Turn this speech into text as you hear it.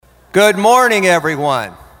Good morning,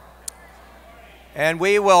 everyone. And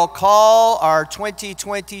we will call our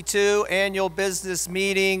 2022 annual business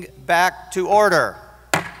meeting back to order.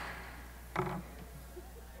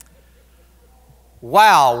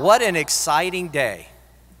 Wow, what an exciting day.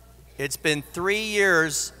 It's been 3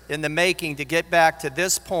 years in the making to get back to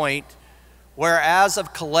this point where, as a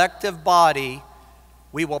collective body,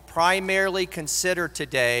 we will primarily consider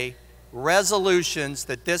today resolutions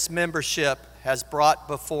that this membership has brought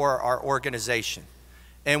before our organization.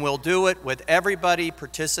 And we'll do it with everybody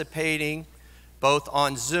participating both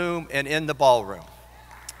on Zoom and in the ballroom.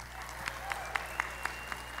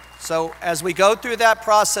 So as we go through that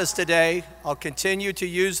process today, I'll continue to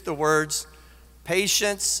use the words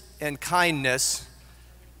patience and kindness,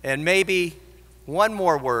 and maybe one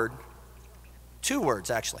more word, 2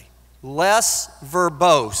 words actually, less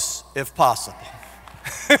verbose if possible.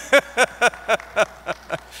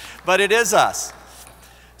 But it is us.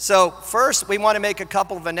 So first, we want to make a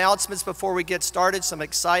couple of announcements before we get started, some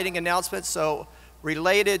exciting announcements. So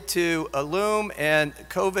related to Ellume and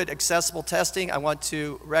COVID accessible testing, I want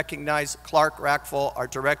to recognize Clark Rackful, our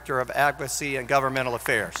Director of Advocacy and Governmental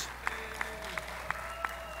Affairs.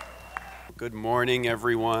 Good morning,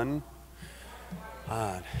 everyone.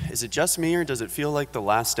 Is it just me, or does it feel like the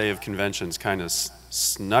last day of conventions kind of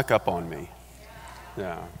snuck up on me?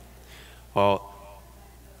 Yeah. Well,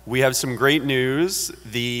 we have some great news.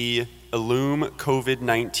 The Ellume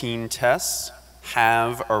COVID-19 tests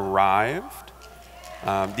have arrived.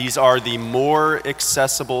 These are the more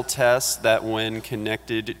accessible tests that, when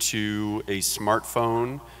connected to a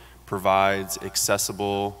smartphone, provides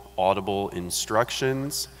accessible, audible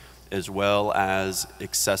instructions, as well as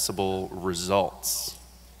accessible results.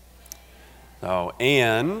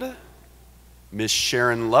 And Miss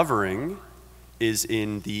Sharon Lovering is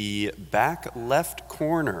in the back left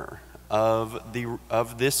corner of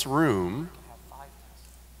this room,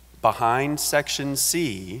 behind section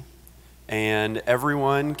C, and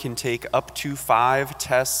everyone can take up to 5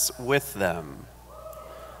 tests with them.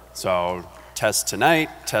 So test tonight,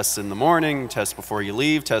 test in the morning, test before you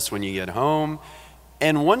leave, test when you get home.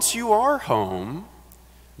 And once you are home,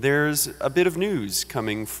 there's a bit of news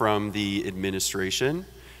coming from the administration.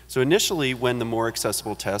 So initially, when the more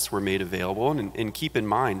accessible tests were made available, and keep in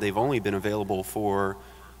mind, they've only been available for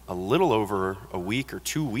a little over a week or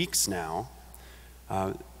 2 weeks now.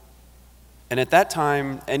 And at that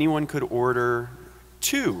time, anyone could order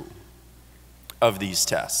 2 of these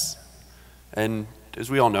tests. And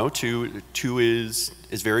as we all know, two is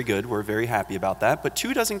very good. We're very happy about that. But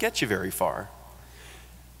 2 doesn't get you very far.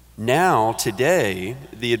 Now, today,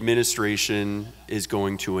 the administration is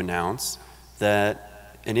going to announce that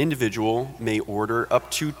an individual may order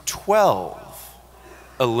up to 12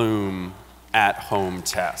 Ellume at-home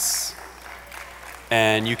tests.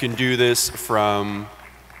 And you can do this from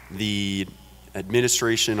the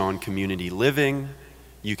Administration on Community Living.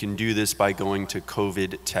 You can do this by going to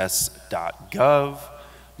covidtests.gov.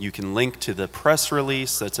 You can link to the press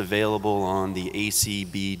release that's available on the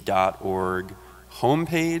acb.org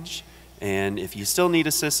homepage. And if you still need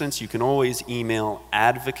assistance, you can always email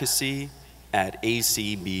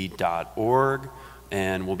advocacy@acb.org,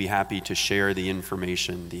 and we'll be happy to share the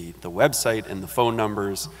information, the website and the phone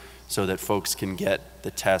numbers, so that folks can get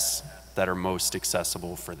the tests that are most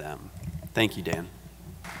accessible for them. Thank you, Dan.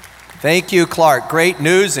 Thank you, Clark. Great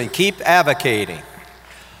news, and keep advocating.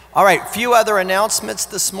 All right, a few other announcements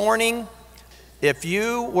this morning. If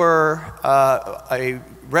you were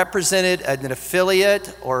represented an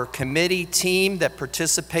affiliate or committee team that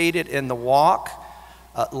participated in the walk,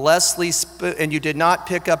 and you did not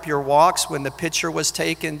pick up your walks when the picture was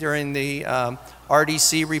taken during the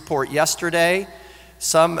RDC report yesterday,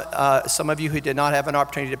 some of you who did not have an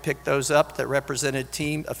opportunity to pick those up that represented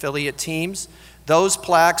affiliate teams, those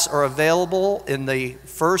plaques are available in the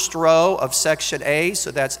first row of section A,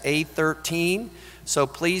 so that's A13. So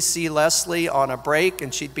please see Leslie on a break,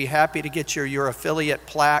 and she'd be happy to get your affiliate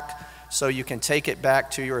plaque so you can take it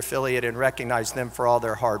back to your affiliate and recognize them for all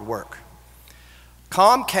their hard work.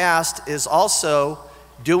 Comcast is also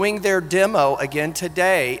doing their demo again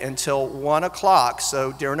today until 1 o'clock.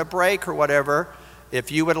 So during a break or whatever,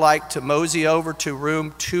 if you would like to mosey over to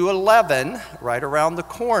room 211, right around the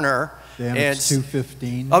corner. Dan, it's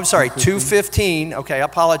 215. I'm sorry, 215. Okay, I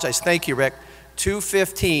apologize. Thank you, Rick.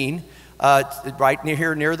 215. Right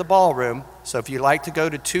near the ballroom. So if you'd like to go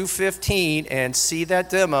to 215 and see that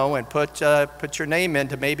demo and put your name in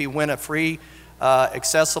to maybe win a free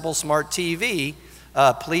accessible smart TV,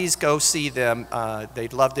 please go see them.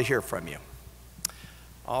 They'd love to hear from you.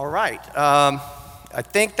 All right. I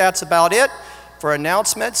think that's about it. for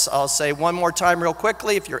announcements, I'll say one more time real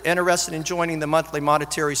quickly. If you're interested in joining the monthly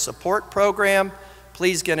monetary support program,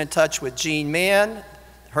 please get in touch with Jean Mann.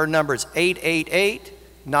 Her number is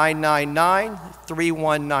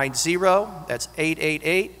 888-999-3190. That's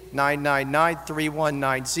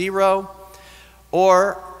 888-999-3190.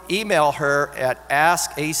 Or email her at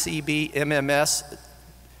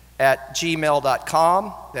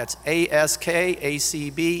askacbmms@gmail.com. That's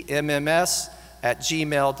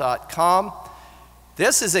askacbmms@gmail.com.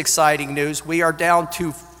 This is exciting news. We are down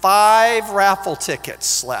to 5 raffle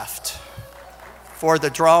tickets left for the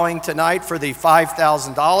drawing tonight for the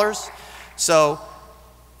 $5,000. So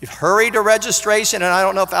hurry to registration, and I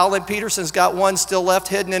don't know if Alan Peterson's got one still left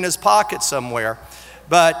hidden in his pocket somewhere.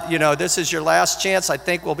 But, this is your last chance. I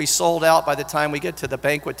think we'll be sold out by the time we get to the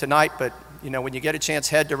banquet tonight. But, when you get a chance,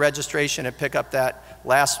 head to registration and pick up that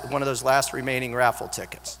one of those last remaining raffle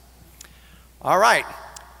tickets. All right.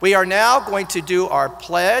 We are now going to do our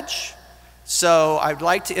pledge. So I'd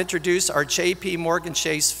like to introduce our J.P. Morgan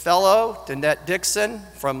Chase Fellow, Danette Dixon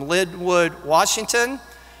from Linwood, Washington,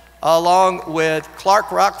 along with Clark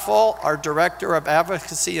Rockfall, our Director of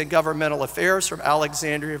Advocacy and Governmental Affairs from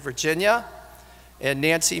Alexandria, Virginia, and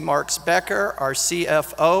Nancy Marks Becker, our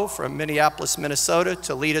CFO from Minneapolis, Minnesota,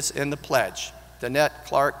 to lead us in the pledge. Danette,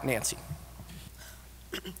 Clark, Nancy.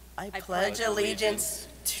 I pledge allegiance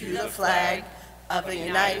to the flag of the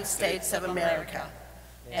United States of America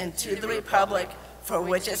and to the republic for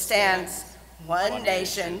which it stands, one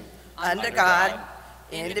nation, under God,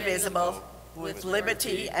 indivisible, with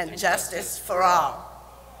liberty and justice for all.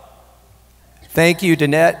 Thank you,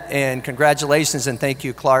 Danette, and congratulations, and thank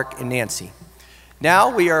you, Clark and Nancy.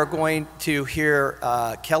 Now we are going to hear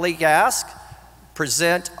Kelly Gask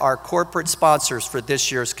present our corporate sponsors for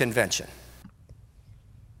this year's convention.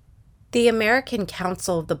 The American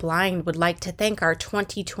Council of the Blind would like to thank our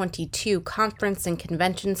 2022 conference and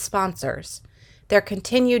convention sponsors. Their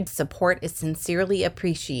continued support is sincerely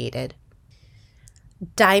appreciated.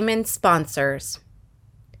 Diamond sponsors: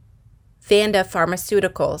 Vanda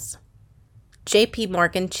Pharmaceuticals, J.P.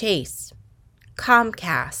 Morgan Chase,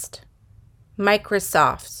 Comcast,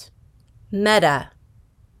 Microsoft, Meta,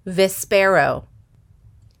 Vispero.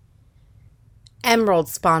 Emerald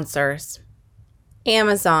sponsors: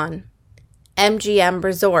 Amazon, MGM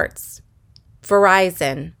Resorts,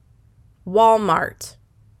 Verizon, Walmart,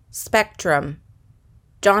 Spectrum,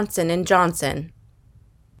 Johnson & Johnson.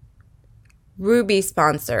 Ruby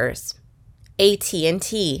sponsors: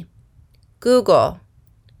 AT&T, Google,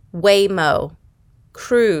 Waymo,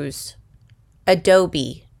 Cruise,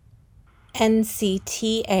 Adobe.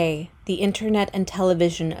 NCTA, the Internet and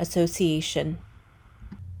Television Association.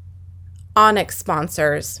 Onyx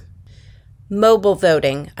sponsors: Mobile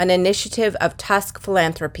Voting, an initiative of Tusk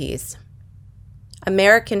Philanthropies,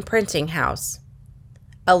 American Printing House,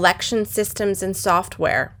 Election Systems and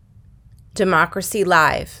Software, Democracy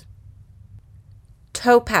Live.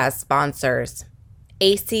 Topaz sponsors: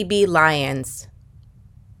 ACB Lions.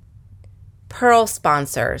 Pearl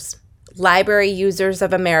sponsors: Library Users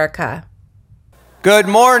of America. Good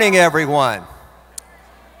morning, everyone.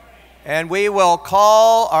 And we will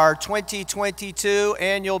call our 2022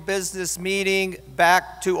 annual business meeting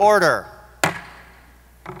back to order.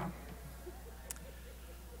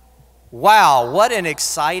 Wow, what an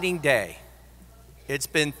exciting day. It's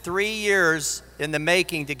been 3 years in the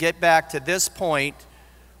making to get back to this point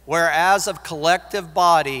where, as a collective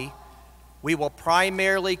body, we will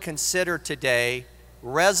primarily consider today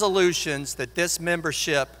resolutions that this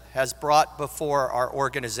membership has brought before our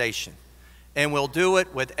organization. And we'll do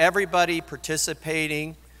it with everybody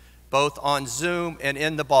participating both on Zoom and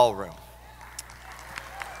in the ballroom.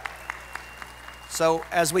 So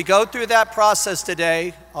as we go through that process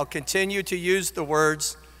today, I'll continue to use the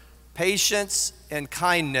words patience and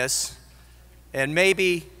kindness, and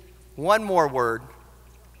maybe one more word,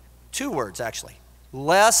 2 words actually,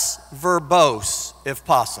 less verbose if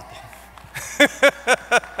possible.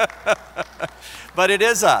 But it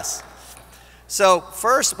is us. So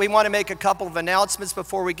first, we want to make a couple of announcements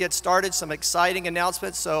before we get started, some exciting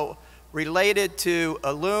announcements. So related to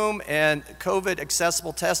Ellume and COVID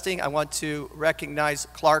accessible testing, I want to recognize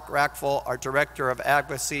Clark Rockfall, our Director of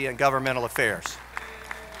Advocacy and Governmental Affairs.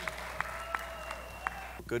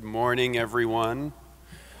 Good morning, everyone.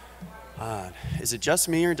 Is it just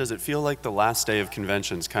me, or does it feel like the last day of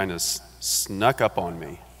conventions kind of snuck up on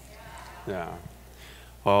me? Yeah.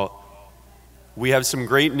 Well, we have some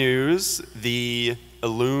great news. The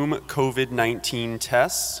Ellume COVID-19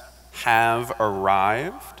 tests have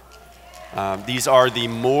arrived. These are the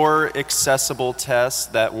more accessible tests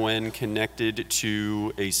that, when connected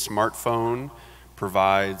to a smartphone,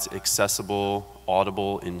 provides accessible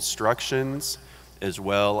audible instructions as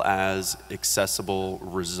well as accessible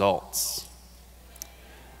results.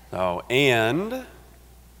 And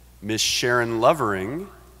Miss Sharon Lovering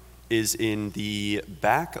is in the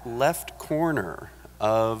back left corner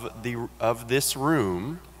of this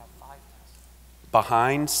room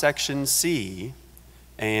behind section C,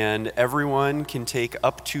 and everyone can take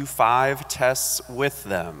up to 5 tests with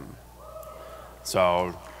them.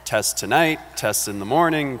 So test tonight, test in the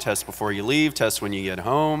morning, test before you leave, test when you get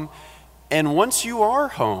home. And once you are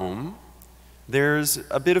home, there's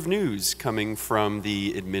a bit of news coming from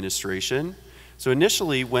the administration. So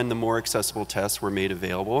initially, when the more accessible tests were made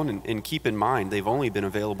available, and keep in mind, they've only been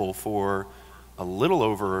available for a little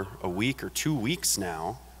over a week or 2 weeks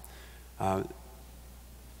now.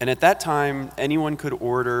 And at that time, anyone could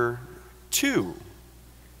order 2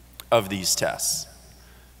 of these tests.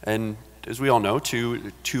 And as we all know,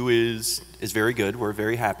 two is very good. We're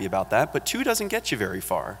very happy about that. But 2 doesn't get you very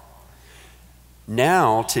far.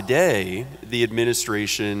 Now, today, the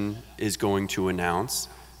administration is going to announce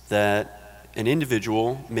that an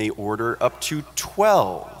individual may order up to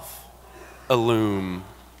 12 Ellume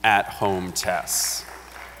at-home tests.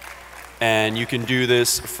 And you can do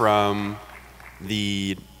this from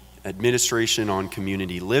the Administration on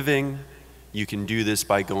Community Living. You can do this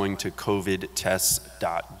by going to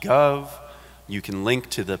covidtests.gov. You can link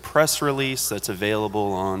to the press release that's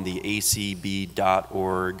available on the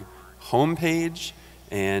acb.org homepage.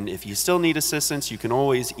 And if you still need assistance, you can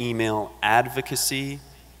always email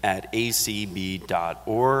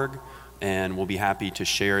advocacy@acb.org, and we'll be happy to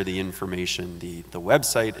share the information, the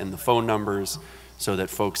website and the phone numbers, so that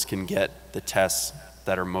folks can get the tests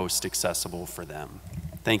that are most accessible for them.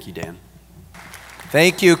 Thank you, Dan.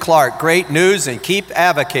 Thank you, Clark. Great news, and keep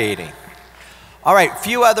advocating. All right, a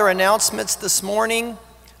few other announcements this morning.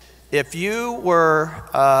 If you were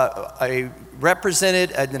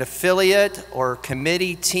represented an affiliate or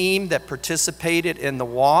committee team that participated in the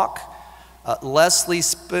walk,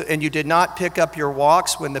 and you did not pick up your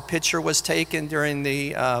walks when the picture was taken during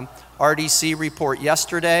the RDC report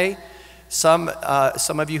yesterday, some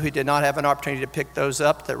of you who did not have an opportunity to pick those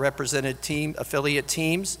up that represented affiliate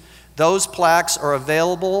teams, those plaques are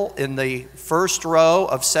available in the first row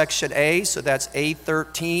of section A, so that's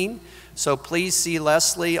A13. So please see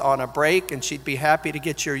Leslie on a break, and she'd be happy to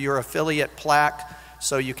get your affiliate plaque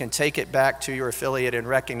so you can take it back to your affiliate and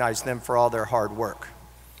recognize them for all their hard work.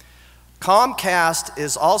 Comcast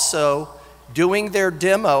is also doing their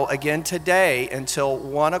demo again today until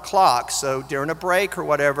 1 o'clock. So during a break or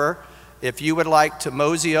whatever, if you would like to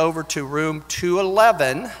mosey over to room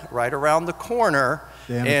 211, right around the corner.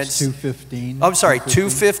 Dan, it's 215. I'm sorry,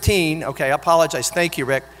 215. Okay, I apologize. Thank you,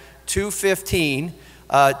 Rick. 215,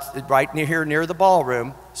 right near the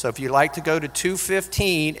ballroom. So if you'd like to go to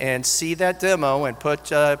 215 and see that demo and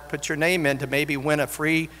put your name in to maybe win a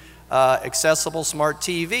free accessible smart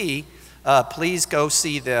TV, please go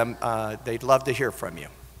see them. They'd love to hear from you.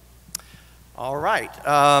 All right.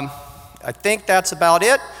 I think that's about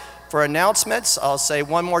it. For announcements, I'll say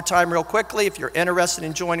one more time real quickly. If you're interested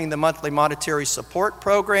in joining the monthly monetary support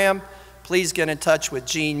program, please get in touch with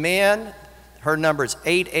Jean Mann. Her number is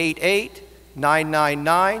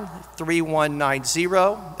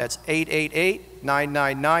 888-999-3190. That's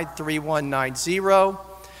 888-999-3190.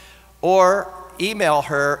 Or email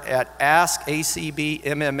her at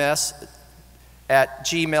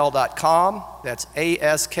askacbmms@gmail.com. That's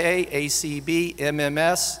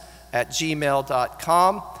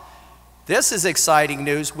askacbmms@gmail.com. This is exciting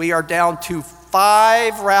news. We are down to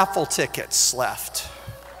 5 raffle tickets left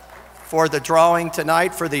for the drawing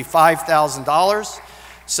tonight for the $5,000.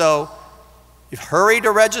 So hurry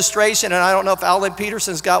to registration, and I don't know if Alan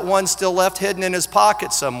Peterson's got one still left hidden in his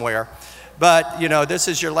pocket somewhere. But, this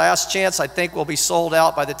is your last chance. I think we'll be sold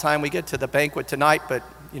out by the time we get to the banquet tonight. But,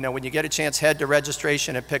 when you get a chance, head to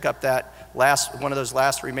registration and pick up that one of those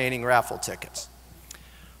last remaining raffle tickets.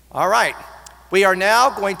 All right. We are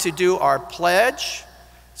now going to do our pledge.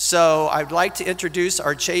 So I'd like to introduce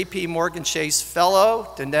our J.P. Morgan Chase Fellow,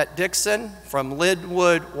 Danette Dixon from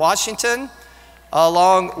Linwood, Washington,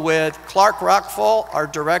 along with Clark Rockfall, our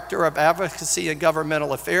Director of Advocacy and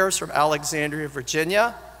Governmental Affairs from Alexandria,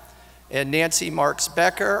 Virginia, and Nancy Marks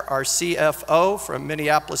Becker, our CFO from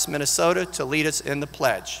Minneapolis, Minnesota, to lead us in the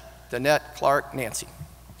pledge. Danette, Clark, Nancy.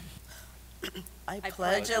 I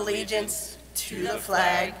pledge allegiance to the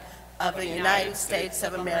flag of the United States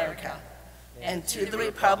of America and to the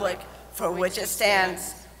republic for which it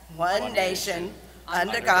stands, one nation,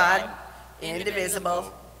 under God,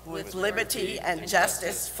 indivisible, with liberty and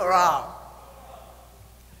justice for all.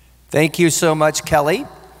 Thank you so much, Kelly.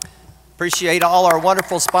 Appreciate all our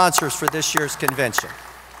wonderful sponsors for this year's convention.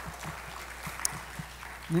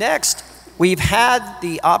 Next, we've had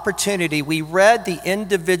the opportunity, we read the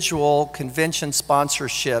individual convention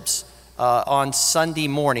sponsorships on Sunday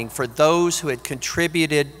morning for those who had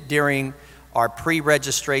contributed during our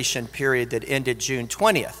pre-registration period that ended June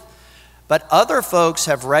 20th. But other folks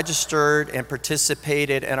have registered and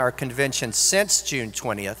participated in our convention since June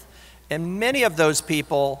 20th, and many of those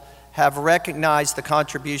people have recognized the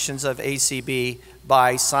contributions of ACB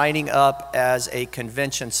by signing up as a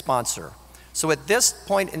convention sponsor. So at this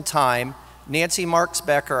point in time, Nancy Marks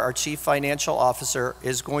Becker, our Chief Financial Officer,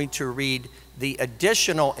 is going to read the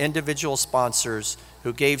additional individual sponsors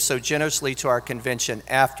who gave so generously to our convention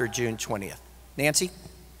after June 20th. Nancy?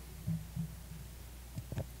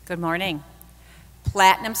 Good morning.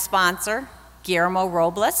 Platinum sponsor, Guillermo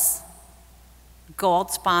Robles. Gold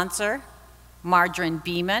sponsor, Margarine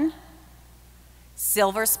Beeman.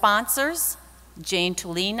 Silver sponsors, Jane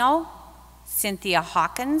Tolino, Cynthia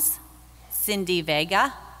Hawkins, Cindy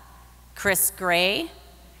Vega, Chris Gray.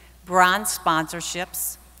 Bronze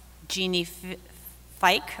sponsorships, Jeannie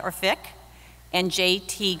Fick, and Jay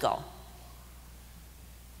Teagle.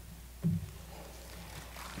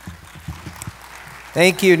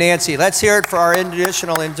 Thank you, Nancy. Let's hear it for our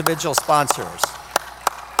additional individual sponsors.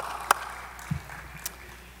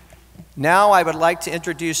 Now I would like to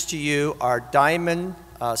introduce to you our diamond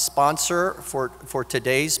sponsor for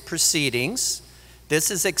today's proceedings.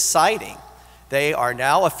 This is exciting. They are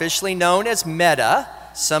now officially known as Meta.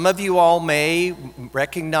 Some of you all may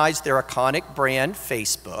recognize their iconic brand,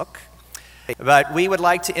 Facebook. But we would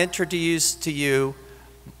like to introduce to you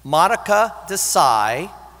Monica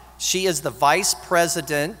Desai. She is the Vice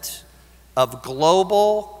President of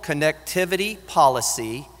Global Connectivity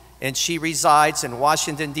Policy, and she resides in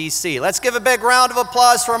Washington, D.C. Let's give a big round of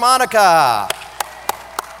applause for Monica.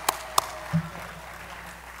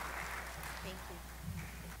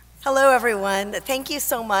 Hello, everyone. Thank you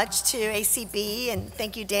so much to ACB, and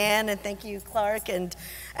thank you, Dan, and thank you, Clark, and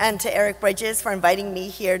to Eric Bridges for inviting me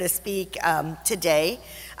here to speak today.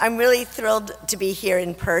 I'm really thrilled to be here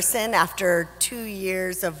in person after 2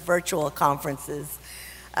 years of virtual conferences.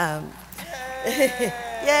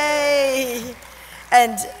 Yay!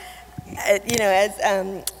 And,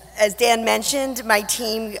 as Dan mentioned, my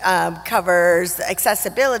team covers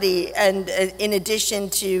accessibility, and in addition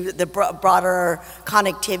to the broader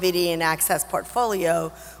connectivity and access portfolio,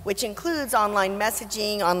 which includes online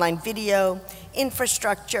messaging, online video,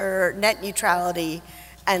 infrastructure, net neutrality,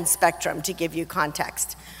 and spectrum, to give you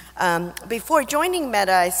context. Before joining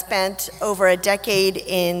Meta, I spent over a decade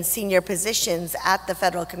in senior positions at the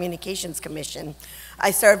Federal Communications Commission. I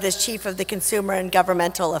served as chief of the Consumer and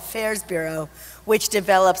Governmental Affairs Bureau, which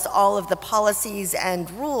develops all of the policies and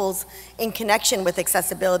rules in connection with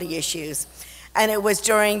accessibility issues. And it was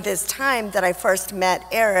during this time that I first met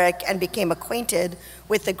Eric and became acquainted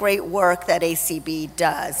with the great work that ACB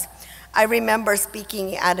does. I remember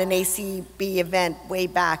speaking at an ACB event way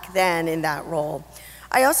back then in that role.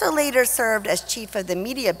 I also later served as chief of the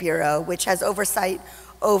Media Bureau, which has oversight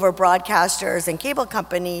over broadcasters and cable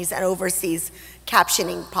companies and oversees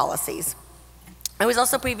captioning policies. I was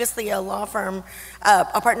also previously a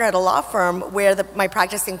partner at a law firm where my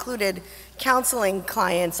practice included counseling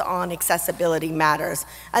clients on accessibility matters.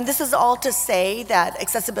 And this is all to say that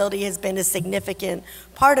accessibility has been a significant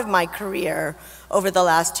part of my career over the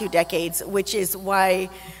last 2 decades, which is one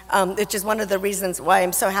of the reasons why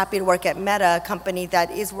I'm so happy to work at Meta, a company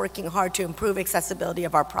that is working hard to improve accessibility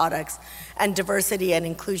of our products and diversity and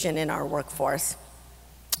inclusion in our workforce.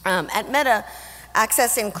 At Meta,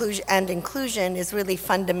 access and inclusion is really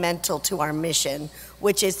fundamental to our mission,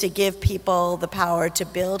 which is to give people the power to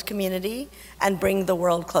build community and bring the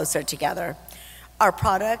world closer together. Our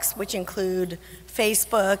products, which include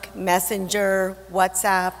Facebook, Messenger,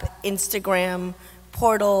 WhatsApp, Instagram,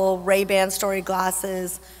 Portal, Ray-Ban Story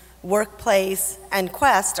Glasses, Workplace, and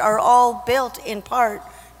Quest, are all built in part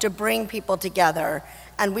to bring people together,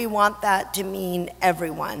 and we want that to mean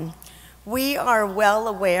everyone. We are well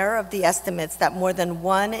aware of the estimates that more than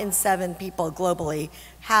 1 in 7 people globally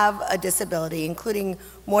have a disability, including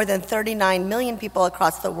more than 39 million people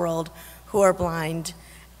across the world who are blind,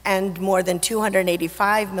 and more than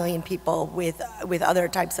 285 million people with other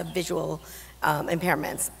types of visual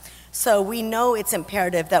impairments. So we know it's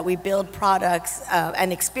imperative that we build products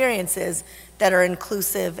and experiences that are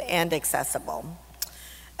inclusive and accessible.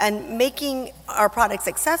 And making our products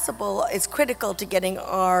accessible is critical to getting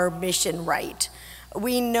our mission right.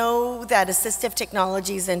 We know that assistive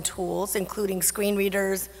technologies and tools, including screen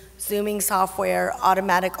readers, zooming software,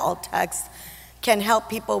 automatic alt text, can help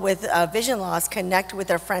people with vision loss connect with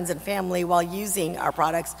their friends and family while using our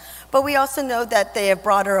products. But we also know that they have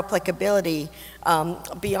broader applicability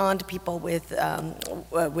beyond people with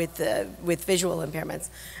visual impairments.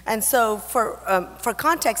 And so for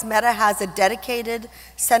context, Meta has a dedicated,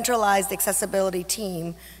 centralized accessibility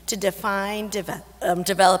team to define,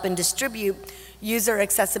 develop, and distribute user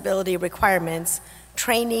accessibility requirements,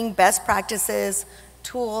 training, best practices,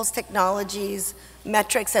 tools, technologies,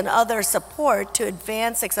 metrics, and other support to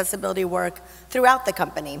advance accessibility work throughout the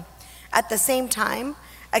company. At the same time,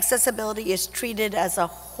 accessibility is treated as a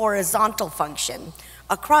horizontal function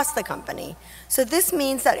across the company. So this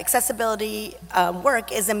means that accessibility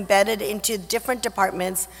work is embedded into different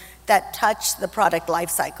departments that touch the product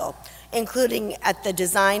lifecycle, including at the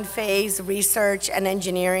design phase, research, and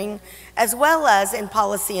engineering, as well as in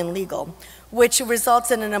policy and legal, which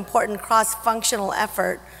results in an important cross-functional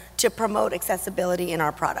effort to promote accessibility in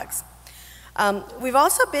our products. We've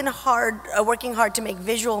also been working hard to make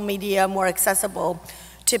visual media more accessible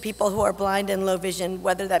to people who are blind and low vision,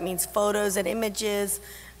 whether that means photos and images,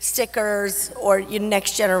 stickers, or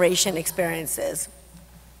next generation experiences.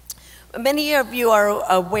 Many of you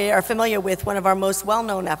are familiar with one of our most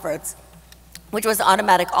well-known efforts, which was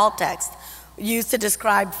automatic alt text, used to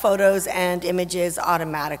describe photos and images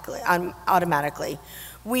automatically.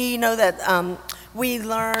 We know that we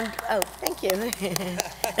learned, oh, thank you.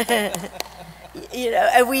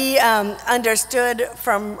 We understood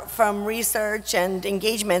from research and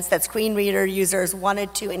engagements that screen reader users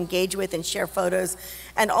wanted to engage with and share photos,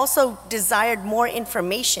 and also desired more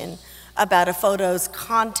information about a photo's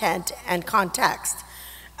content and context.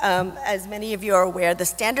 As many of you are aware, the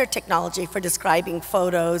standard technology for describing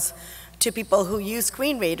photos to people who use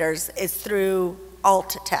screen readers is through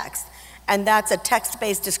alt text. And that's a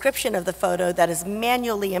text-based description of the photo that is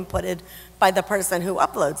manually inputted by the person who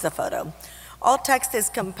uploads the photo. Alt text is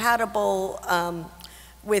compatible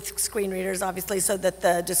with screen readers, obviously, so that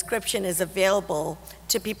the description is available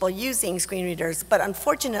to people using screen readers. But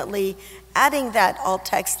unfortunately, adding that alt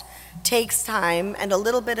text takes time and a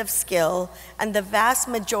little bit of skill, and the vast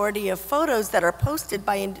majority of photos that are posted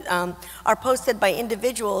by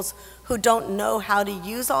individuals who don't know how to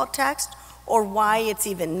use alt text or why it's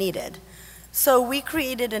even needed. So we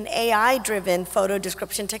created an AI-driven photo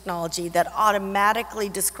description technology that automatically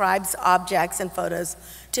describes objects and photos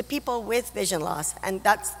to people with vision loss, and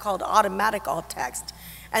that's called automatic alt text.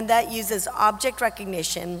 And that uses object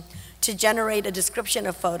recognition to generate a description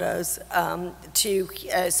of photos so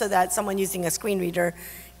that someone using a screen reader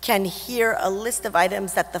can hear a list of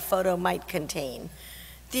items that the photo might contain.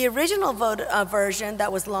 The original version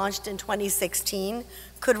that was launched in 2016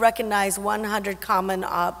 could recognize 100 common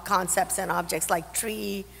concepts and objects like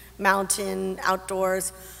tree, mountain,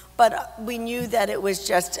 outdoors, but we knew that it was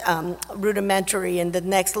just rudimentary, and the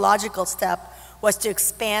next logical step was to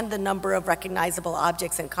expand the number of recognizable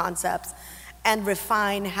objects and concepts and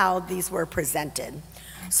refine how these were presented.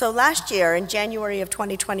 So last year, in January of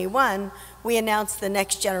 2021, we announced the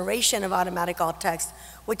next generation of automatic alt text,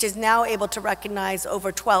 which is now able to recognize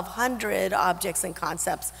over 1,200 objects and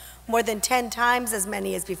concepts, more than 10 times as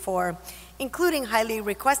many as before, including highly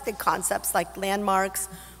requested concepts like landmarks,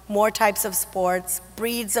 more types of sports,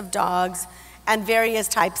 breeds of dogs, and various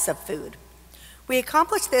types of food. We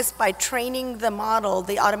accomplished this by training the model,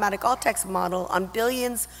 the automatic alt text model, on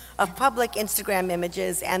billions of public Instagram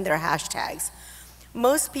images and their hashtags.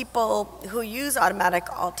 Most people who use automatic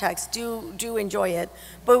alt text do enjoy it,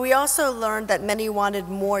 but we also learned that many wanted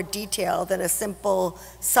more detail than a simple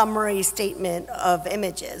summary statement of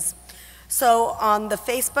images. So on the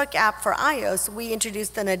Facebook app for iOS, we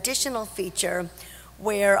introduced an additional feature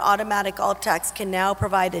where automatic alt text can now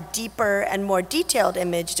provide a deeper and more detailed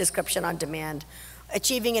image description on demand,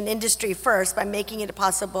 achieving an industry first by making it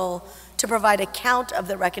possible to provide a count of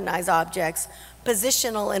the recognized objects,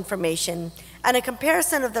 positional information, and a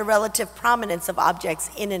comparison of the relative prominence of objects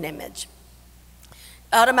in an image.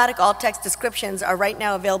 Automatic alt text descriptions are right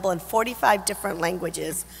now available in 45 different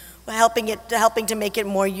languages, helping to make it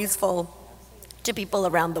more useful to people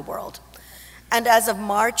around the world. And as of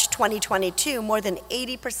March 2022, more than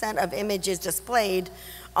 80% of images displayed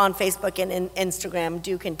on Facebook and Instagram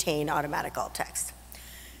do contain automatic alt text.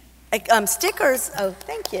 Stickers, oh,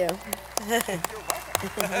 thank you.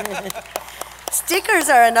 Stickers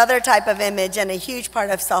are another type of image and a huge part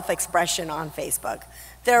of self-expression on Facebook.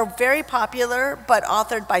 They're very popular, but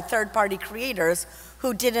authored by third-party creators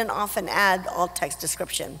who didn't often add alt text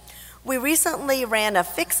description. We recently ran a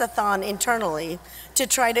fix-a-thon internally to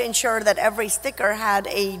try to ensure that every sticker had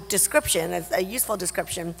a description, a useful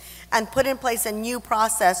description, and put in place a new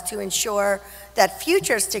process to ensure that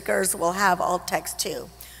future stickers will have alt text too.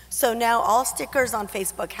 So now all stickers on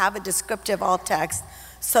Facebook have a descriptive alt text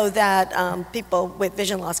so that people with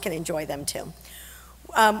vision loss can enjoy them too.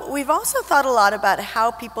 We've also thought a lot about how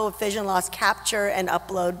people with vision loss capture and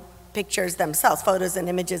upload pictures themselves, photos and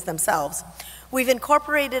images themselves. We've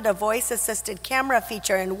incorporated a voice-assisted camera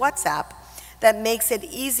feature in WhatsApp that makes it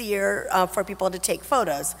easier for people to take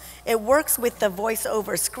photos. It works with the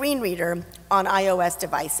VoiceOver screen reader on iOS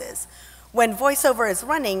devices. When VoiceOver is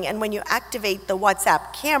running and when you activate the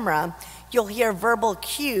WhatsApp camera, you'll hear verbal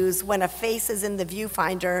cues when a face is in the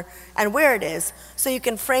viewfinder and where it is, so you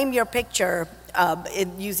can frame your picture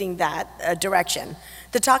using that direction.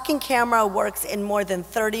 The talking camera works in more than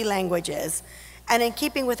 30 languages, and in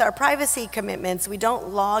keeping with our privacy commitments, we don't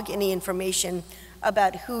log any information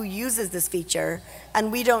about who uses this feature,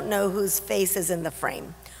 and we don't know whose face is in the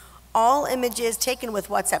frame. All images taken with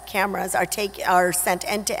WhatsApp cameras are sent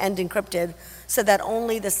end-to-end encrypted so that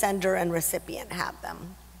only the sender and recipient have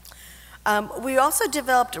them. We also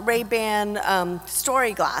developed Ray-Ban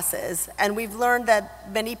story glasses, and we've learned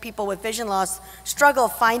that many people with vision loss struggle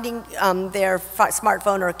finding their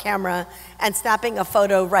smartphone or camera and snapping a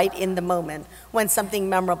photo right in the moment when something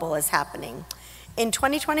memorable is happening. In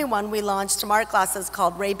 2021, we launched smart glasses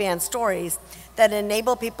called Ray-Ban Stories that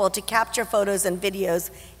enable people to capture photos and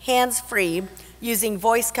videos hands-free using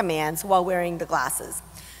voice commands while wearing the glasses.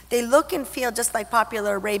 They look and feel just like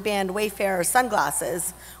popular Ray-Ban Wayfarer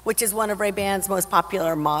sunglasses, which is one of Ray-Ban's most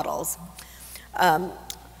popular models.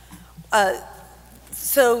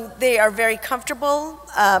 So they are very comfortable,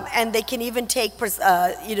 and they can even take,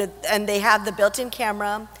 and they have the built-in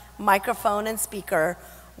camera, microphone, and speaker,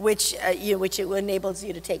 which enables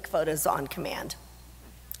you to take photos on command.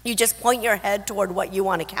 You just point your head toward what you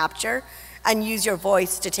want to capture and use your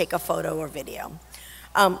voice to take a photo or video.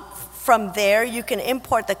 From there, you can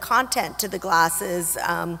import the content to the glasses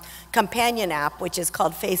companion app, which is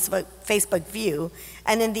called Facebook View.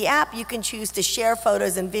 And in the app, you can choose to share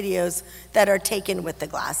photos and videos that are taken with the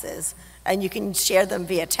glasses. And you can share them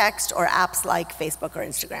via text or apps like Facebook or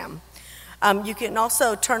Instagram. You can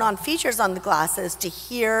also turn on features on the glasses to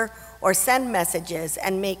hear or send messages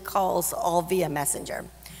and make calls all via Messenger.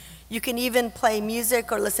 You can even play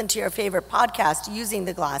music or listen to your favorite podcast using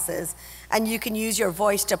the glasses, and you can use your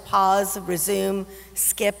voice to pause, resume,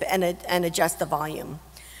 skip, and adjust the volume.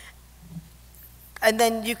 And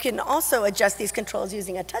then you can also adjust these controls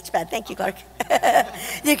using a touchpad. Thank you, Clark.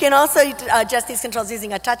 You can also adjust these controls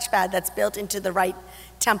using a touchpad that's built into the right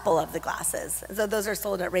temple of the glasses. So those are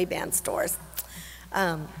sold at Ray-Ban stores.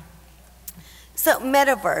 So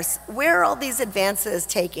metaverse, where are all these advances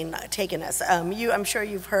taking us? I'm sure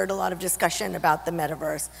you've heard a lot of discussion about the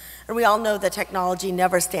metaverse. And we all know that technology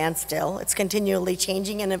never stands still. It's continually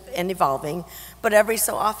changing and evolving. But every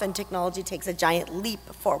so often, technology takes a giant leap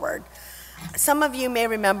forward. Some of you may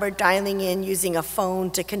remember dialing in using a phone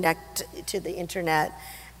to connect to the internet.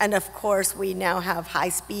 And of course, we now have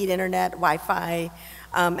high-speed internet, Wi-Fi,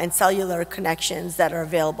 and cellular connections that are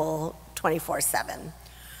available 24/7.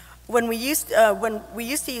 When we used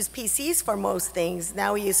to use PCs for most things,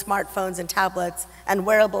 now we use smartphones and tablets and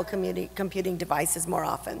wearable computing devices more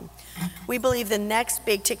often. We believe the next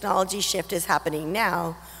big technology shift is happening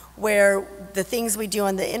now, where the things we do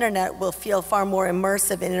on the internet will feel far more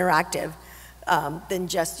immersive and interactive than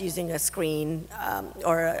just using a screen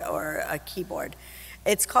or a keyboard.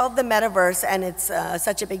 It's called the metaverse, and it's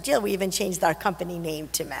such a big deal, we even changed our company name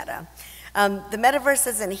to Meta. The metaverse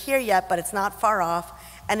isn't here yet, but it's not far off,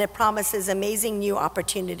 and it promises amazing new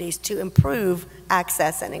opportunities to improve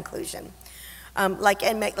access and inclusion.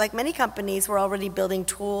 Like many companies, we're already building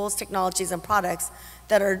tools, technologies, and products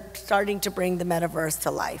that are starting to bring the metaverse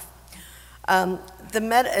to life. And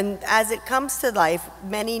as it comes to life,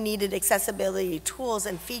 many needed accessibility tools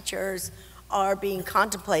and features are being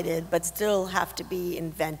contemplated, but still have to be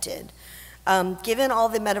invented. Given all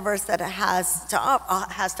the metaverse that it has to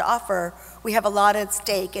offer, we have a lot at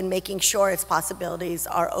stake in making sure its possibilities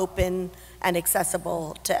are open and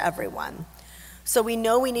accessible to everyone. So we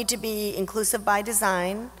know we need to be inclusive by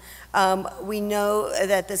design. We know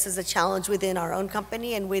that this is a challenge within our own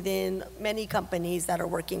company and within many companies that are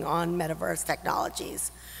working on metaverse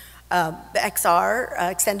technologies. XR,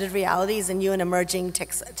 extended reality, is a new and emerging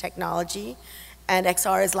technology. And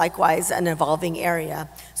XR is likewise an evolving area.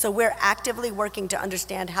 So we're actively working to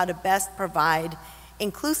understand how to best provide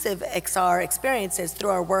inclusive XR experiences through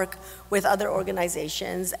our work with other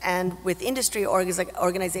organizations and with industry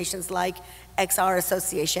organizations like XR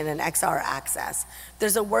Association and XR Access.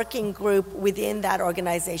 There's a working group within that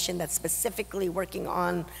organization that's specifically working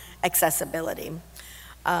on accessibility.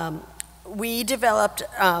 We developed,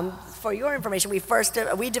 for your information,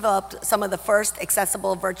 we developed some of the first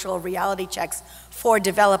accessible virtual reality checks for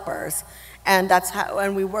developers, and that's how.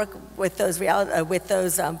 And we work with those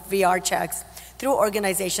VR checks through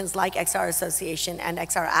organizations like XR Association and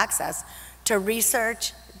XR Access to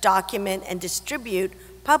research, document, and distribute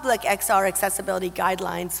public XR accessibility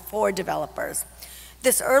guidelines for developers.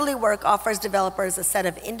 This early work offers developers a set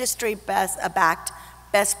of industry-backed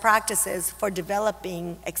best practices for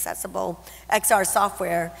developing accessible XR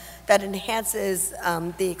software that enhances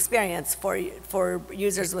the experience for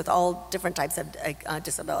users with all different types of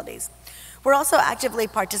disabilities. We're also actively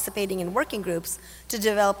participating in working groups to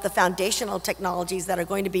develop the foundational technologies that are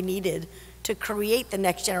going to be needed to create the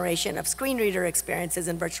next generation of screen reader experiences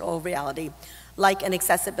in virtual reality, like an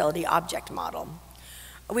accessibility object model.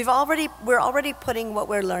 We're already putting what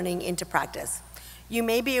we're learning into practice. You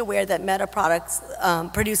may be aware that Meta Products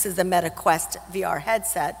produces the Meta Quest VR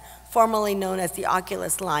headset, formerly known as the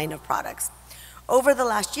Oculus line of products. Over the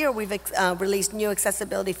last year, we've released new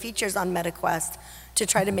accessibility features on Meta Quest to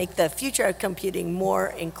try to make the future of computing more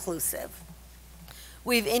inclusive.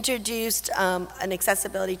 We've introduced an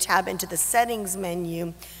accessibility tab into the settings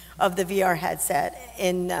menu of the VR headset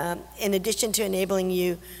in addition to enabling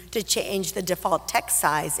you to change the default text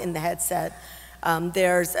size in the headset.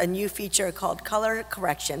 There's a new feature called color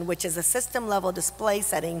correction, which is a system-level display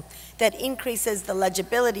setting that increases the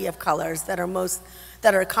legibility of colors that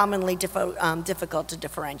are commonly difficult to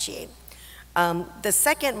differentiate. The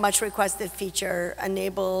second much requested feature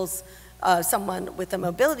enables someone with a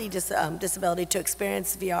mobility disability to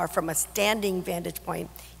experience VR from a standing vantage point,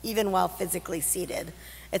 even while physically seated.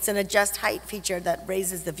 It's an adjust height feature that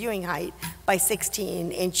raises the viewing height by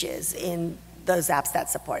 16 inches in those apps that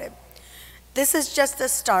support it. This is just a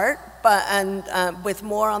start, with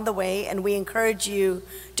more on the way, and we encourage you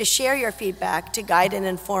to share your feedback to guide and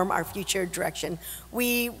inform our future direction.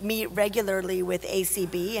 We meet regularly with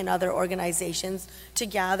ACB and other organizations to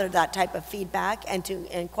gather that type of feedback and to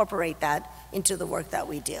incorporate that into the work that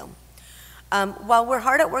we do. While we're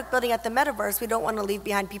hard at work building out the metaverse, we don't want to leave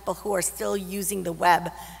behind people who are still using the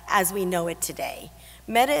web as we know it today.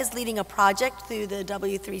 Meta is leading a project through the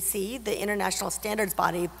W3C, the international standards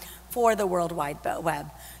body for the World Wide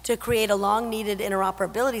Web, to create a long-needed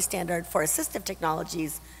interoperability standard for assistive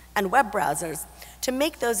technologies and web browsers to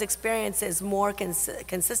make those experiences more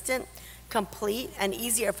consistent, complete, and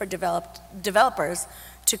easier for developers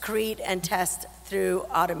to create and test through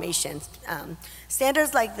automation.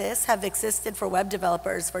 Standards like this have existed for web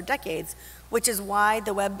developers for decades, which is why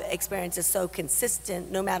the web experience is so consistent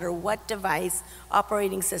no matter what device,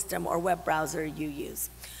 operating system, or web browser you use.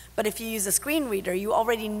 But if you use a screen reader, you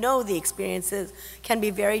already know the experiences can be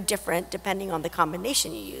very different depending on the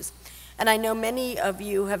combination you use. And I know many of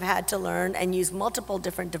you have had to learn and use multiple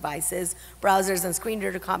different devices, browsers, and screen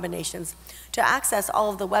reader combinations to access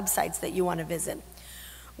all of the websites that you want to visit.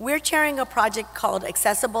 We're chairing a project called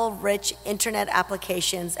Accessible Rich Internet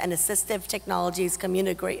Applications and Assistive Technologies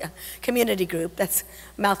Community Group, that's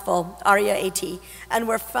a mouthful, ARIA-AT, and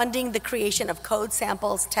we're funding the creation of code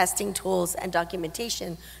samples, testing tools, and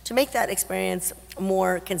documentation to make that experience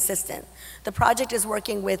more consistent. The project is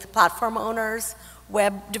working with platform owners,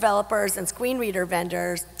 web developers, and screen reader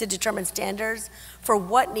vendors to determine standards for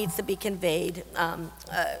what needs to be conveyed,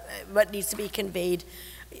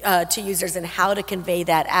 to users and how to convey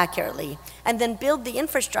that accurately, and then build the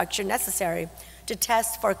infrastructure necessary to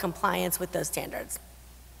test for compliance with those standards.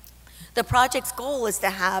 The project's goal is to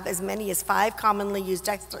have as many as 5 commonly used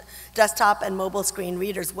desktop and mobile screen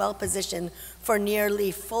readers well positioned for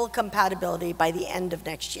nearly full compatibility by the end of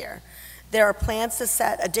next year. There are plans to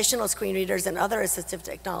set additional screen readers and other assistive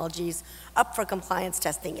technologies up for compliance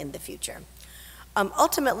testing in the future.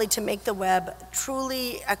 Ultimately, to make the web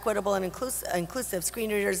truly equitable and inclusive,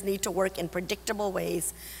 screen readers need to work in predictable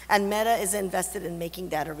ways, and Meta is invested in making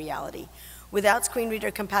that a reality. Without screen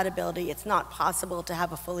reader compatibility, it's not possible to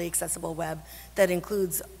have a fully accessible web that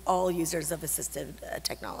includes all users of assistive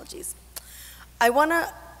technologies. I want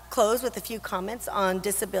to close with a few comments on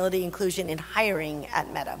disability inclusion in hiring at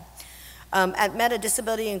Meta. At Meta,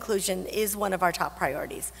 disability inclusion is one of our top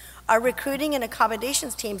priorities. Our recruiting and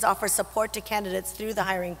accommodations teams offer support to candidates through the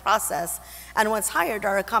hiring process, and once hired,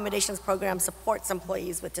 our accommodations program supports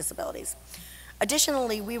employees with disabilities.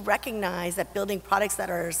 Additionally, we recognize that building products that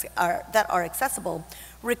are accessible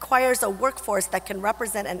requires a workforce that can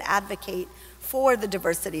represent and advocate for the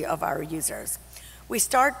diversity of our users. We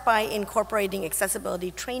start by incorporating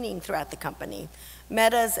accessibility training throughout the company.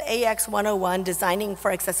 Meta's AX 101 Designing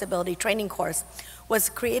for Accessibility training course was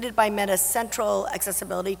created by Meta's central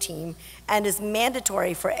accessibility team and is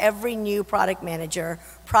mandatory for every new product manager,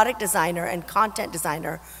 product designer, and content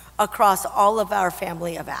designer across all of our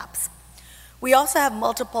family of apps. We also have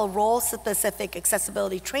multiple role-specific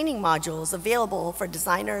accessibility training modules available for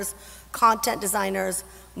designers, content designers,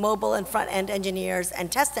 mobile and front-end engineers,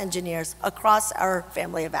 and test engineers across our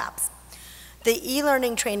family of apps. The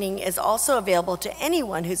e-learning training is also available to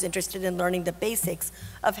anyone who's interested in learning the basics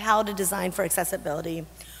of how to design for accessibility,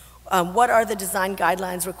 what are the design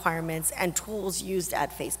guidelines, requirements, and tools used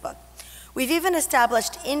at Facebook. We've even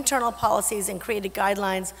established internal policies and created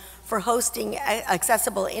guidelines for hosting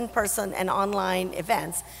accessible in-person and online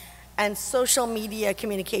events and social media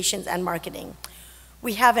communications and marketing.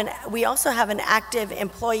 We also have an active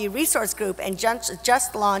employee resource group and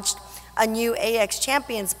just launched a new AX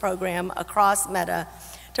Champions program across Meta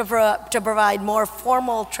to provide more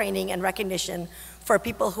formal training and recognition for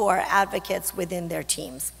people who are advocates within their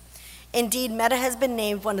teams. Indeed, Meta has been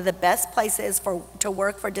named one of the best places to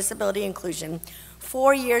work for disability inclusion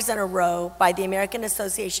 4 years in a row by the American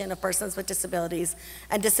Association of Persons with Disabilities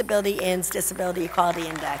and Disability:IN's Disability Equality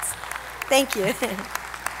Index. Thank you.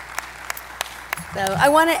 So I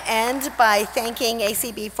want to end by thanking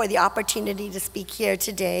ACB for the opportunity to speak here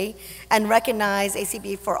today and recognize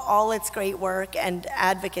ACB for all its great work and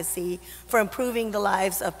advocacy for improving the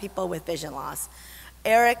lives of people with vision loss.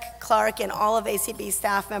 Eric, Clark, and all of ACB's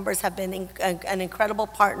staff members have been an incredible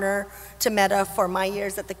partner to Meta for my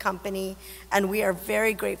years at the company, and we are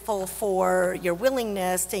very grateful for your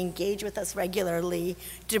willingness to engage with us regularly,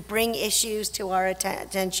 to bring issues to our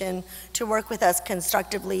attention, to work with us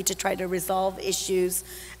constructively to try to resolve issues,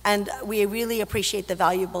 and we really appreciate the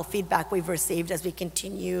valuable feedback we've received as we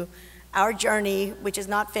continue our journey, which is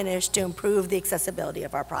not finished, to improve the accessibility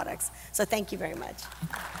of our products. So thank you very much.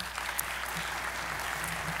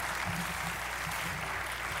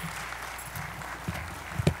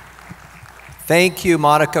 Thank you,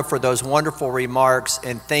 Monica, for those wonderful remarks,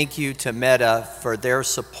 and thank you to Meta for their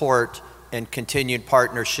support and continued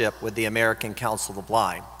partnership with the American Council of the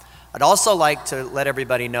Blind. I'd also like to let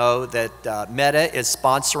everybody know that Meta is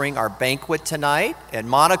sponsoring our banquet tonight, and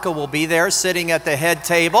Monica will be there sitting at the head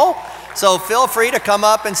table, so feel free to come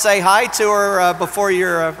up and say hi to her before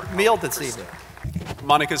your meal this evening.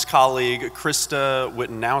 Monica's colleague, Krista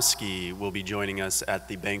Witanowski, will be joining us at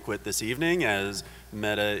the banquet this evening as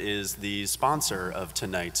Meta is the sponsor of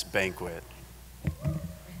tonight's banquet.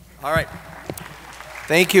 All right.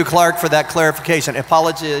 Thank you, Clark, for that clarification.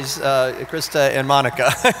 Apologies, Krista and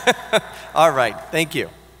Monica. All right, thank you.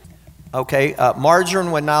 Okay,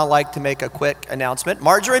 Margarine would now like to make a quick announcement.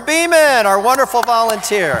 Margarine Beeman, our wonderful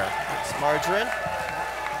volunteer. Thanks, Margarine.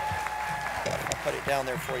 I'll put it down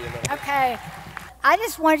there for you a little bit. Okay. I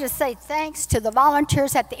just wanted to say thanks to the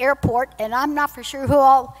volunteers at the airport, and I'm not for sure who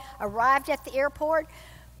all arrived at the airport,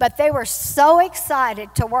 but they were so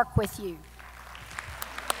excited to work with you.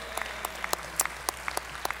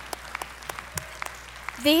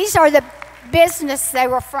 These are the business they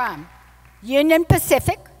were from: Union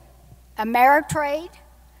Pacific, Ameritrade,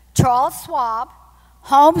 Charles Schwab,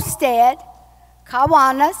 Homestead,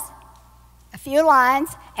 Kiwanis, a few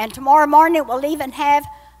lines, and tomorrow morning we'll even have,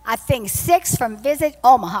 I think, 6 from Visit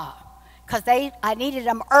Omaha, because I needed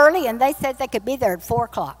them early, and they said they could be there at 4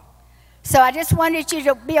 o'clock. So I just wanted you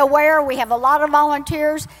to be aware we have a lot of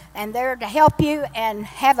volunteers, and they're to help you, and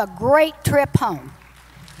have a great trip home.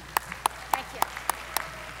 Thank you.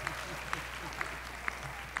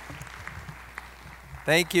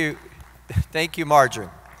 Thank you. Thank you, Margarine.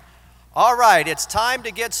 All right, it's time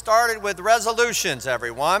to get started with resolutions,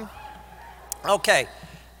 everyone. Okay.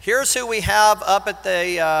 Here's who we have up at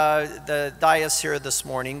the dais here this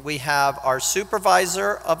morning. We have our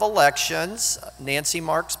Supervisor of Elections, Nancy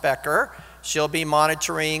Marks Becker. She'll be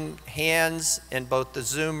monitoring hands in both the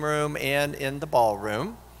Zoom room and in the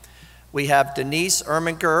ballroom. We have Denise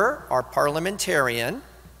Erminger, our parliamentarian.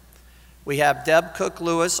 We have Deb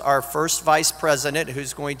Cook-Lewis, our first Vice President,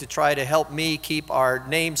 who's going to try to help me keep our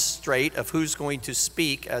names straight of who's going to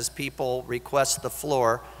speak as people request the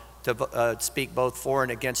floor to speak both for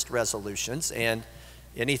and against resolutions, and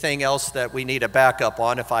anything else that we need a backup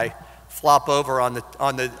on. If I flop over on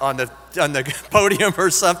the podium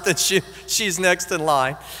or something, she's next in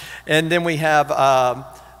line. And then we have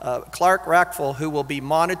Clark Rackful, who will be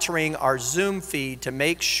monitoring our Zoom feed to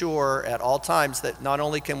make sure at all times that not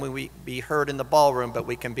only can we be heard in the ballroom, but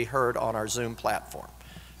we can be heard on our Zoom platform.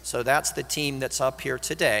 So that's the team that's up here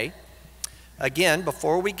today. Again,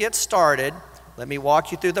 before we get started, let me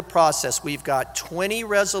walk you through the process. We've got 20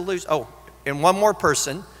 resolutions. Oh, and one more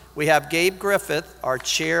person. We have Gabe Griffith, our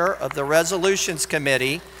chair of the Resolutions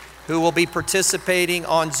Committee, who will be participating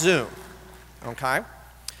on Zoom. Okay?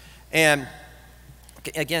 And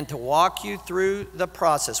again, to walk you through the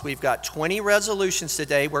process, we've got 20 resolutions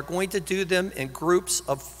today. We're going to do them in groups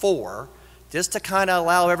of 4, just to kind of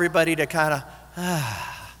allow everybody to kind of,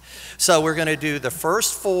 So we're going to do the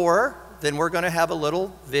first 4, then we're going to have a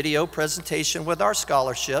little video presentation with our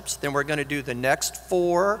scholarships. Then we're going to do the next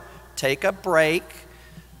 4, take a break,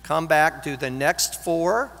 come back, do the next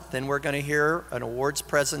 4. Then we're going to hear an awards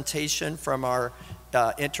presentation from our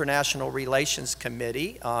International Relations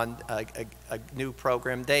Committee on a new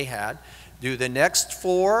program they had. Do the next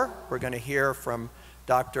 4, we're going to hear from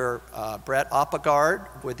Dr. Brett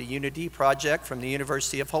Oppegard with the Unity Project from the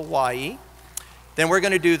University of Hawaii. Then we're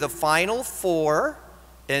going to do the final 4,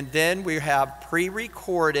 and then we have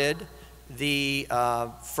pre-recorded the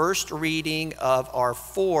first reading of our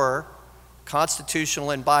 4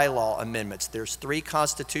 constitutional and bylaw amendments. There's 3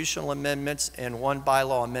 constitutional amendments and 1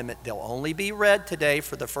 bylaw amendment. They'll only be read today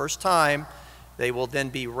for the first time. They will then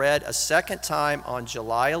be read a second time on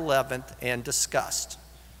July 11th and discussed.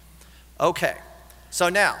 Okay, so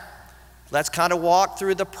now let's kind of walk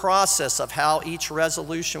through the process of how each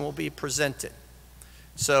resolution will be presented.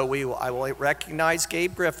 So I will recognize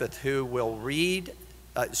Gabe Griffith, who will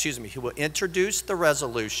who will introduce the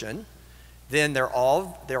resolution. Then they're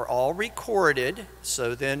all recorded.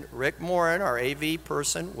 So then Rick Morin, our AV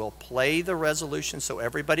person, will play the resolution so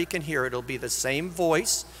everybody can hear it. It'll be the same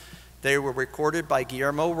voice. They were recorded by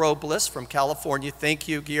Guillermo Robles from California. Thank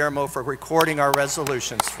you, Guillermo, for recording our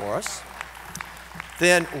resolutions for us.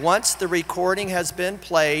 Then once the recording has been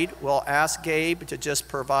played, we'll ask Gabe to just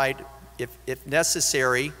provide, if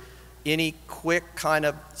necessary, any quick kind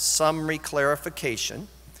of summary clarification.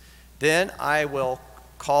 Then I will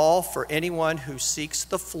call for anyone who seeks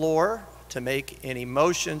the floor to make any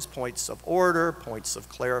motions, points of order, points of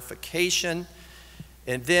clarification.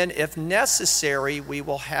 And then, if necessary, we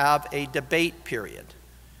will have a debate period.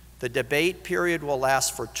 The debate period will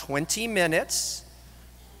last for 20 minutes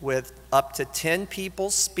with up to 10 people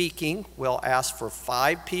speaking. We'll ask for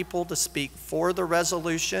 5 people to speak for the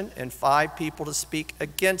resolution and 5 people to speak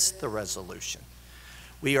against the resolution.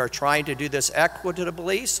 We are trying to do this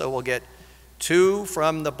equitably, so we'll get 2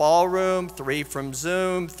 from the ballroom, 3 from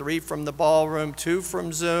Zoom, 3 from the ballroom, 2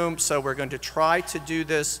 from Zoom. So we're going to try to do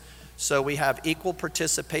this so we have equal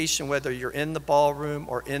participation whether you're in the ballroom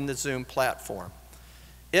or in the Zoom platform.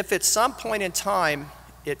 If at some point in time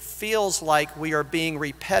it feels like we are being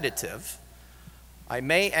repetitive, I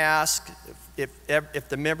may ask if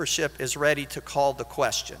the membership is ready to call the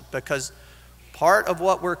question, because part of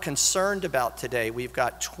what we're concerned about today, we've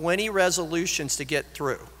got 20 resolutions to get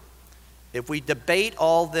through. If we debate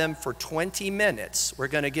all of them for 20 minutes, we're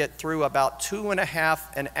going to get through about 2.5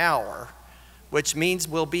 an hour, which means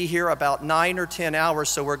we'll be here about 9 or 10 hours,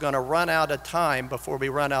 so we're going to run out of time before we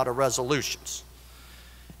run out of resolutions.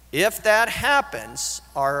 If that happens,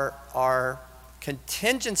 our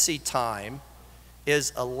contingency time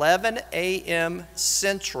is 11 a.m.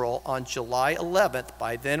 Central on July 11th.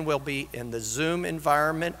 By then, we'll be in the Zoom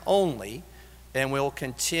environment only, and we'll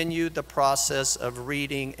continue the process of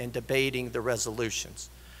reading and debating the resolutions.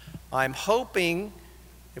 I'm hoping,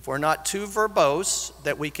 if we're not too verbose,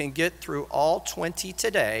 that we can get through all 20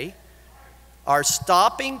 today. Our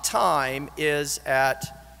stopping time is at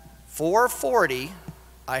 4:40.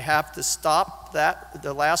 I have to stop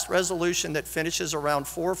the last resolution that finishes around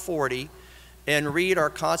 4:40 and read our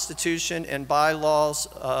Constitution and bylaws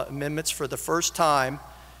amendments for the first time.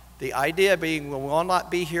 The idea being we will not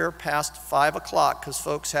be here past 5 o'clock because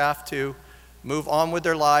folks have to move on with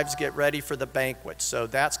their lives, get ready for the banquet. So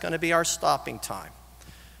that's going to be our stopping time.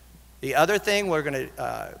 The other thing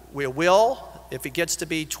we will, if it gets to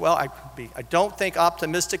be 12, I don't think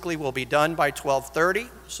optimistically we'll be done by 12:30.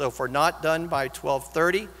 So if we're not done by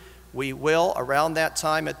 12:30, we will, around that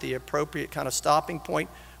time at the appropriate kind of stopping point,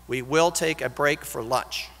 we will take a break for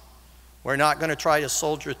lunch. We're not going to try to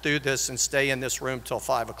soldier through this and stay in this room till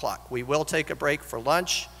 5 o'clock. We will take a break for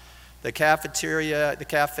lunch. The cafeteria, the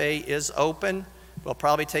cafe is open. We'll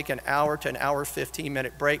probably take an hour to an hour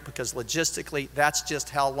 15-minute break because logistically, that's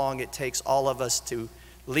just how long it takes all of us to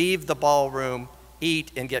leave the ballroom,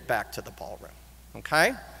 eat, and get back to the ballroom.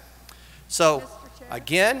 Okay? So,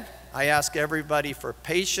 again, I ask everybody for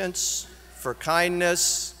patience, for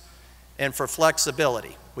kindness, and for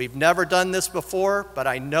flexibility. We've never done this before, but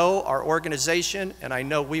I know our organization, and I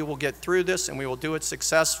know we will get through this, and we will do it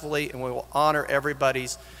successfully, and we will honor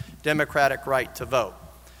everybody's democratic right to vote.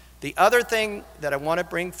 The other thing that I want to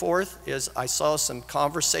bring forth is I saw some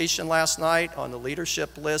conversation last night on the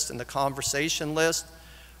leadership list and the conversation list,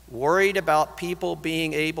 worried about people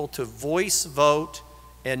being able to voice vote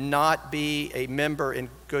and not be a member in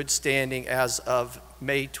good standing as of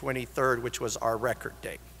May 23rd, which was our record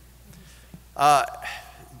date.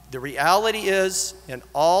 The reality is, in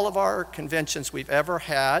all of our conventions we've ever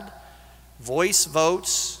had, voice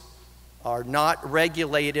votes are not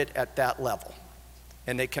regulated at that level,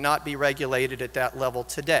 and they cannot be regulated at that level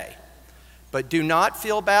today. But do not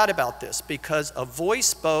feel bad about this, because a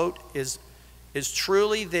voice vote is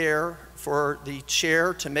truly there for the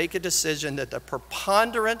chair to make a decision that the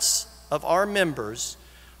preponderance of our members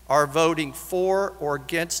are voting for or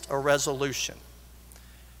against a resolution.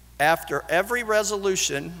 After every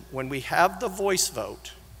resolution, when we have the voice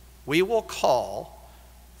vote, we will call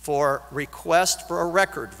for request for a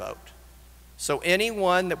record vote. So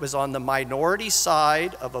anyone that was on the minority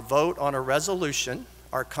side of a vote on a resolution,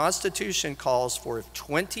 our Constitution calls for if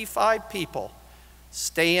 25 people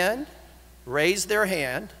stand, raise their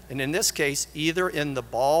hand, and in this case, either in the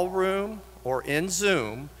ballroom or in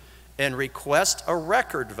Zoom, and request a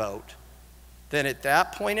record vote, then at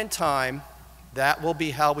that point in time, that will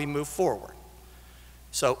be how we move forward.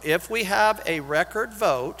 So if we have a record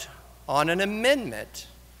vote on an amendment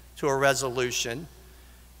to a resolution,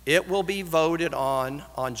 it will be voted on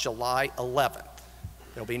July 11th.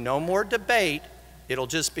 There'll be no more debate. It'll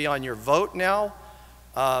just be on your vote now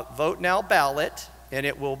ballot, and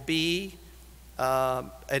it will be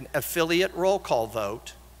an affiliate roll call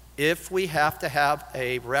vote if we have to have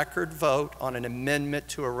a record vote on an amendment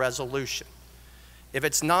to a resolution. If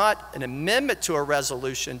it's not an amendment to a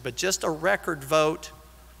resolution, but just a record vote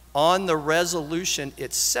on the resolution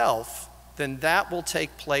itself, then that will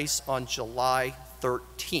take place on July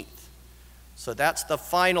 13th. So that's the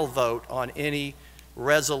final vote on any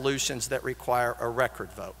resolutions that require a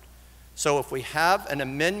record vote. So if we have an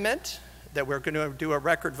amendment that we're going to do a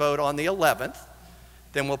record vote on the 11th,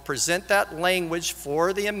 then we'll present that language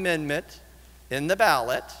for the amendment in the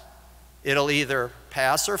ballot. It'll either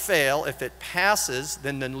pass or fail. If it passes,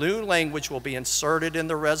 then the new language will be inserted in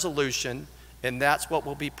the resolution, and that's what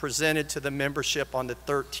will be presented to the membership on the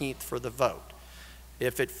 13th for the vote.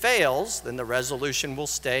 If it fails, then the resolution will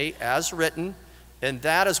stay as written, and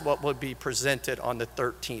that is what will be presented on the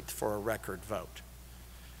 13th for a record vote.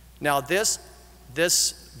 Now, this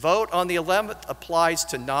vote on the 11th applies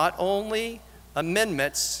to not only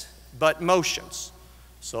amendments, but motions.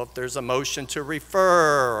 So if there's a motion to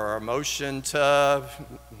refer or a motion to,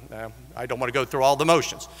 I don't want to go through all the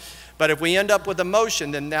motions, but if we end up with a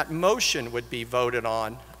motion, then that motion would be voted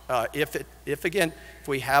on. If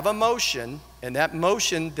we have a motion and that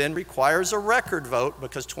motion then requires a record vote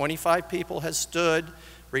because 25 people has stood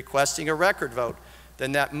requesting a record vote,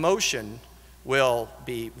 then that motion will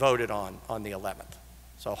be voted on the 11th.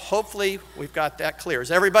 So hopefully we've got that clear.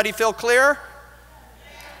 Does everybody feel clear?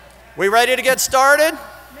 We ready to get started?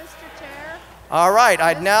 Mr. Chair. All right,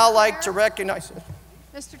 I'd now like to recognize.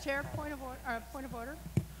 Mr. Chair, point of order.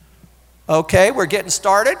 Okay, we're getting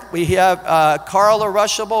started. We have Carla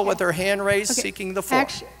Rushabel with her hand raised, seeking the floor.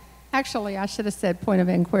 Actually, I should have said point of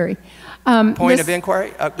inquiry. Point of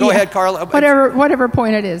inquiry? Go ahead, Carla. Whatever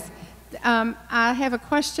point it is. I have a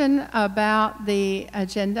question about the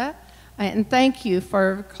agenda, and thank you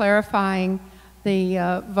for clarifying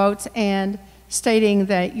the votes and stating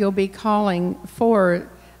that you'll be calling for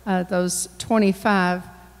those 25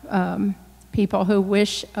 people who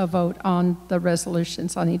wish a vote on the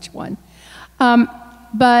resolutions on each one.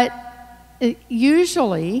 But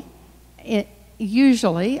usually,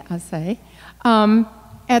 I say,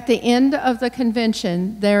 at the end of the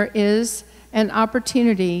convention, there is an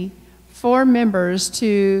opportunity for members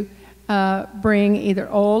to bring either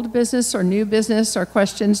old business or new business or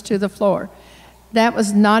questions to the floor. That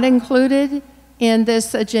was not included in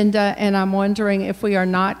this agenda, and I'm wondering if we are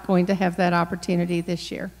not going to have that opportunity this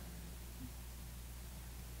year.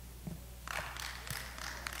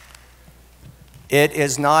 It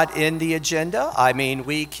is not in the agenda. I mean,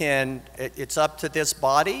 it's up to this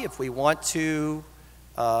body. If we want to,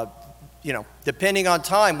 depending on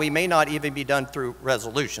time, we may not even be done through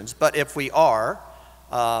resolutions. But if we are,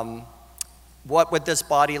 what would this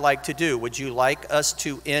body like to do? Would you like us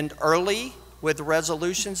to end early with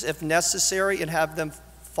resolutions if necessary and have them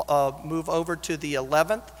move over to the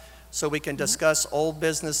 11th so we can discuss old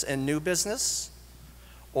business and new business?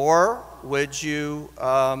 Or would you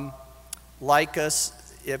like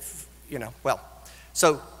us, if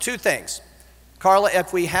So two things. Carla,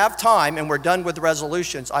 if we have time and we're done with the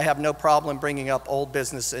resolutions, I have no problem bringing up old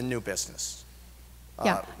business and new business.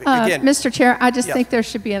 Yeah. Again, Mr. Chair, I just yeah. think there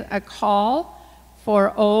should be a call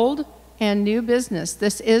for old and new business.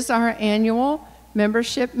 This is our annual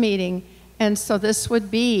membership meeting, and so this would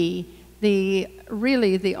be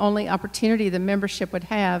really the only opportunity the membership would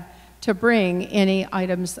have to bring any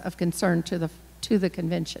items of concern to the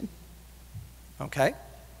convention. Okay.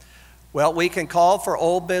 Well, we can call for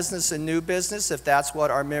old business and new business if that's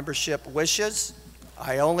what our membership wishes.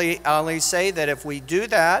 I only say that if we do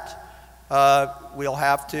that, we'll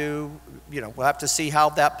have to see how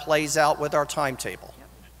that plays out with our timetable.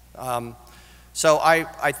 So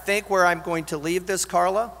I think where I'm going to leave this,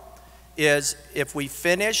 Carla, is if we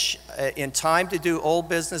finish in time to do old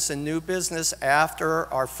business and new business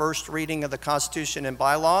after our first reading of the Constitution and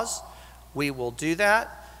bylaws, we will do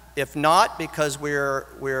that. If not, because we're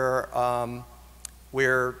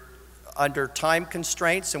under time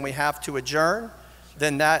constraints and we have to adjourn,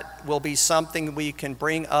 then that will be something we can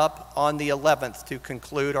bring up on the 11th to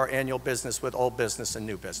conclude our annual business with old business and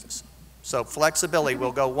new business. So flexibility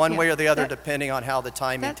will go one way or the other depending on how the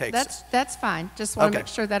timing takes us. That's fine. Just want to Okay.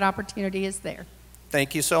 make sure that opportunity is there.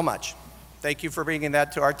 Thank you so much. Thank you for bringing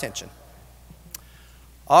that to our attention.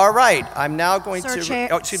 All right, I'm now going Sir to... Chair,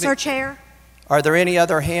 oh, excuse me. Sir Chair, Are there any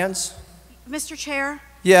other hands? Mr. Chair,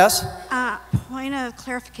 Yes? point of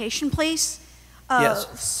clarification, please.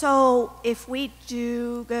 Yes. So if we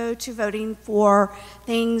do go to voting for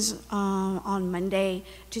things on Monday,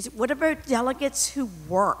 what about delegates who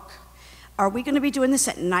work? Are we going to be doing this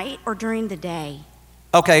at night or during the day?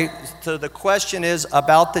 Okay, so the question is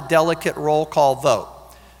about the delegate roll call vote.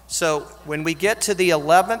 So when we get to the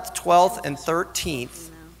 11th, 12th, and 13th,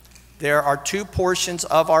 there are two portions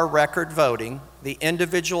of our record voting, the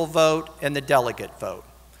individual vote and the delegate vote.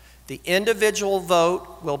 The individual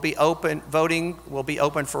voting will be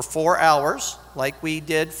open for 4 hours, like we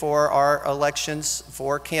did for our elections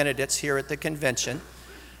for candidates here at the convention.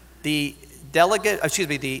 The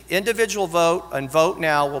individual vote and vote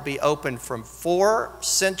now will be open from 4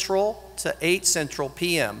 Central to 8 Central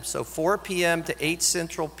p.m. So 4 p.m. to 8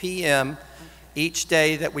 Central p.m. each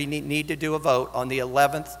day that we need to do a vote on the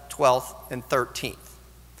 11th, 12th, and 13th.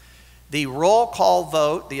 The roll call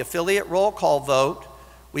vote, the affiliate roll call vote,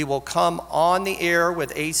 we will come on the air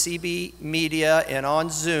with ACB Media and on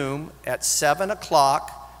Zoom at 7 o'clock.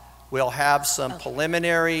 We'll have some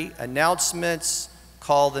preliminary announcements,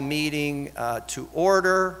 call the meeting to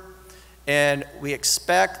order, and we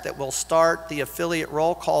expect that we'll start the affiliate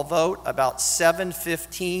roll call vote about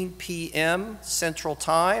 7:15 p.m. Central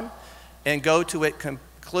Time and go to it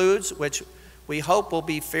concludes, which we hope will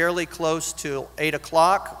be fairly close to 8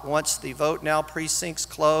 o'clock. Once the vote now precincts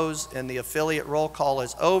close and the affiliate roll call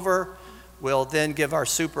is over, we'll then give our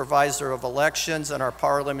supervisor of elections and our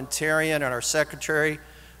parliamentarian and our secretary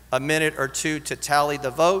a minute or two to tally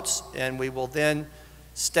the votes, and we will then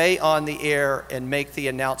stay on the air and make the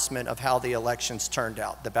announcement of how the elections turned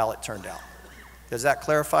out, the ballot turned out. Does that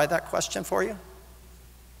clarify that question for you?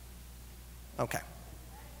 Okay.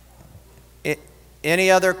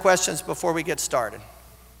 Any other questions before we get started?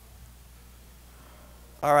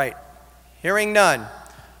 All right. Hearing none,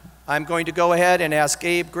 I'm going to go ahead and ask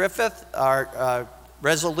Gabe Griffith, our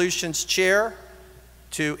resolutions chair,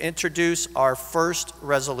 to introduce our first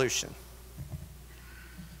resolution.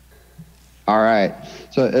 All right.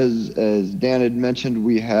 So as Dan had mentioned,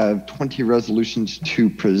 we have 20 resolutions to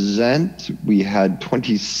present. We had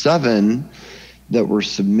 27 that were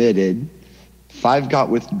submitted. 5 got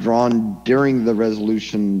withdrawn during the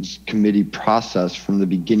resolutions committee process from the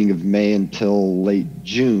beginning of May until late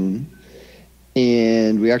June.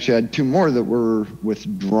 And we actually had 2 more that were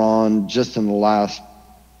withdrawn just in the last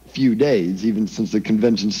few days, even since the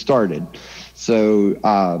convention started. So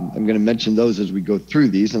I'm going to mention those as we go through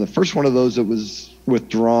these. And the first one of those that was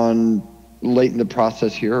withdrawn late in the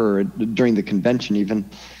process here, or during the convention even,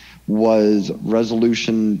 was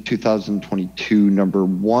Resolution 2022 number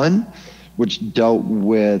 1, which dealt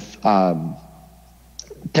with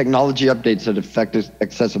technology updates that affect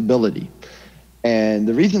accessibility. And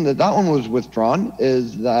the reason that that one was withdrawn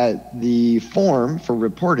is that the form for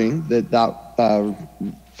reporting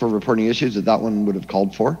for reporting issues that one would have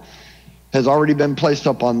called for has already been placed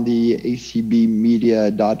up on the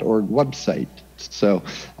acbmedia.org website. So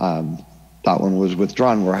that one was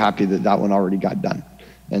withdrawn. We're happy that one already got done.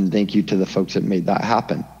 And thank you to the folks that made that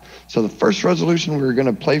happen. So the first resolution we're going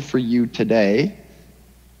to play for you today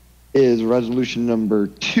is resolution number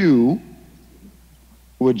 2,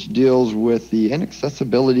 which deals with the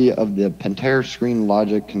inaccessibility of the Pentair Screen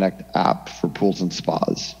Logic Connect app for pools and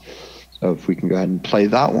spas. So if we can go ahead and play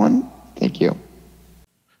that one. Thank you.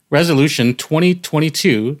 Resolution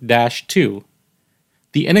 2022-2.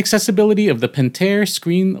 The inaccessibility of the Pentair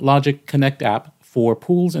Screen Logic Connect app for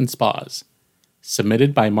pools and spas.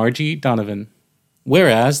 Submitted by Margie Donovan.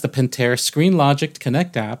 Whereas the Pentair Screen Logic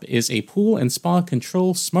Connect app is a pool and spa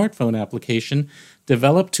control smartphone application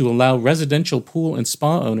developed to allow residential pool and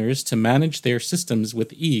spa owners to manage their systems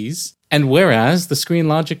with ease, and whereas the Screen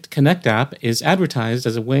Logic Connect app is advertised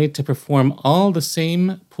as a way to perform all the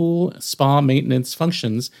same pool spa maintenance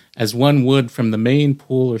functions as one would from the main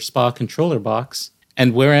pool or spa controller box,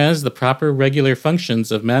 and whereas the proper regular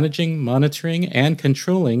functions of managing, monitoring, and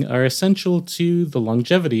controlling are essential to the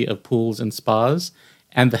longevity of pools and spas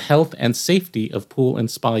and the health and safety of pool and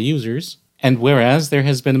spa users, and whereas there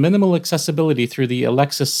has been minimal accessibility through the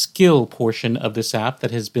Alexa skill portion of this app that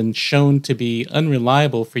has been shown to be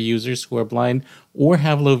unreliable for users who are blind or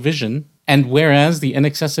have low vision, and whereas the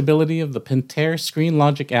inaccessibility of the Pentair Screen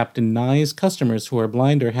Logic app denies customers who are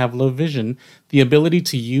blind or have low vision the ability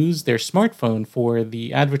to use their smartphone for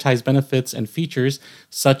the advertised benefits and features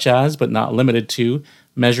such as, but not limited to,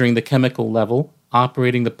 measuring the chemical level,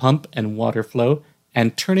 operating the pump and water flow,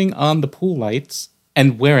 and turning on the pool lights,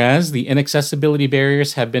 and whereas the inaccessibility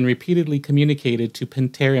barriers have been repeatedly communicated to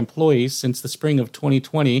Pentair employees since the spring of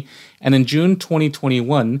 2020, and in June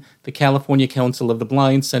 2021, the California Council of the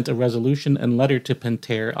Blind sent a resolution and letter to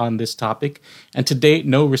Pentair on this topic, and to date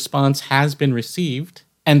no response has been received.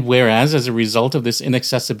 And whereas, as a result of this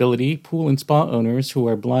inaccessibility, pool and spa owners who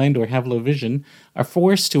are blind or have low vision are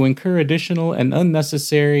forced to incur additional and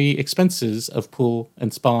unnecessary expenses of pool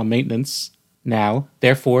and spa maintenance. Now,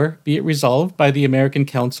 therefore, be it resolved by the American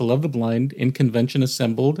Council of the Blind in convention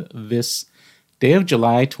assembled this day of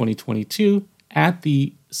July 2022 at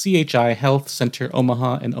the CHI Health Center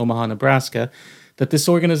Omaha in Omaha, Nebraska, that this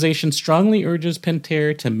organization strongly urges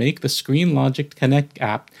Pentair to make the Screen Logic Connect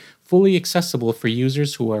app fully accessible for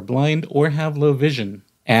users who are blind or have low vision.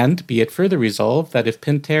 And be it further resolved that if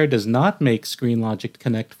Pentair does not make Screen Logic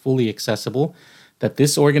Connect fully accessible, that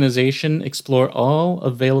this organization explore all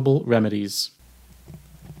available remedies.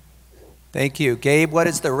 Thank you. Gabe, what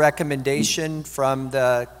is the recommendation from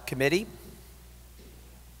the committee?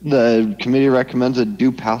 The committee recommends a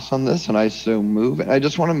do pass on this, and I so move. And I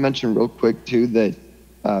just want to mention real quick, too, that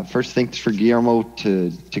first, thanks for Guillermo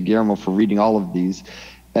to Guillermo for reading all of these.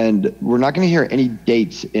 And we're not going to hear any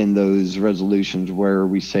dates in those resolutions where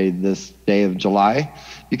we say this day of July,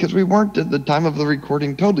 because we weren't at the time of the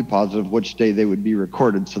recording totally positive which day they would be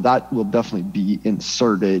recorded. So that will definitely be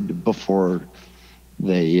inserted before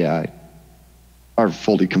they are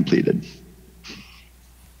fully completed.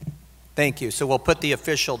 Thank you. So we'll put the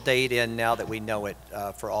official date in now that we know it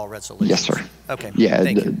for all resolutions. Yes, sir. Okay. Yeah.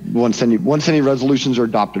 Thank you. Once any resolutions are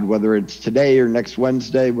adopted, whether it's today or next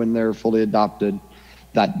Wednesday when they're fully adopted,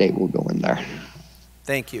 that date will go in there.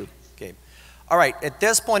 Thank you, Gabe. All right, at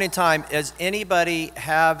this point in time, does anybody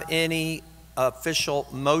have any official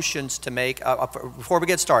motions to make? Before we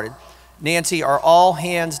get started, Nancy, are all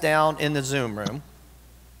hands down in the Zoom room?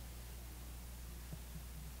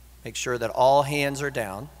 Make sure that all hands are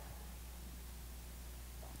down.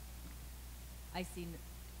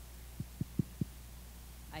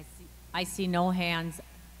 I see no hands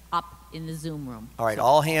up in the Zoom room. All right,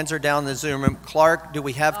 all hands are down in the Zoom room. Clark, do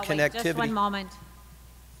we have connectivity? Wait, just one moment.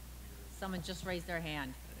 Someone just raised their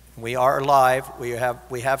hand. We are live. We have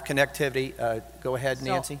connectivity. Go ahead,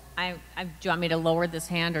 Nancy. Do you want me to lower this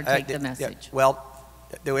hand or take the message? Well,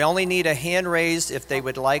 we only need a hand raised if they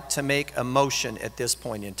would like to make a motion at this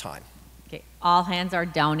point in time. Okay, all hands are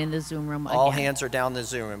down in the Zoom room again. All hands are down in the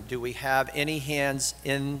Zoom room. Do we have any hands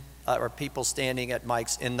in or people standing at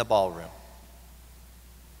mics in the ballroom?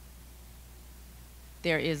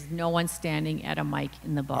 There is no one standing at a mic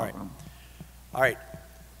in the ballroom. All right.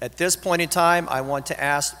 At this point in time, I want to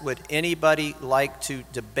ask, would anybody like to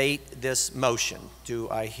debate this motion? Do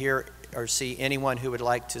I hear or see anyone who would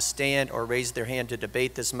like to stand or raise their hand to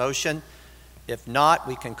debate this motion? If not,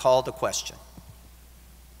 we can call the question.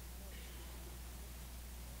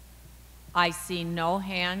 I see no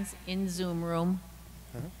hands in Zoom room.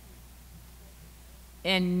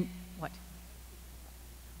 And what?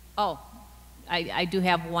 Oh, I do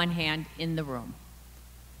have one hand in the room.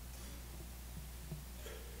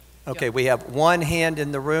 Okay, we have one hand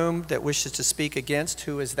in the room that wishes to speak against.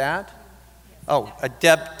 Who is that? Oh,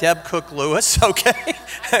 Deb Cook Lewis. Okay.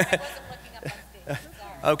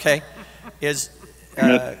 Okay. Is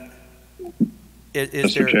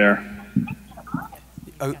Mr. there? Chair.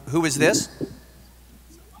 Who is this?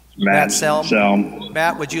 Matt Selm.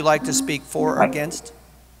 Matt, would you like to speak for or against?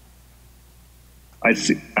 I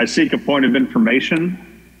seek a point of information.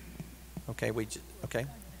 Okay, okay.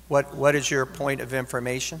 What is your point of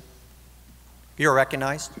information? You're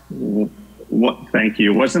recognized. Thank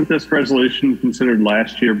you. Wasn't this resolution considered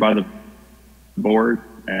last year by the board?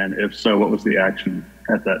 And if so, what was the action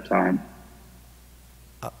at that time?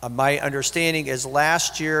 My understanding is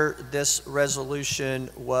last year this resolution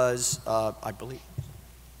was, I believe.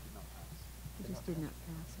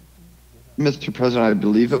 Mr. President, I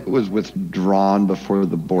believe it was withdrawn before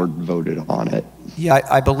the board voted on it. Yeah,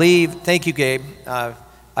 I believe, thank you, Gabe.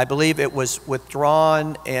 I believe it was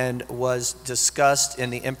withdrawn and was discussed in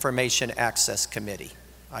the Information Access Committee.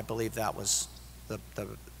 I believe that was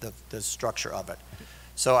the structure of it.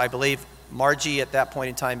 So I believe Margie at that point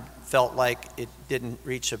in time felt like it didn't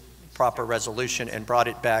reach a proper resolution and brought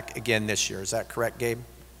it back again this year. Is that correct, Gabe?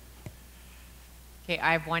 Okay,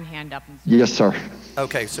 I have one hand up. Yes, sir.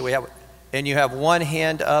 Okay, so and you have one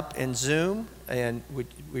hand up in Zoom, and would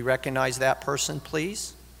we recognize that person,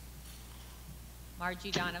 please?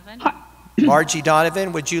 Margie Donovan. Margie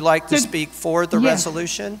Donovan, would you like to speak for the Yes.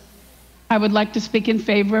 resolution? I would like to speak in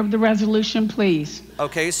favor of the resolution, please.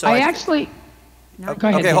 Okay, so I actually, okay, go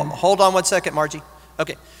ahead. Dan. hold on one second, Margie.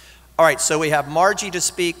 Okay, all right, so we have Margie to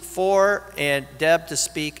speak for and Deb to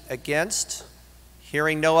speak against.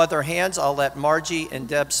 Hearing no other hands, I'll let Margie and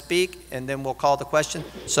Deb speak, and then we'll call the question.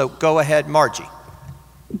 So go ahead, Margie.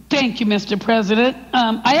 Thank you, Mr. President.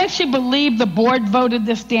 I actually believe the board voted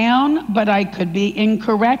this down, but I could be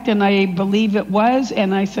incorrect, and I believe it was,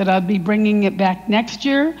 and I said I'd be bringing it back next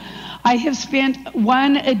year. I have spent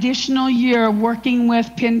one additional year working with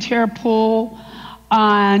Pentair Pool,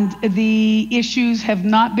 and the issues have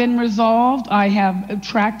not been resolved. I have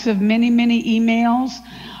tracts of many, many emails.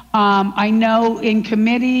 I know in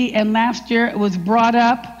committee and last year it was brought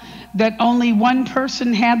up that only one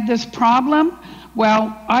person had this problem.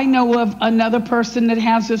 Well, I know of another person that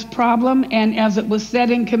has this problem, and as it was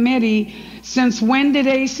said in committee, since when did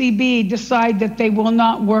ACB decide that they will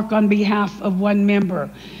not work on behalf of one member?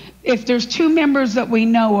 If there's two members that we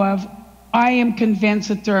know of, I am convinced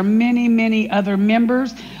that there are many, many other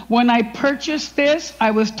members. When I purchased this,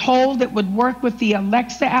 I was told it would work with the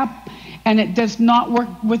Alexa app, and it does not work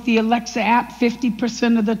with the Alexa app.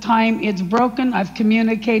 50% of the time it's broken. I've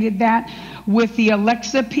communicated that with the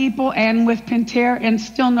Alexa people and with Pentair, and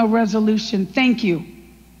still no resolution. Thank you.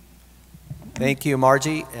 Thank you,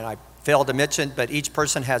 Margie. And I failed to mention, but each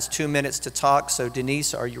person has 2 minutes to talk. So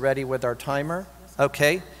Denise, are you ready with our timer?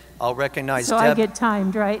 Okay. I'll recognize so Deb. I get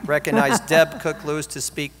timed, right? Recognize Deb Cook-Lewis to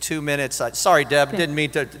speak 2 minutes. Sorry, Deb, didn't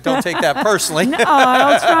mean to, don't take that personally. No,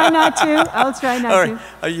 I'll try not to. I'll try not All to.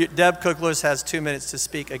 right. Deb Cook-Lewis has 2 minutes to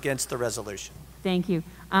speak against the resolution. Thank you.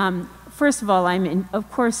 First of all, I'm,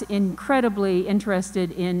 of course, incredibly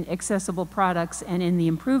interested in accessible products and in the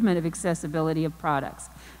improvement of accessibility of products.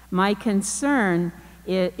 My concern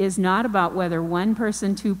is not about whether one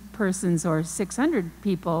person, two persons, or 600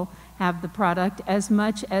 people have the product, as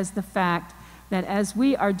much as the fact that as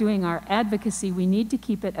we are doing our advocacy, we need to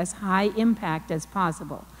keep it as high impact as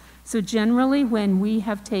possible. So generally, when we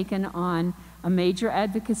have taken on a major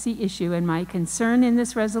advocacy issue, and my concern in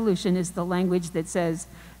this resolution is the language that says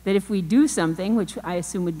that if we do something, which I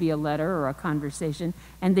assume would be a letter or a conversation,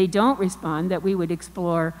 and they don't respond, that we would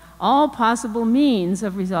explore all possible means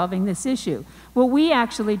of resolving this issue. Well, we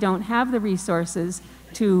actually don't have the resources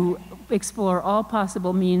to explore all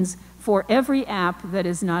possible means for every app that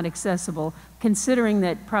is not accessible, considering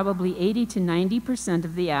that probably 80 to 90%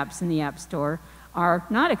 of the apps in the App Store are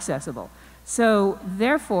not accessible. So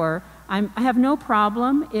therefore, I have no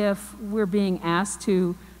problem if we're being asked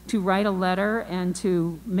to write a letter and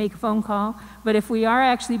to make a phone call, but if we are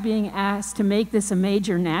actually being asked to make this a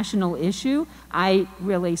major national issue, I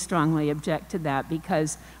really strongly object to that,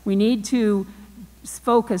 because we need to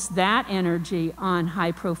focus that energy on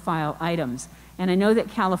high-profile items. And I know that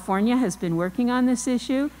California has been working on this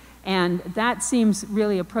issue, and that seems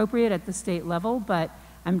really appropriate at the state level, but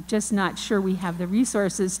I'm just not sure we have the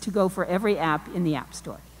resources to go for every app in the App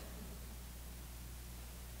Store.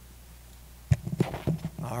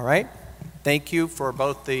 All right. Thank you for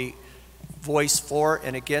both the voice for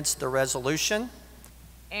and against the resolution.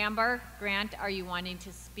 Amber, Grant, are you wanting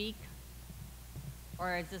to speak?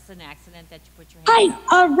 Or is this an accident that you put your hand up?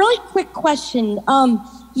 Hi, really quick question.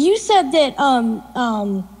 You said that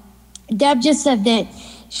Deb just said that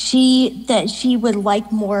she would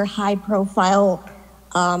like more high profile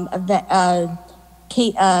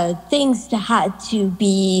things to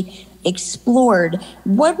be explored.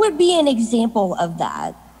 What would be an example of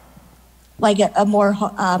that? Like a more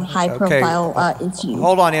high profile issue?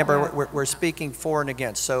 Hold on, Amber. We're speaking for and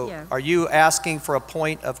against. So yeah. Are you asking for a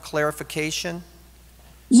point of clarification?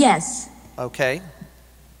 Yes. Okay.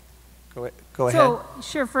 Go ahead. So,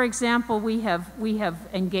 sure, for example, we have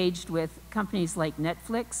engaged with companies like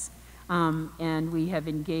Netflix, and we have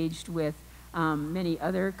engaged with many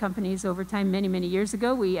other companies over time. Many years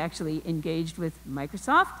ago, we actually engaged with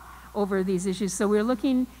Microsoft over these issues. So we're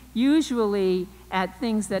looking usually at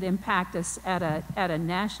things that impact us at a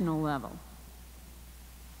national level.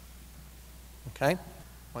 Okay.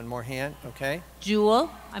 One more hand. Okay. Jewel,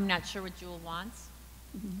 I'm not sure what Jewel wants.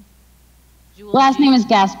 Jewel, Last name is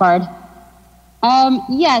Gaspard.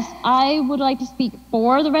 Yes, I would like to speak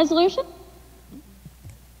for the resolution.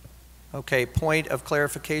 Okay, point of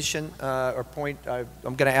clarification, I'm going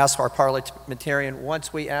to ask our parliamentarian,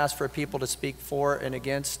 once we ask for people to speak for and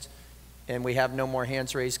against, and we have no more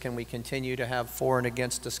hands raised, can we continue to have for and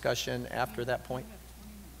against discussion after that point?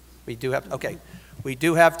 We do have, okay. We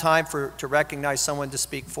do have time to recognize someone to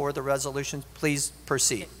speak for the resolution. Please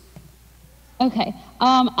proceed. Okay,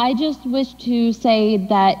 I just wish to say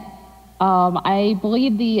that I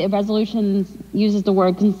believe the resolution uses the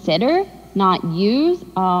word consider, not use.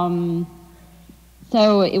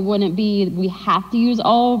 So it wouldn't be we have to use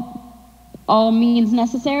all means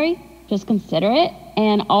necessary, just consider it.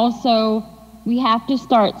 And also we have to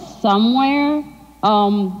start somewhere.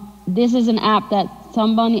 This is an app that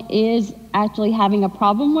someone is actually having a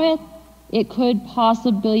problem with. It could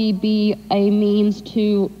possibly be a means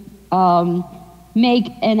to make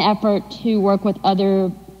an effort to work with other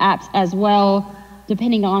apps as well,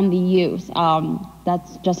 depending on the use.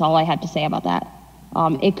 That's just all I have to say about that.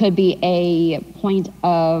 It could be a point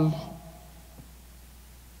of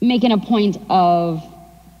making a point of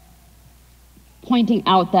pointing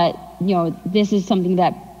out that, you know, this is something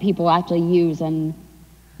that people actually use, and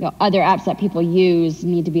you know, other apps that people use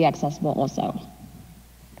need to be accessible also.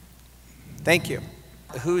 Thank you.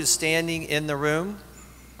 Who is standing in the room?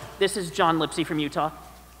 This is John Lipsey from Utah.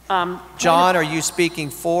 John, are you speaking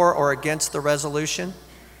for or against the resolution?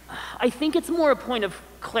 I think it's more a point of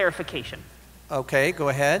clarification. Okay, go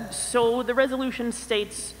ahead. So the resolution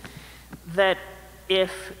states that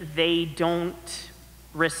if they don't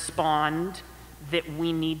respond, that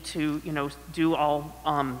we need to, you know, do all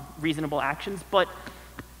reasonable actions, but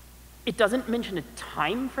it doesn't mention a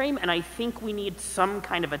time frame, and I think we need some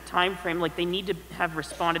kind of a time frame, like they need to have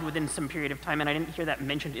responded within some period of time, and I didn't hear that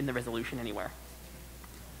mentioned in the resolution anywhere.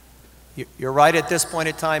 You're right, at this point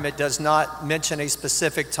in time, it does not mention a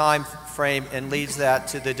specific time frame and leaves that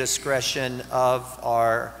to the discretion of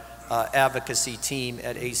our advocacy team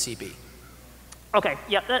at ACB. Okay,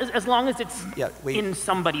 yeah, as long as it's in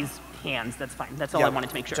somebody's hands, that's fine. That's all I wanted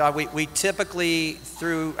to make sure. John, we typically,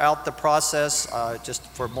 throughout the process, just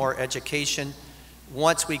for more education,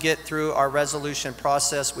 once we get through our resolution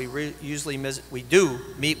process, we do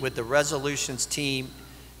meet with the resolutions team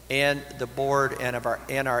and the board and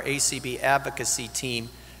our ACB advocacy team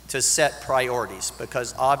to set priorities,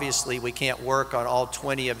 because obviously we can't work on all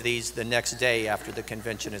 20 of these the next day after the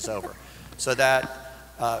convention is over. So that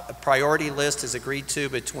a priority list is agreed to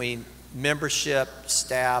between membership,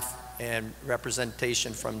 staff, and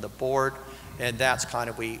representation from the board, and that's kind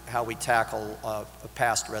of how we tackle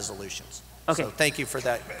past resolutions. Okay. So thank you for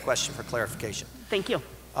that question for clarification. Thank you.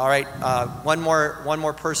 All right, one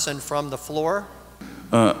more person from the floor.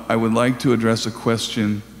 I would like to address a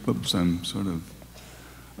question. Oops, I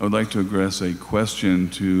would like to address a question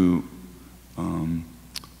to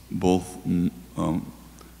both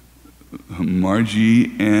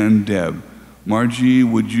Margie and Deb. Margie,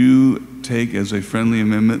 would you take as a friendly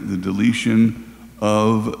amendment the deletion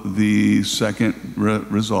of the second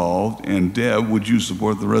resolved? And Deb, would you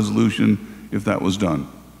support the resolution if that was done?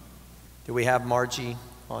 Do we have Margie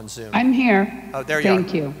on Zoom? I'm here. Oh, there you are.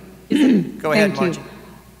 Thank you. Go ahead, Thank Margie. you.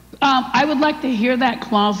 I would like to hear that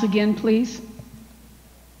clause again, please.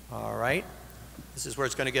 All right. This is where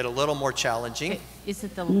it's going to get a little more challenging. Is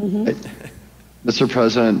it the... Mr.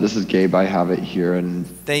 President, this is Gabe. I have it here, and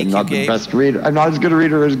Thank I'm you, not Gabe. the best reader. I'm not as good a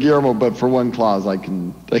reader as Guillermo, but for one clause, I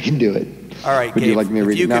can do it. All right, Would Gabe, you like me to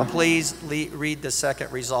read if it now? you could please read the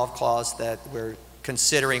second resolve clause that we're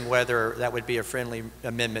considering whether that would be a friendly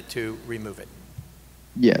amendment to remove it.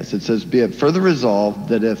 Yes, it says, be it further resolved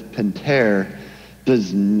that if Pentair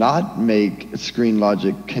does not make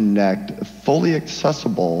ScreenLogic Connect fully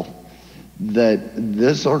accessible, that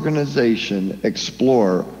this organization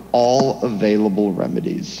explore all available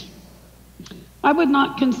remedies. I would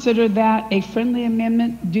not consider that a friendly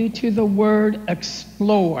amendment due to the word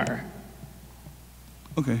explore.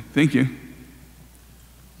 Okay, thank you.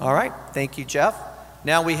 All right, thank you, Jeff.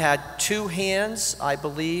 Now we had two hands, I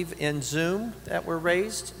believe, in Zoom that were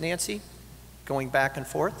raised. Nancy, going back and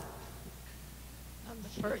forth.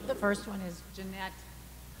 The first one is Jeanette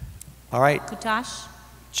All right. Kutash.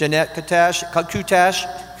 Jeanette Kutash.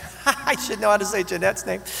 I should know how to say Jeanette's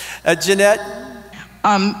name. Jeanette?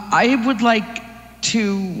 I would like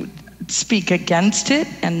to speak against it,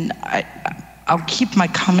 and I'll keep my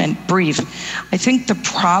comment brief. I think the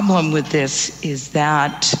problem with this is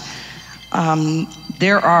that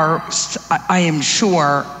there are, I am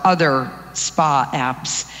sure, other spa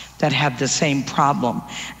apps that have the same problem.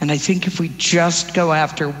 And I think if we just go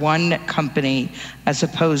after one company as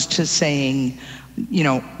opposed to saying, you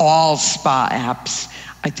know, all spa apps,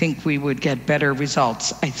 I think we would get better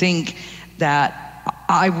results. I think that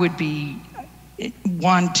I would be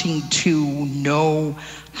wanting to know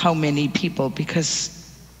how many people,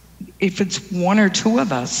 because if it's one or two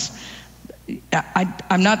of us,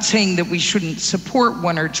 I'm not saying that we shouldn't support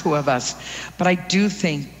one or two of us, but I do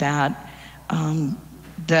think that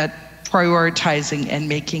that prioritizing and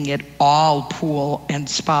making it all pool and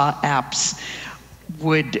spa apps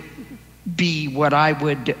would be what I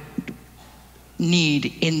would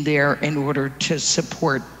need in there in order to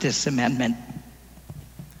support this amendment.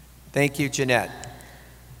 Thank you, Jeanette.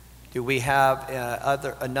 Do we have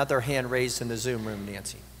another hand raised in the Zoom room,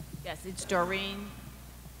 Nancy? Yes, it's Doreen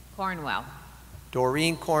Cornwell.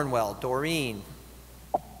 Doreen Cornwell. Doreen.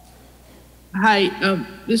 Hi,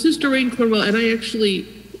 this is Doreen Cornwell, and I actually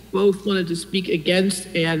both wanted to speak against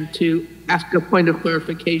and to ask a point of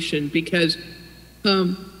clarification, because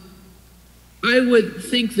I would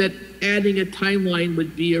think that adding a timeline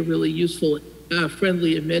would be a really useful,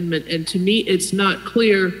 friendly amendment, and to me it's not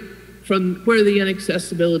clear from where the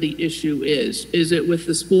inaccessibility issue is. Is it with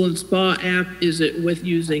the Spool and Spa app? Is it with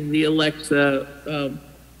using the Alexa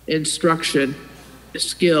instruction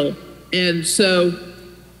skill? And so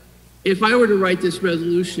if I were to write this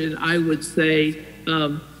resolution, I would say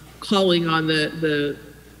calling on the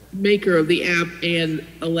maker of the app and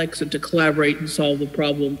Alexa to collaborate and solve the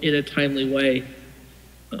problem in a timely way.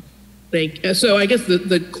 So I guess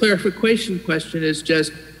the clarification question is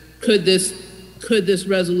just, could this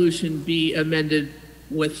resolution be amended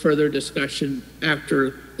with further discussion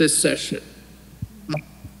after this session?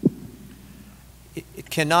 It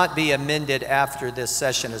cannot be amended after this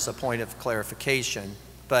session as a point of clarification,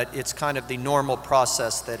 but it's kind of the normal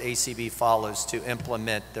process that ACB follows to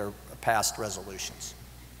implement their past resolutions.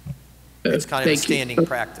 It's kind of a standing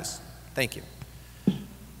practice. Thank you.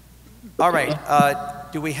 All right.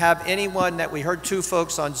 Do we have anyone that we heard two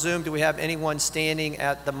folks on Zoom? Do we have anyone standing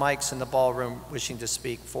at the mics in the ballroom wishing to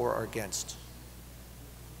speak for or against?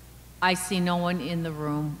 I see no one in the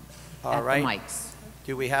room at the mics.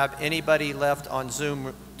 Do we have anybody left on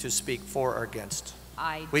Zoom to speak for or against?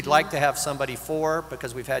 We'd do. like to have somebody for,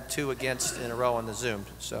 because we've had two against in a row on the Zoom.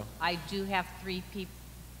 So I do have three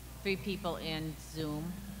people in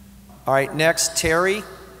Zoom. all right, next, Terry.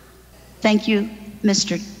 Thank you,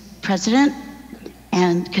 Mr. President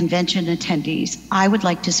and convention attendees. I would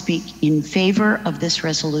like to speak in favor of this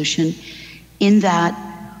resolution, in that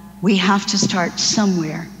we have to start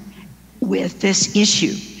somewhere with this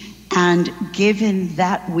issue. And given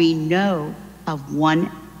that we know of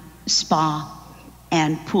one spa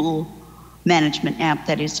and pool management app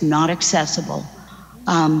that is not accessible,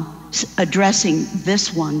 addressing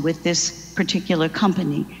this one with this particular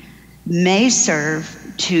company may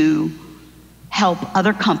serve to help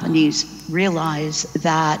other companies realize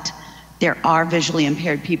that there are visually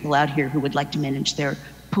impaired people out here who would like to manage their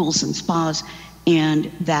pools and spas, and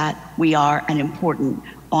that we are an important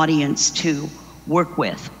audience to work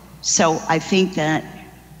with. So I think that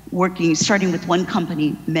starting with one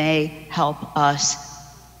company may help us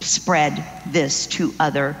spread this to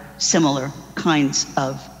other similar kinds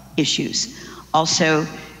of issues. Also,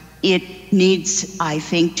 it needs, I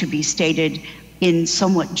think, to be stated in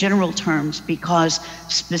somewhat general terms, because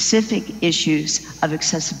specific issues of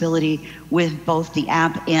accessibility with both the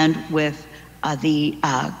app and with the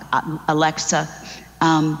Alexa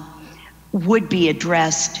would be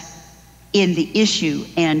addressed in the issue,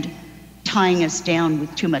 and tying us down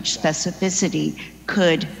with too much specificity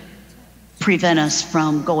could prevent us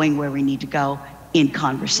from going where we need to go in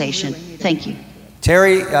conversation. Thank you.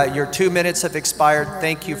 Terry, your 2 minutes have expired.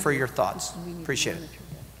 Thank you for your thoughts. Appreciate it.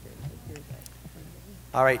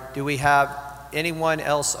 All right, do we have anyone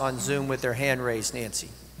else on Zoom with their hand raised, Nancy?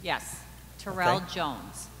 Yes, Terrell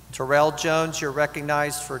Jones. Terrell Jones, you're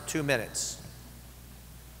recognized for 2 minutes.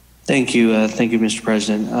 Thank you, Mr.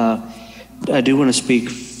 President. I do want to speak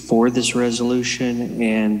for this resolution,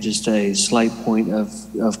 and just a slight point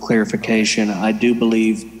of clarification. I do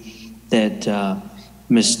believe that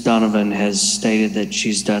Ms. Donovan has stated that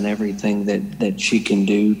she's done everything that she can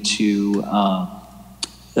do to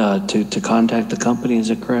contact the company. Is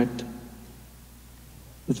that correct?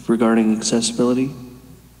 Regarding accessibility?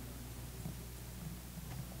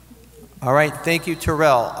 All right, thank you,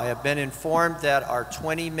 Terrell. I have been informed that our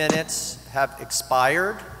 20 minutes have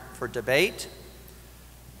expired for debate.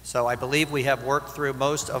 So I believe we have worked through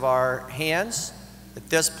most of our hands. At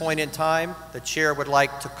this point in time, the chair would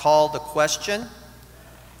like to call the question.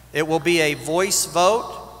 It will be a voice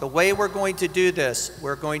vote. The way we're going to do this,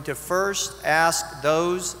 we're going to first ask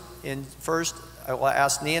I will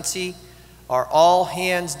ask Nancy, are all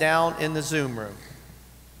hands down in the Zoom room?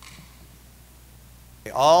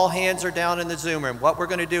 All hands are down in the Zoom room. What we're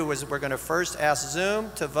going to do is we're going to first ask Zoom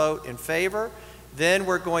to vote in favor. Then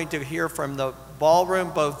we're going to hear from the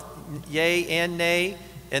ballroom both yay and nay,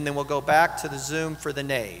 and then we'll go back to the Zoom for the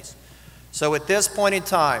nays. So at this point in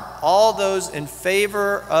time, all those in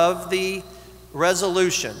favor of the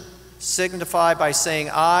resolution signify by saying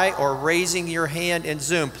aye or raising your hand in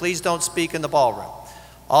Zoom. Please don't speak in the ballroom.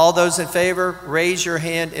 All those in favor, raise your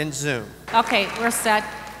hand in Zoom. Okay, we're set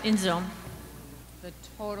in Zoom. The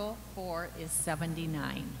total for is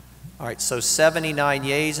 79. All right, so 79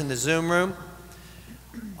 yays in the Zoom room.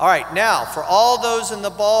 All right, now for all those in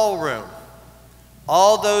the ballroom,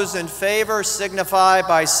 all those in favor signify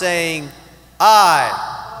by saying aye.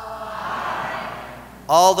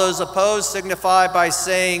 All those opposed signify by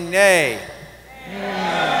saying nay.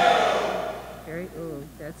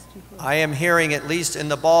 That's too close. I am hearing, at least in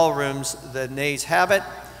the ballrooms, the nays have it.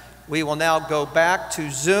 We will now go back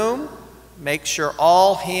to Zoom. Make sure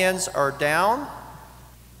all hands are down.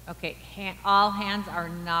 Okay, all hands are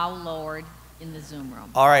now lowered in the Zoom room.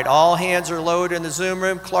 All right, all hands are lowered in the Zoom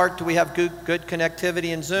room. Clark, do we have good connectivity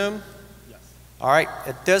in Zoom? Yes. All right,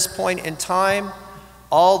 at this point in time,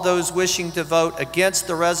 all those wishing to vote against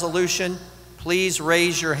the resolution, please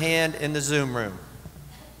raise your hand in the Zoom room.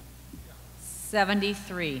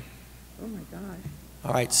 73. Oh my gosh.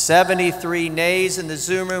 All right, 73 nays in the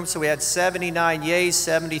Zoom room. So we had 79 yays,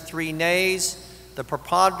 73 nays. The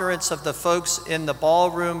preponderance of the folks in the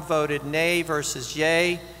ballroom voted nay versus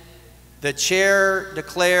yay. The chair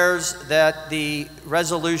declares that the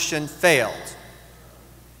resolution failed.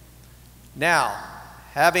 Now,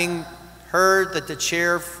 having heard that the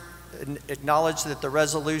chair acknowledged that the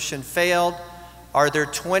resolution failed, are there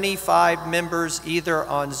 25 members either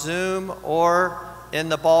on Zoom or in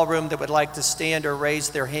the ballroom that would like to stand or raise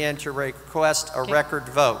their hand to request a record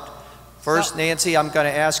vote? First, Nancy, I'm going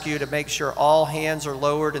to ask you to make sure all hands are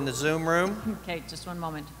lowered in the Zoom room. Okay, just one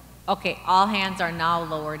moment. Okay, all hands are now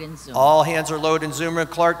lowered in Zoom. All hands are lowered in Zoom room.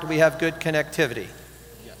 Clark, do we have good connectivity?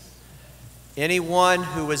 Yes. Anyone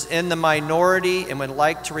who is in the minority and would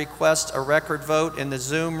like to request a record vote in the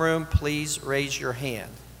Zoom room, please raise your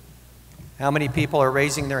hand. How many people are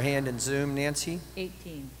raising their hand in Zoom, Nancy?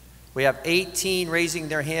 18. We have 18 raising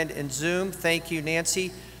their hand in Zoom. Thank you,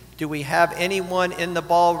 Nancy. Do we have anyone in the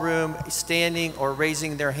ballroom standing or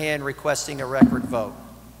raising their hand requesting a record vote?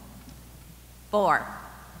 4.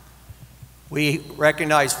 We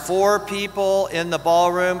recognize 4 people in the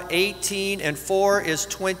ballroom. 18 and 4 is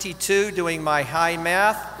 22, doing my high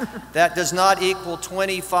math. That does not equal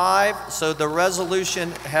 25, so the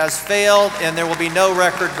resolution has failed and there will be no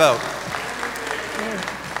record vote.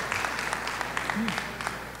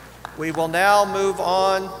 We will now move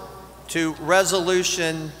on to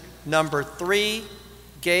resolution number 3.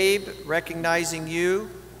 Gabe, recognizing you.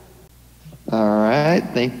 All right,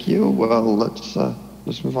 thank you. Well, let's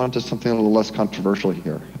move on to something a little less controversial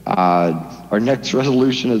here. Our next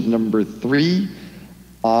resolution is number 3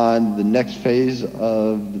 on the next phase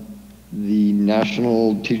of the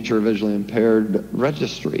National Teacher Visually Impaired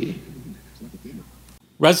Registry.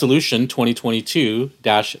 Resolution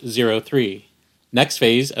 2022-03. Next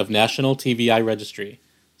phase of National TVI Registry,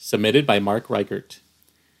 submitted by Mark Reichert.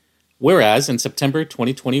 Whereas in September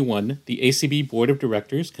 2021, the ACB Board of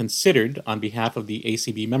Directors considered, on behalf of the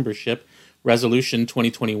ACB membership, Resolution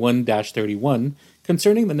 2021-31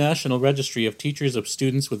 concerning the National Registry of Teachers of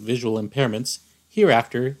Students with Visual Impairments,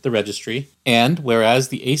 hereafter the Registry, and whereas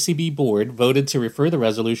the ACB Board voted to refer the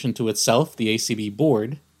resolution to itself, the ACB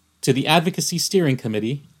Board, to the Advocacy Steering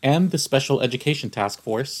Committee and the Special Education Task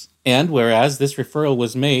Force, and whereas this referral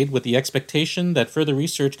was made with the expectation that further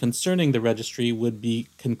research concerning the registry would be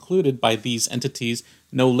concluded by these entities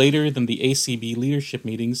no later than the ACB leadership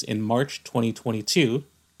meetings in March 2022,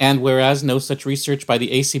 and whereas no such research by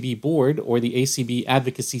the ACB Board or the ACB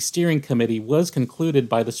Advocacy Steering Committee was concluded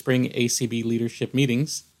by the spring ACB leadership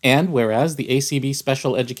meetings, and whereas the ACB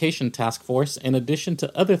Special Education Task Force, in addition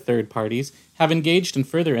to other third parties, have engaged in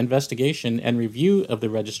further investigation and review of the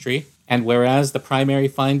registry, and whereas the primary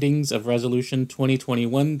findings of Resolution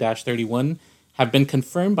 2021-31 have been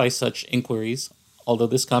confirmed by such inquiries, although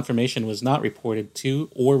this confirmation was not reported to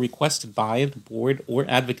or requested by the Board or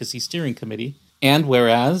Advocacy Steering Committee, And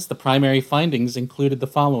whereas the primary findings included the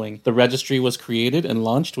following: the registry was created and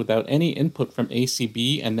launched without any input from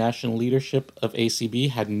ACB, and national leadership of ACB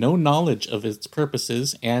had no knowledge of its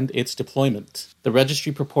purposes and its deployment. The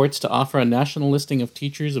registry purports to offer a national listing of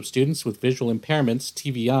teachers of students with visual impairments,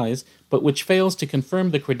 TVIs, but which fails to confirm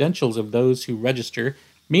the credentials of those who register,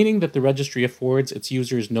 meaning that the registry affords its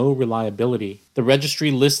users no reliability. The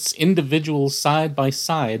registry lists individuals side by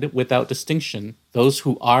side without distinction, those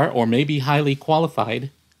who are or may be highly qualified,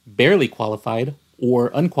 barely qualified,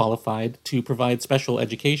 or unqualified to provide special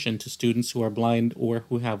education to students who are blind or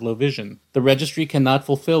who have low vision. The registry cannot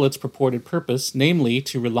fulfill its purported purpose, namely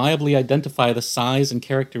to reliably identify the size and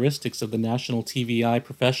characteristics of the national TVI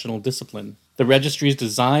professional discipline. The registry's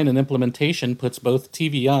design and implementation puts both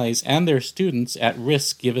TVIs and their students at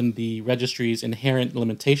risk given the registry's inherent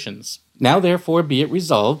limitations. Now therefore be it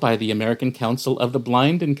resolved by the American Council of the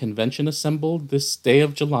Blind in convention assembled this day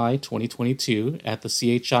of July 2022 at the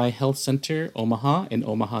CHI Health Center, Omaha, in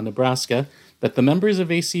Omaha, Nebraska, that the members of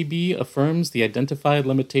ACB affirms the identified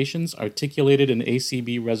limitations articulated in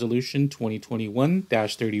ACB Resolution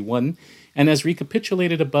 2021-31 and as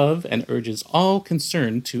recapitulated above, and urges all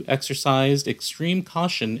concerned to exercise extreme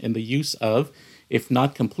caution in the use of, if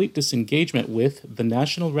not complete disengagement with, the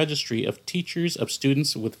National Registry of Teachers of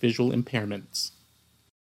Students with Visual Impairments.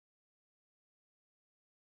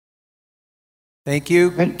 Thank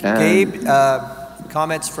you. Gabe,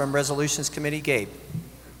 comments from Resolutions Committee? Gabe.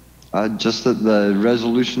 Just that the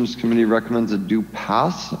Resolutions Committee recommends a do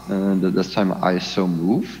pass, and at this time I so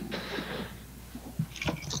move.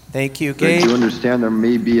 Thank you, Gabe. I do understand there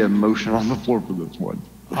may be a motion on the floor for this one.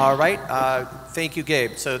 All right. Thank you,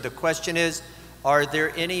 Gabe. So the question is, are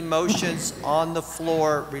there any motions on the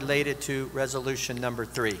floor related to resolution number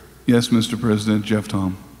 3? Yes, Mr. President, Jeff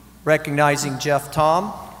Tom. Recognizing Jeff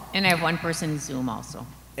Tom. And I have one person in Zoom also.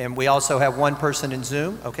 And we also have one person in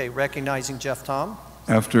Zoom. Okay, recognizing Jeff Tom.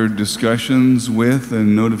 After discussions with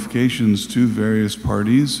and notifications to various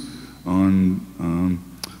parties on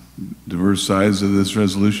diverse sides of this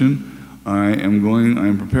resolution, I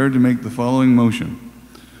am prepared to make the following motion.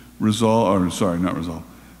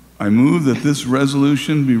 I move that this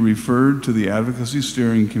resolution be referred to the Advocacy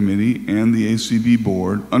Steering Committee and the ACB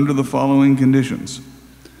Board under the following conditions.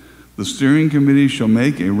 The Steering Committee shall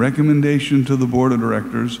make a recommendation to the Board of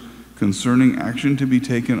Directors concerning action to be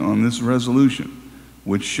taken on this resolution,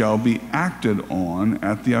 which shall be acted on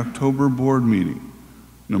at the October board meeting.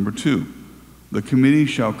 Number 2, the committee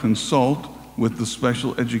shall consult with the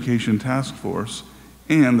Special Education Task Force,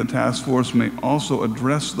 and the task force may also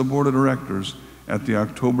address the Board of Directors at the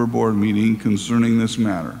October board meeting concerning this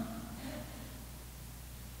matter.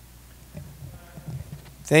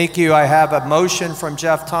 Thank you. I have a motion from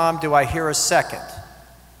Jeff Tom. Do I hear a second?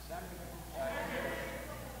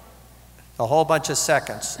 A whole bunch of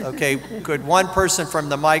seconds. Okay, could one person from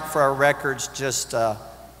the mic for our records just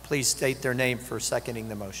please state their name for seconding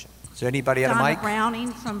the motion? Is there anybody at a mic? Donna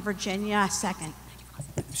Browning from Virginia, second.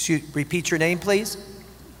 Repeat your name, please.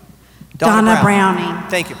 Donna Browning.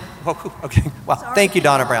 Thank you. Oh, okay. Wow. Sorry. Thank you,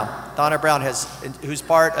 Donna Brown. Donna Brown who's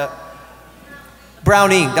part of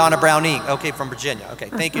Browning. Donna Browning. Okay, from Virginia. Okay.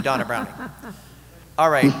 Thank you, Donna Browning. All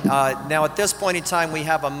right. Now, at this point in time, we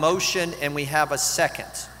have a motion and we have a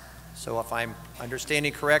second. So, if I'm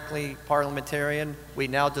understanding correctly, parliamentarian, we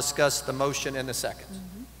now discuss the motion and the second.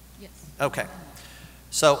 Mm-hmm. Yes. Okay.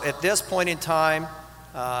 So, at this point in time,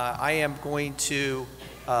 I am going to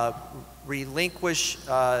relinquish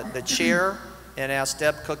the chair and ask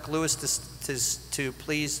Deb Cook-Lewis to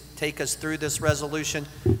please take us through this resolution,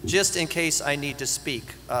 just in case I need to speak,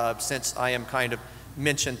 since I am kind of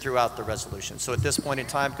mentioned throughout the resolution. So at this point in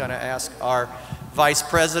time, I'm going to ask our Vice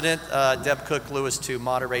President, Deb Cook-Lewis, to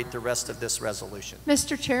moderate the rest of this resolution.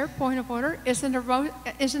 Mr. Chair, point of order. Isn't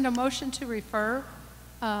a motion to refer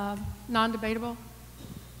non-debatable?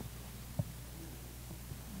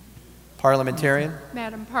 Parliamentarian?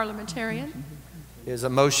 Madam Parliamentarian? Is a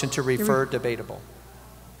motion to refer debatable?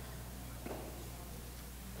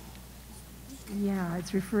 Yeah,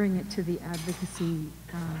 it's referring it to the advocacy.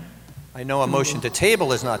 I know a motion to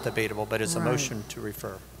table is not debatable, but it's Right. a motion to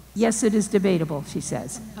refer. Yes, it is debatable, she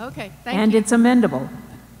says. Okay, thank you. And it's amendable.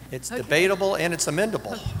 It's debatable and it's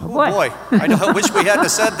amendable. Oh Boy. boy, I wish we hadn't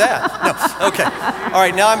said that. No, okay. All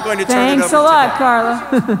right, now I'm going to turn it over Thanks a lot, to Carla.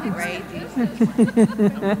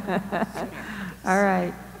 All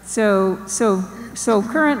right. So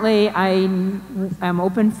currently I am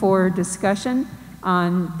open for discussion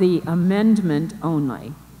on the amendment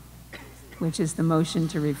only, which is the motion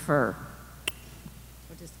to refer.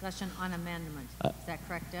 For discussion on amendment. Is that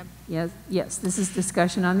correct, Deb? Yes, this is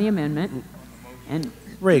discussion on the amendment. And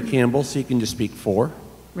Ray Campbell, seeking to speak for.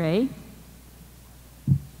 Ray?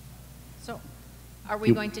 So, are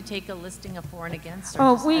we going to take a listing of for and against, or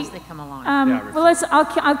Oh, just we, as they come along? well,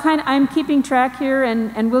 I'm keeping track here,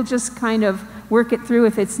 and we'll just kind of work it through.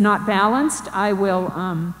 If it's not balanced, I will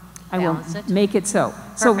Balance it. make it so.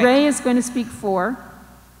 So Perfect. Ray is going to speak for.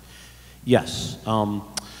 Yes.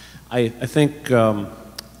 I think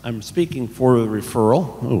I'm speaking for the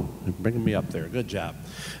referral. Oh, you're bringing me up there. Good job.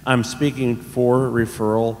 I'm speaking for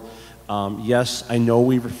referral. Yes, I know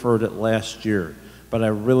we referred it last year, but I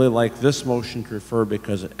really like this motion to refer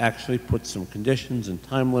because it actually puts some conditions and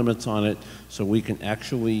time limits on it so we can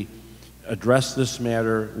actually address this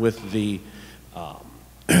matter with the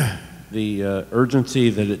urgency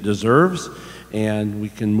that it deserves, and we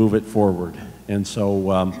can move it forward. And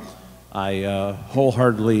so I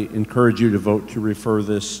wholeheartedly encourage you to vote to refer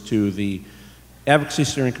this to the Advocacy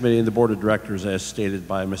Steering Committee and the Board of Directors as stated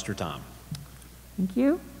by Mr. Tom. Thank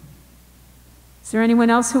you. Is there anyone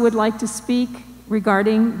else who would like to speak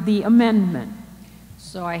regarding the amendment?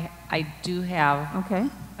 So I do have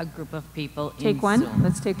a group of people in Take one. Zoom.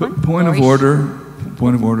 Let's take one. Point of order.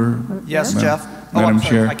 Point of order. Yes, Ma- Jeff. Madam I'm sorry.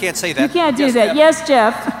 Chair. I can't say You that. can't do Yes, that.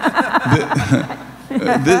 Jeff.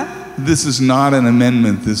 Yes, Jeff. This is not an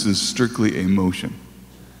amendment. This is strictly a motion.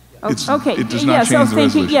 Okay. It does not yes. change the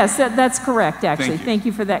Thank you. resolution. Yes, that's correct. Actually, Thank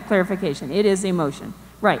you. for that clarification. It is a motion.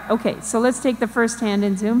 Right. Okay. So let's take the first hand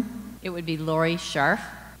in Zoom. It would be Lori Scharf.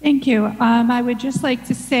 Thank you. I would just like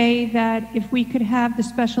to say that if we could have the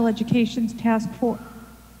Special Education Task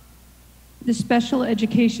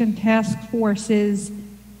Force's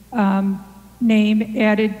name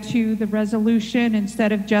added to the resolution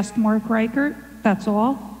instead of just Mark Reichert, that's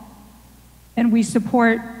all. And we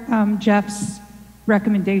support Jeff's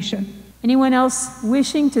recommendation. Anyone else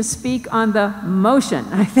wishing to speak on the motion?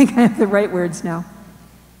 I think I have the right words now.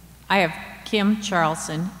 I have Kim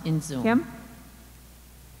Charlson in Zoom. Kim?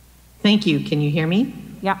 Thank you. Can you hear me?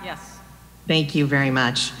 Yeah. Yes. Thank you very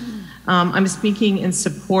much. I'm speaking in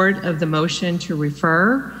support of the motion to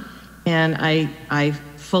refer, and I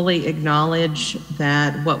fully acknowledge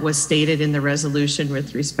that what was stated in the resolution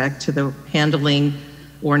with respect to the handling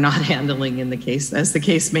or not handling in the case, as the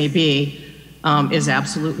case may be, is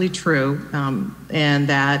absolutely true, and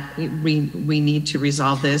that we need to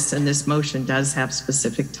resolve this, and this motion does have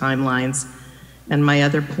specific timelines. And my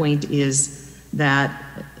other point is that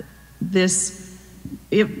this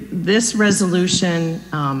resolution,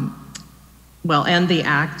 and the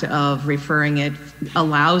act of referring it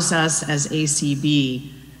allows us as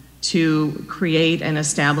ACB to create and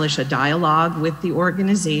establish a dialogue with the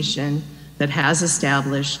organization that has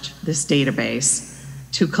established this database,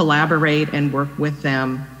 to collaborate and work with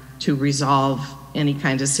them to resolve any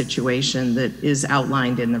kind of situation that is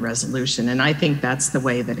outlined in the resolution. And I think that's the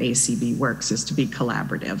way that ACB works, is to be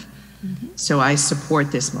collaborative. So I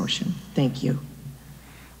support this motion. Thank you.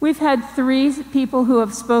 We've had 3 people who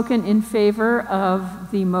have spoken in favor of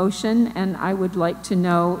the motion, and I would like to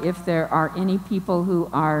know if there are any people who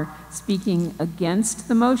are speaking against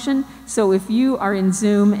the motion. So if you are in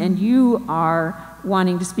Zoom and you are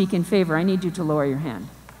wanting to speak in favor, I need you to lower your hand.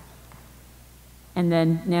 And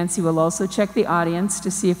then Nancy will also check the audience to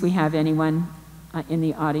see if we have anyone in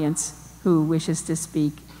the audience who wishes to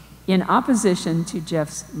speak in opposition to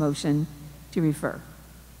Jeff's motion to refer.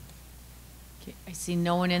 Okay, I see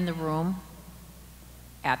no one in the room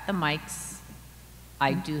at the mics.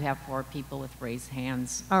 I do have 4 people with raised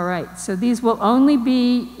hands. All right, so these will only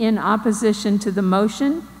be in opposition to the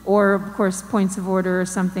motion, or of course points of order or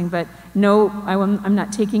something, but no, I'm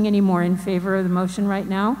not taking any more in favor of the motion right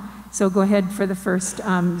now. So go ahead for the first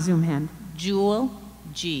Zoom hand. Jewel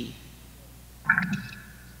G.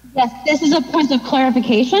 Yes, this is a point of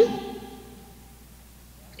clarification.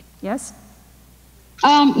 Yes?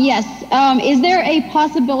 Yes. Is there a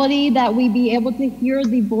possibility that we be able to hear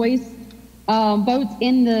the voice votes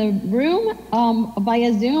in the room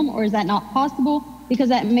via Zoom, or is that not possible? Because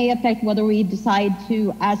that may affect whether we decide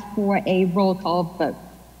to ask for a roll call vote.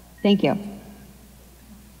 Thank you.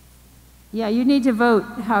 Yeah, you need to vote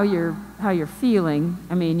how you're feeling.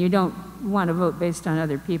 I mean, you don't want to vote based on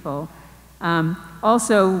other people.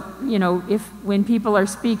 Also, you know, when people are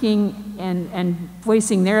speaking and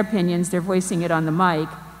voicing their opinions, they're voicing it on the mic,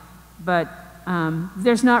 but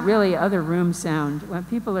there's not really other room sound. When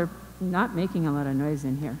people are not making a lot of noise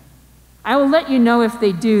in here. I will let you know if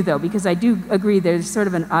they do, though, because I do agree there's sort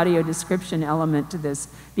of an audio description element to this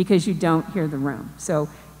because you don't hear the room. So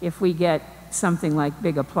if we get something like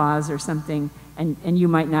big applause or something and you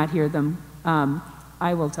might not hear them,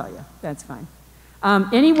 I will tell you. That's fine.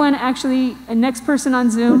 Anyone actually, next person on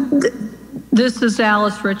Zoom? This is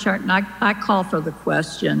Alice Richard, and I call for the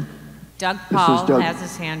question. Doug Paul has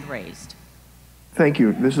his hand raised. Thank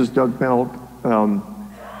you. This is Doug Bell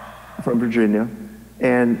from Virginia,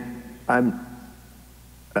 and I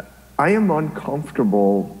am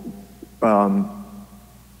uncomfortable.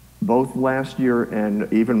 Both last year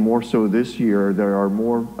and even more so this year, there are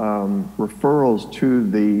more referrals to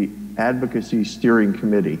the Advocacy Steering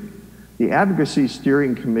Committee. The Advocacy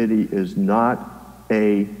Steering Committee is not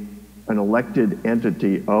an elected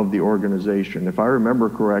entity of the organization. If I remember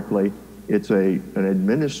correctly, it's an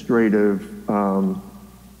administrative kind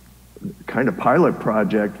of pilot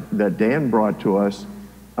project that Dan brought to us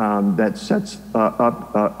that sets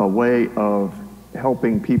up a way of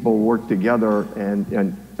helping people work together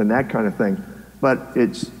and that kind of thing. But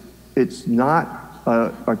it's not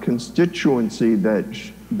a constituency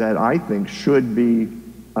that I think should be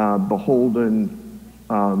beholden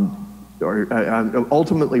or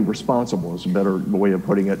ultimately responsible is a better way of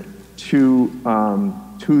putting it to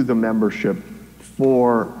the membership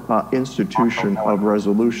for institution of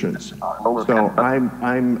resolutions. So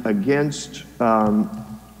I'm against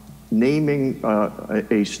naming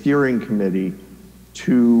a steering committee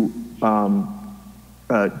to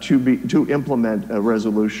implement a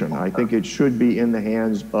resolution. I think it should be in the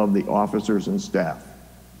hands of the officers and staff.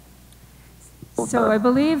 So I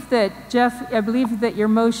believe that, Jeff, I believe that your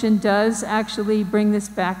motion does actually bring this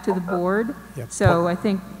back to the board. Yep. So I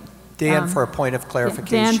think... Dan, for a point of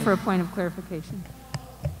clarification. Dan, for a point of clarification.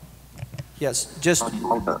 Yes, just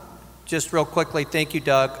real quickly, thank you,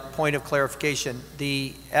 Doug. Point of clarification.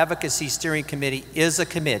 The Advocacy Steering Committee is a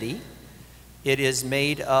committee. It is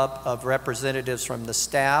made up of representatives from the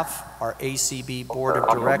staff, our ACB Board of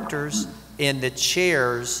Directors, and the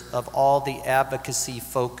chairs of all the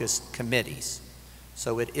advocacy-focused committees.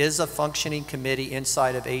 So it is a functioning committee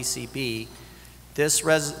inside of ACB. This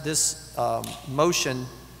motion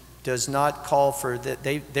does not call for that.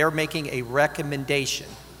 They're making a recommendation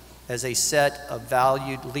as a set of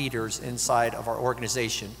valued leaders inside of our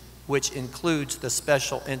organization, which includes the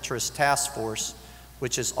Special Interest Task Force,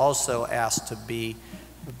 which is also asked to be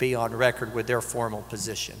on record with their formal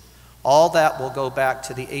position. All that will go back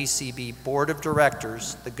to the ACB Board of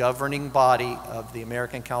Directors, the governing body of the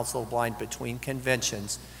American Council of the Blind between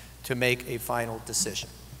conventions, to make a final decision.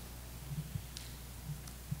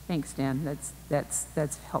 Thanks, Dan.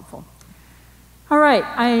 That's helpful. All right,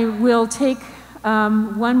 I will take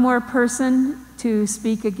one more person to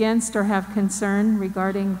speak against or have concern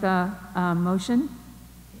regarding the motion.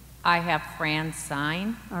 I have Fran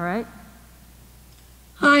sign. All right.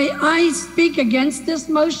 I speak against this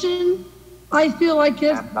motion. I feel like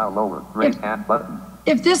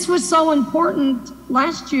if this was so important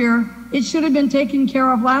last year, it should have been taken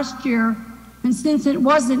care of last year. And since it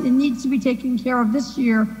wasn't, it needs to be taken care of this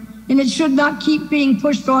year. And it should not keep being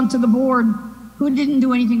pushed onto the board who didn't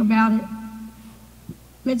do anything about it.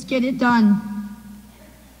 Let's get it done.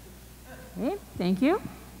 Okay, thank you.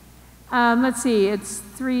 Let's see, it's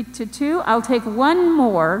 3-2. I'll take one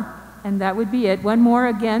more, and that would be it. One more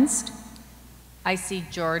against. I see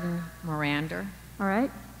Jordan Miranda. All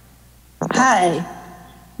right. Hi,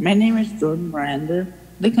 my name is Jordan Miranda.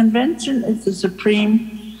 The convention is the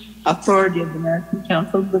supreme authority of the American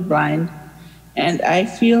Council of the Blind, and I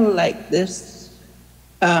feel like this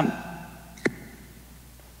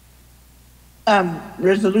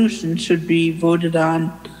resolution should be voted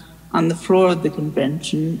on the floor of the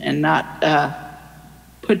convention and not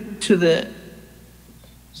put to the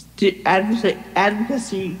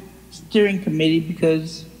advocacy steering committee,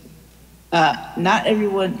 because not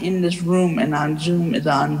everyone in this room and on Zoom is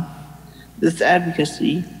on this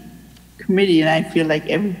advocacy committee, and I feel like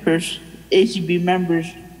every person, ACB members,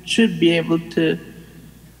 should be able to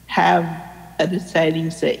have a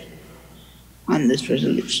deciding say on this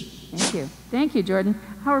resolution. Thank you. Thank you, Jordan.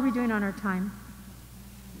 How are we doing on our time?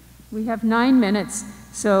 We have 9 minutes,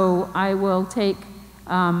 so I will take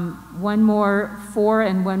one more for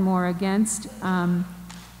and one more against.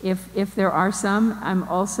 If there are some, I'm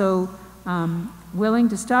also willing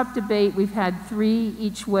to stop debate. We've had 3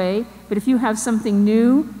 each way, but if you have something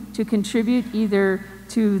new to contribute either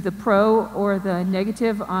to the pro or the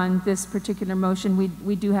negative on this particular motion,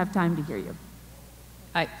 we do have time to hear you.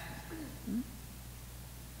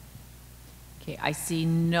 Okay, I see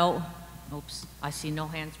no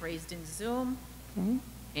hands raised in Zoom. Okay.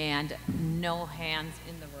 And no hands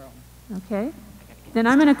in the room. Okay. Then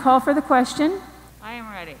I'm going to call for the question. I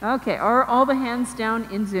am ready. Okay, are all the hands down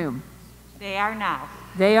in Zoom? They are now.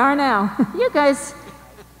 They are now. You guys,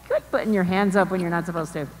 quit putting your hands up when you're not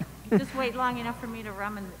supposed to. Just wait long enough for me to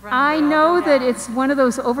run. I know that it's one of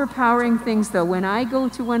those overpowering things, though. When I go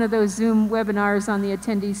to one of those Zoom webinars on the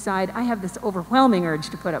attendee side, I have this overwhelming urge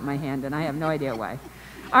to put up my hand, and I have no idea why.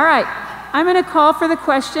 All right, I'm going to call for the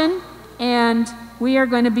question, and we are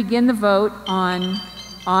going to begin the vote on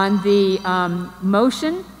the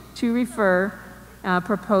motion to refer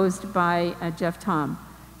proposed by Jeff Tom.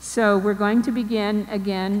 So we're going to begin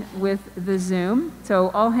again with the Zoom. So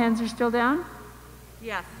all hands are still down?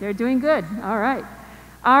 Yes. They're doing good. All right.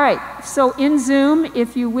 All right. So in Zoom,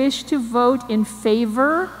 if you wish to vote in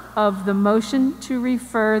favor of the motion to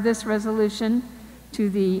refer this resolution to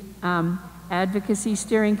the Advocacy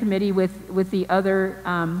Steering Committee with the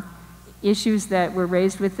other issues that were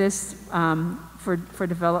raised with this for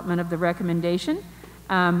development of the recommendation,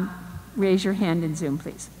 raise your hand in Zoom,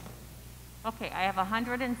 please. Okay, I have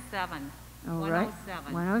 107. All right.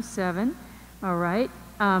 107. 107. All right.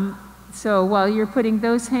 So while you're putting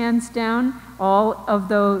those hands down, all of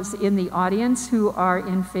those in the audience who are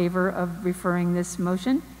in favor of referring this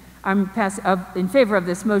motion, in favor of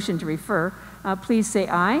this motion to refer, please say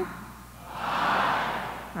aye. Aye.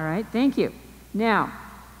 All right, thank you. Now.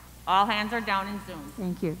 All hands are down in Zoom.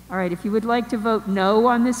 Thank you. All right, if you would like to vote no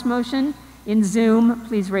on this motion in Zoom,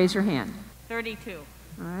 please raise your hand. 32.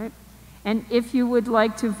 All right. And if you would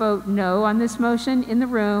like to vote no on this motion in the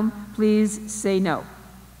room, please say no.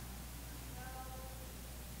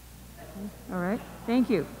 All right, thank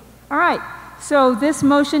you. All right, so this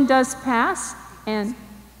motion does pass, and,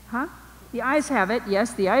 the ayes have it.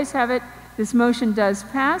 Yes, the ayes have it. This motion does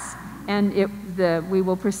pass, and we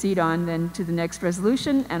will proceed on then to the next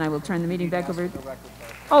resolution, and I will turn the meeting back over.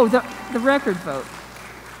 Oh, the record vote.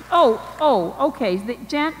 Oh, okay.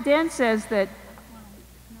 Dan says that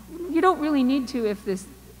you don't really need to if this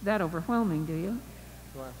that overwhelming, do you?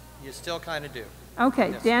 Well, you still kind of do.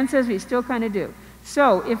 Okay, yes. Dan says we still kind of do.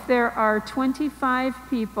 So if there are 25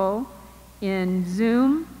 people in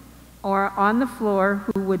Zoom or on the floor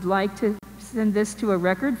who would like to send this to a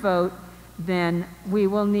record vote, then we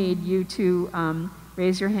will need you to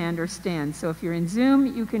raise your hand or stand. So if you're in Zoom,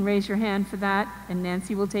 you can raise your hand for that, and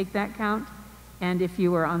Nancy will take that count. And if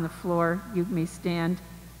you are on the floor, you may stand,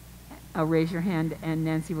 raise your hand, and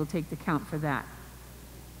Nancy will take the count for that.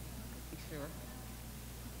 Sure.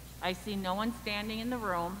 I see no one standing in the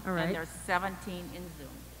room, all right. And there's 17 in Zoom.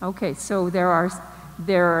 Okay, so there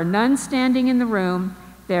are none standing in the room.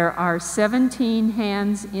 There are 17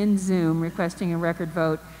 hands in Zoom requesting a record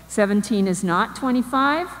vote. 17 is not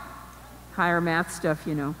 25. Higher math stuff,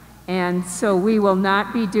 you know. And so we will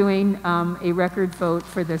not be doing a record vote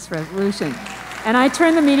for this resolution. And I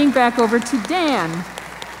turn the meeting back over to Dan.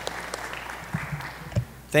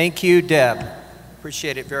 Thank you, Deb.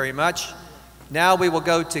 Appreciate it very much. Now we will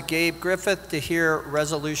go to Gabe Griffith to hear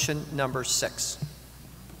resolution number 6.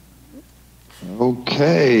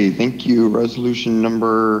 Okay, thank you. Resolution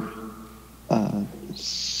number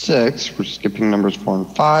 6. We're skipping numbers 4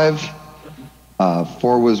 and 5.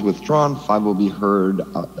 4 was withdrawn. 5 will be heard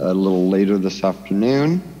a little later this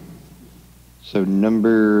afternoon. So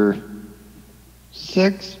number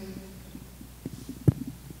 6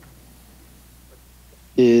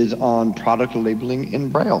 is on product labeling in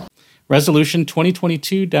Braille. Resolution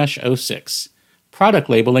 2022-06, Product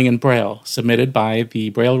Labeling in Braille, submitted by the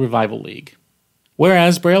Braille Revival League.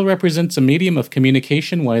 Whereas Braille represents a medium of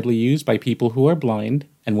communication widely used by people who are blind,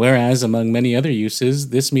 and whereas, among many other uses,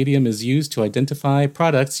 this medium is used to identify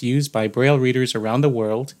products used by Braille readers around the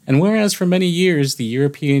world, and whereas for many years the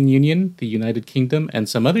European Union, the United Kingdom, and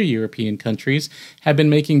some other European countries have been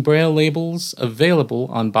making Braille labels available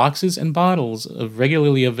on boxes and bottles of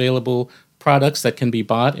regularly available products that can be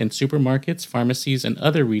bought in supermarkets, pharmacies, and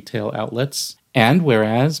other retail outlets. And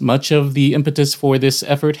whereas much of the impetus for this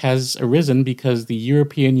effort has arisen because the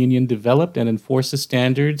European Union developed and enforces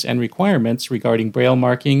standards and requirements regarding Braille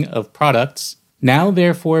marking of products, now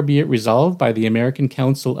therefore be it resolved by the American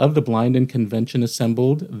Council of the Blind and Convention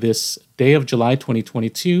assembled this day of July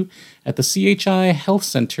 2022 at the CHI Health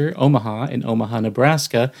Center, Omaha, in Omaha,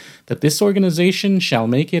 Nebraska, that this organization shall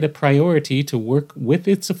make it a priority to work with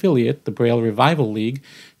its affiliate, the Braille Revival League,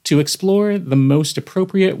 to explore the most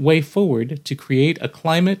appropriate way forward to create a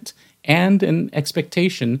climate and an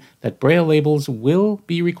expectation that Braille labels will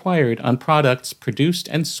be required on products produced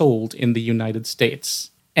and sold in the United States.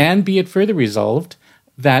 And be it further resolved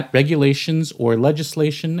that regulations or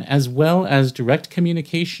legislation, as well as direct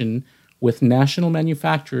communication with national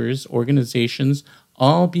manufacturers, organizations,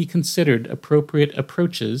 all be considered appropriate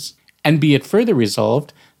approaches. And be it further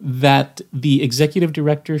resolved that the executive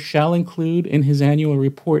director shall include in his annual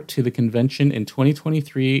report to the convention in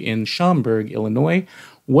 2023 in Schaumburg, Illinois,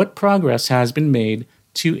 what progress has been made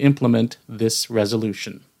to implement this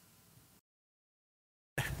resolution.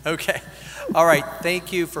 Okay. All right.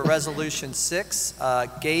 Thank you for Resolution 6.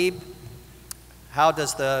 Gabe, how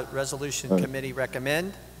does the Resolution Committee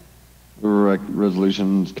recommend?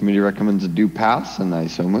 Resolutions Committee recommends it do pass, and I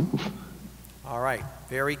so move. All right.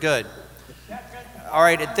 Very good. All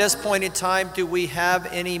right. At this point in time, do we have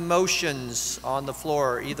any motions on the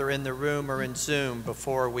floor, either in the room or in Zoom,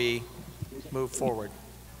 before we move forward?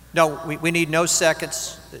 No, we need no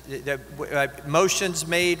seconds. Motions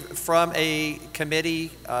made from a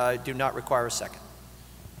committee do not require a second.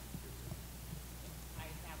 I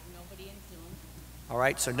have nobody in Zoom. All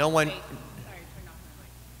right, so no one. Sorry, turn off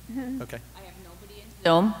my mic. Okay. I have nobody in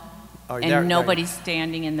Zoom, and nobody's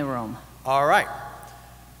standing in the room. All right.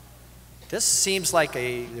 This seems like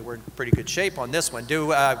we're in pretty good shape on this one.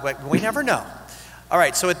 We never know. All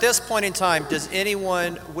right, so at this point in time, does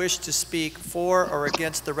anyone wish to speak for or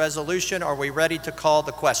against the resolution? Are we ready to call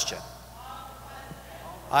the question?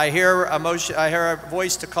 I hear a motion. I hear a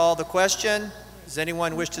voice to call the question. Does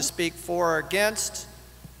anyone wish to speak for or against?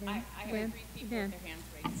 I have 3 people with their hands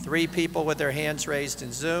raised. 3 people with their hands raised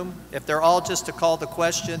in Zoom. If they're all just to call the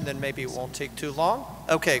question, then maybe it won't take too long.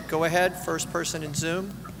 Okay, go ahead. First person in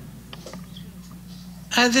Zoom.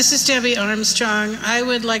 This is Debbie Armstrong. I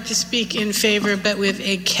would like to speak in favor, but with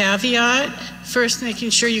a caveat. First, making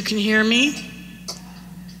sure you can hear me.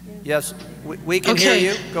 Yes, we can hear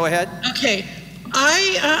you. Go ahead. Okay.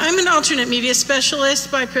 I'm an alternate media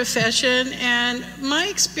specialist by profession, and my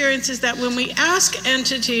experience is that when we ask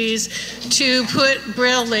entities to put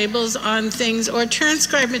Braille labels on things or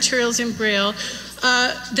transcribe materials in Braille,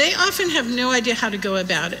 they often have no idea how to go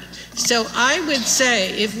about it. So I would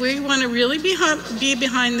say if we want to really be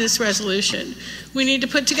behind this resolution, we need to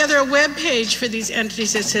put together a web page for these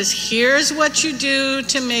entities that says, here's what you do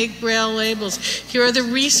to make Braille labels. Here are the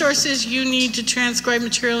resources you need to transcribe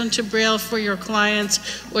material into Braille for your clients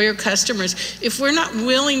or your customers. If we're not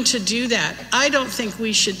willing to do that, I don't think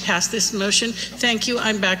we should pass this motion. Thank you.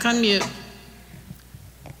 I'm back on mute.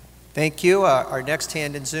 Thank you. Our next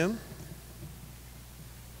hand in Zoom.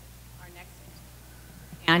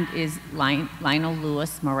 And is Lionel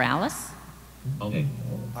Lewis Morales. Okay.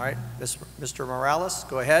 All right, Mr. Morales,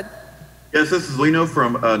 go ahead. Yes, this is Lino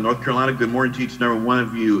from North Carolina. Good morning to each and every one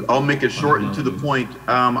of you. I'll make it short and to the point.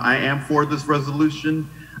 I am for this resolution.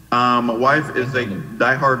 My wife is a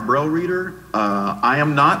diehard Braille reader. I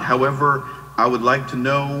am not. However, I would like to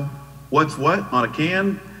know what's what on a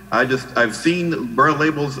can. I've seen Braille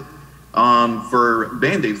labels for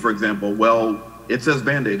Band-Aids, for example. Well, it says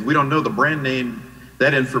Band-Aids. We don't know the brand name.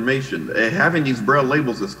 That information, having these Braille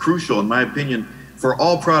labels is crucial, in my opinion, for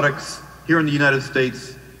all products here in the United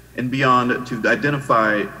States and beyond to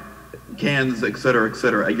identify cans, et cetera, et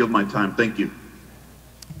cetera. I yield my time. Thank you.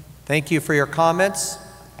 Thank you for your comments.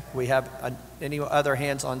 We have any other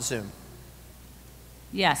hands on Zoom?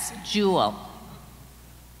 Yes, Jewel.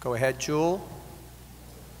 Go ahead, Jewel.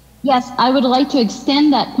 Yes, I would like to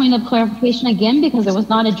extend that point of clarification again because it was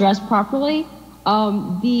not addressed properly.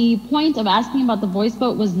 The point of asking about the voice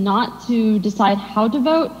vote was not to decide how to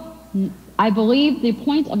vote. I believe the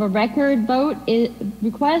point of a record vote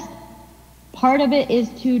request, part of it is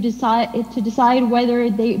to decide whether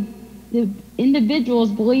the individuals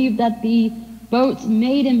believe that the votes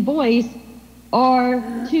made in voice are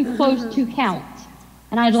too close to count.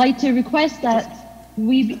 And I'd like to request that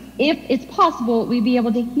if it's possible, we be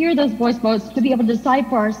able to hear those voice votes to be able to decide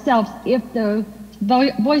for ourselves if the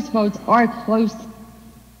voice votes are close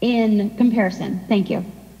in comparison. Thank you.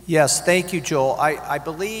 Yes, thank you, Joel. I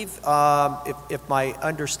believe, if my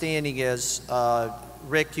understanding is,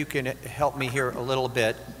 Rick, you can help me here a little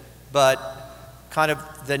bit, but kind of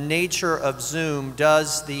the nature of Zoom,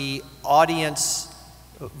 does the audience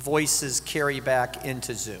voices carry back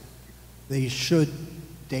into Zoom? They should,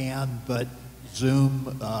 Dan, but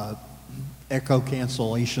Zoom echo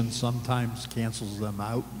cancellation sometimes cancels them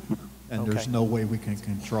out. And there's no way we can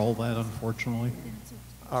control that, unfortunately.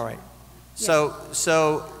 All right.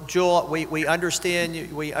 So Jewel, we understand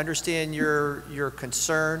your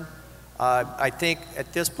concern. I think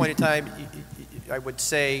at this point in time, I would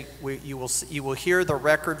say you will hear the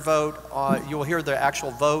record vote. You will hear the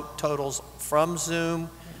actual vote totals from Zoom,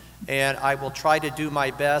 and I will try to do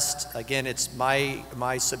my best. Again, it's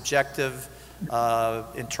my subjective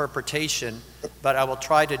interpretation, but I will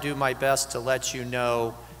try to do my best to let you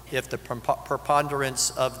know if the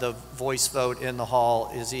preponderance of the voice vote in the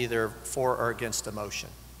hall is either for or against a motion.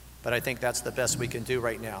 But I think that's the best we can do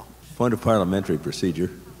right now. Point of parliamentary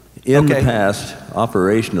procedure. In the past,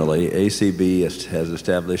 operationally, ACB has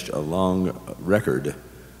established a long record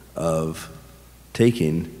of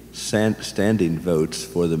taking standing votes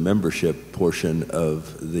for the membership portion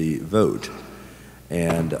of the vote.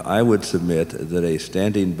 And I would submit that a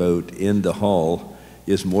standing vote in the hall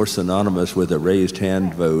is more synonymous with a raised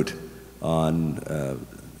hand vote on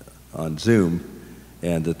Zoom,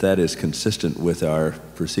 and that is consistent with our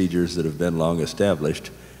procedures that have been long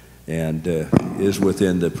established and is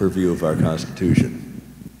within the purview of our Constitution.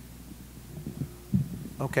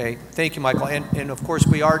 Okay, thank you, Michael. And of course,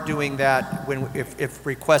 we are doing that if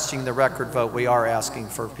requesting the record vote, we are asking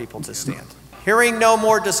for people to stand. Hearing no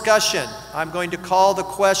more discussion, I'm going to call the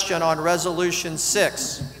question on Resolution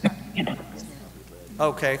 6.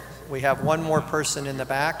 Okay, we have one more person in the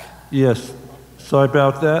back. Yes, sorry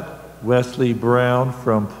about that. Wesley Brown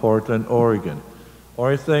from Portland, Oregon.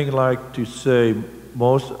 Only thing I'd like to say,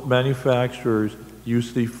 most manufacturers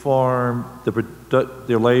usually farm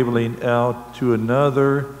their labeling out to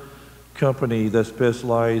another company that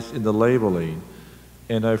specializes in the labeling.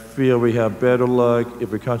 And I feel we have better luck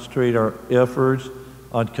if we concentrate our efforts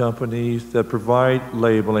on companies that provide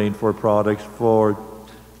labeling for products for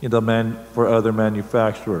other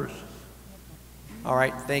manufacturers. All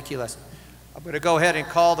right, thank you, Leslie. I'm going to go ahead and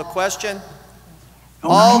call the question.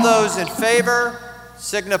 All those in favor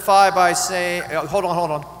signify by saying, hold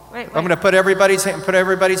on. Wait. I'm going to put everybody's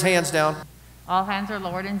hands down. All hands are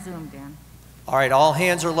lowered in Zoom, Dan. All right, all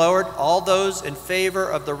hands are lowered. All those in favor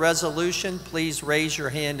of the resolution, please raise your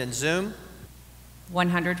hand in Zoom.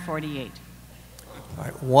 148. All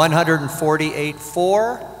right, 148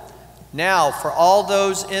 for. Now, for all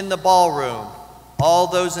those in the ballroom, all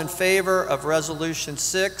those in favor of Resolution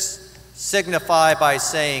 6, signify by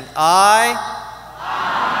saying aye.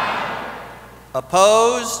 Aye.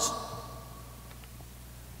 Opposed?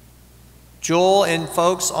 Joel and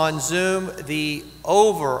folks on Zoom, the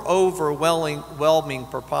overwhelming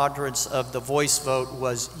preponderance of the voice vote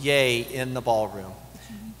was yay in the ballroom.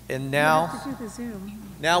 And now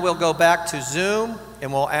we'll go back to Zoom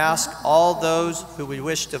and we'll ask all those who we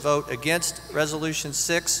wish to vote against Resolution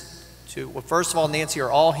 6 to, well, first of all, Nancy, are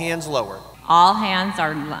all hands lowered? All hands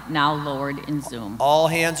are now lowered in Zoom. All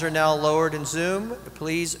hands are now lowered in Zoom.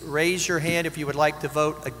 Please raise your hand if you would like to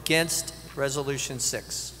vote against Resolution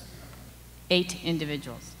 6. 8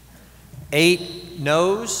 individuals. 8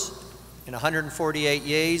 noes and 148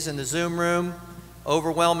 yeas in the Zoom room.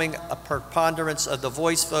 Overwhelming preponderance of the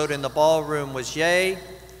voice vote in the ballroom was yay.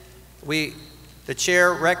 The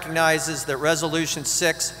chair recognizes that Resolution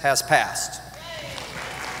 6 has passed.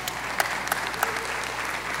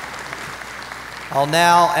 I'll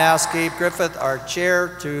now ask Gabe Griffith, our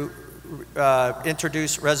chair, to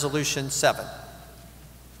introduce Resolution 7.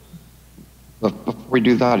 Before we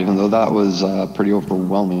do that, even though that was pretty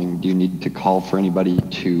overwhelming, do you need to call for anybody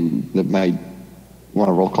that might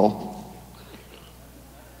want a roll call?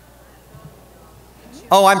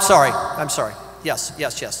 Oh, I'm sorry.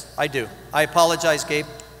 Yes, I do. I apologize, Gabe.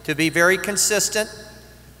 To be very consistent,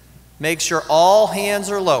 make sure all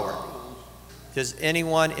hands are lowered. Does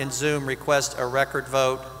anyone in Zoom request a record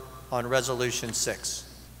vote on Resolution 6?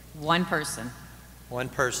 One person. One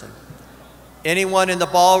person. Anyone in the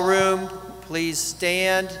ballroom, please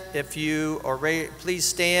stand if you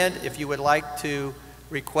would like to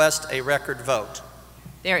request a record vote.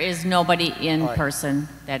 There is nobody in person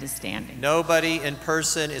that is standing. Nobody in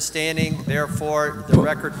person is standing. Therefore, the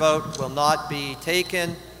record vote will not be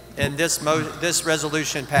taken, and this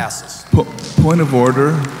resolution passes. Point of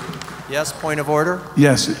order. Yes, point of order.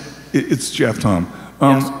 Yes, it's Jeff, Tom.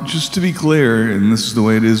 Yes. Just to be clear, and this is the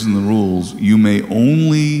way it is in the rules, you may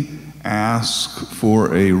only ask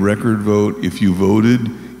for a record vote if you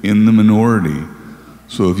voted in the minority.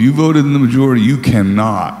 So if you voted in the majority, you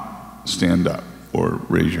cannot stand up or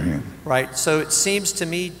raise your hand. Right. So it seems to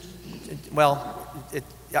me, we'll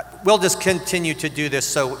just continue to do this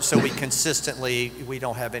so we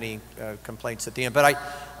don't have any complaints at the end. But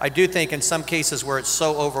I do think in some cases where it's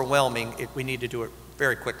so overwhelming, we need to do it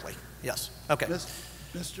very quickly. Yes. Okay.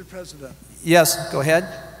 Mr. President. Yes, go ahead.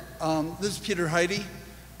 This is Peter Heidi.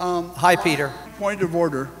 Hi, Peter. Point of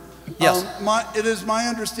order. Yes. It is my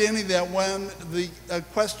understanding that when the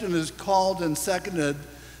question is called and seconded,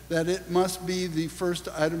 that it must be the first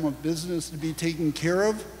item of business to be taken care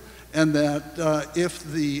of, and that if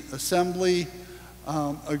the assembly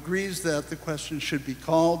agrees that the question should be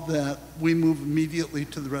called, that we move immediately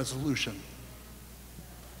to the resolution.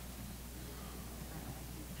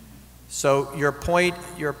 So your point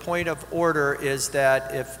of order is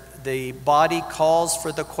that if the body calls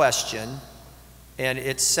for the question and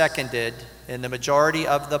it's seconded and the majority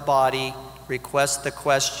of the body requests the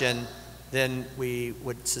question, then we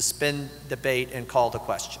would suspend debate and call the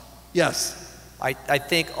question. Yes. I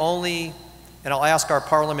think only And I'll ask our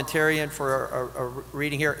parliamentarian for a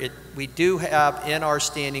reading here. We do have in our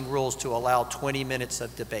standing rules to allow 20 minutes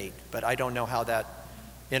of debate, but I don't know how that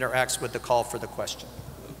interacts with the call for the question.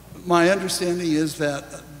 My understanding is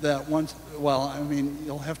that once, well, I mean,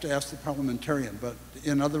 you'll have to ask the parliamentarian, but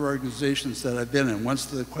in other organizations that I've been in, once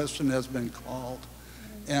the question has been called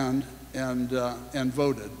and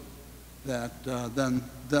voted, that then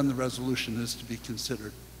the resolution is to be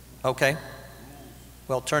considered. Okay.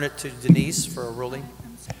 We'll turn it to Denise for a ruling.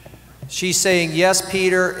 She's saying, yes,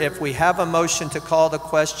 Peter, if we have a motion to call the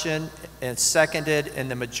question and seconded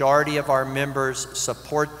and the majority of our members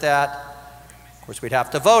support that, of course we'd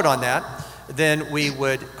have to vote on that, then we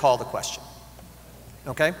would call the question.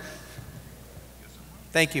 Okay?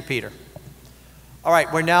 Thank you, Peter. All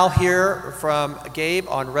right, we're now here from Gabe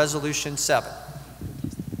on Resolution 7.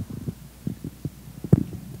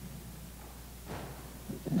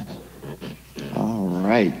 All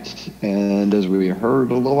right, and as we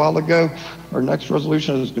heard a little while ago, our next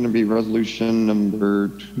resolution is going to be resolution number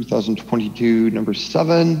 2022, number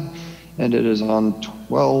 7, and it is on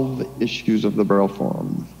 12 issues of the Braille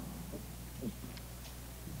Forum.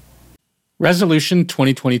 Resolution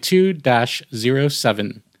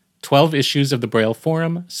 2022-07, 12 issues of the Braille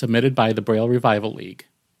Forum, submitted by the Braille Revival League.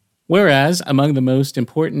 Whereas, among the most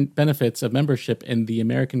important benefits of membership in the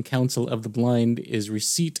American Council of the Blind is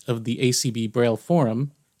receipt of the ACB Braille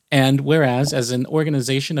Forum, and whereas, as an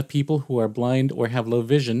organization of people who are blind or have low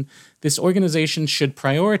vision, this organization should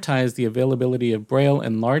prioritize the availability of Braille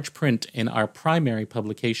and large print in our primary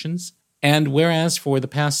publications, and whereas for the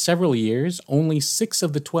past several years, only 6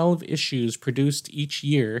 of the 12 issues produced each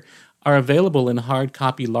year are available in hard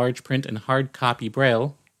copy large print and hard copy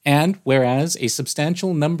Braille, and whereas a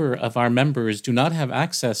substantial number of our members do not have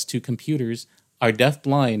access to computers, are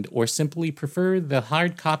deaf-blind, or simply prefer the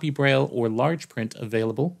hard copy Braille or large print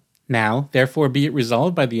available, now, therefore, be it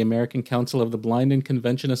resolved by the American Council of the Blind and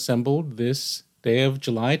Convention assembled this day of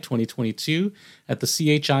July 2022 at the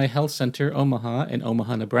CHI Health Center, Omaha, in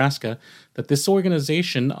Omaha, Nebraska, that this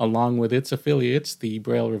organization, along with its affiliates, the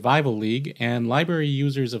Braille Revival League and Library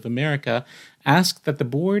Users of America, ask that the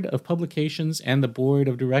Board of Publications and the Board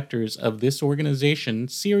of Directors of this organization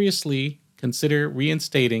seriously consider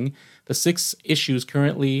reinstating the 6 issues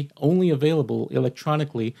currently only available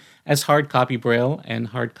electronically as hard copy Braille and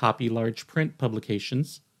hard copy large print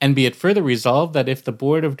publications. And be it further resolved that if the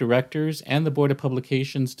Board of Directors and the Board of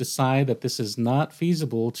Publications decide that this is not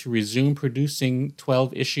feasible to resume producing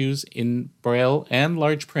 12 issues in Braille and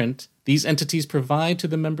large print, these entities provide to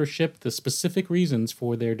the membership the specific reasons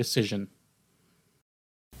for their decision.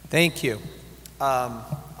 Thank you.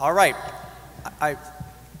 All right.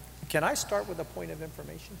 Can I start with a point of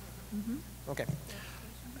information? Mm-hmm. Okay.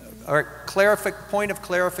 All right. Point of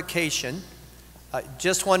clarification. I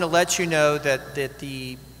just want to let you know that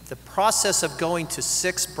the process of going to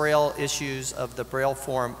 6 Braille issues of the Braille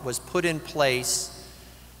Forum was put in place,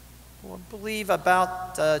 I believe,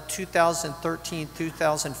 about 2013,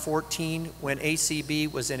 2014, when ACB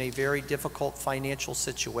was in a very difficult financial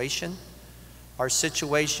situation. Our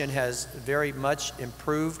situation has very much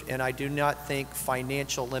improved, and I do not think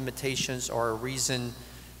financial limitations are a reason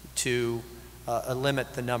to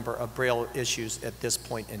limit the number of Braille issues at this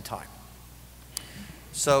point in time.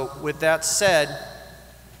 So with that said,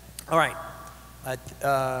 all right,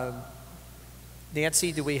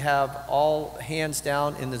 Nancy, do we have all hands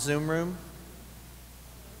down in the Zoom room?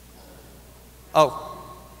 Oh,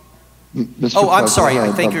 I'm sorry.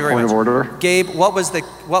 Thank you very much. Point of order. Gabe, what was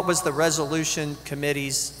the resolution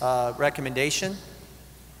committee's recommendation?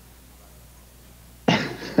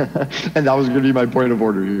 And that was going to be my point of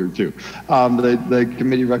order here too. The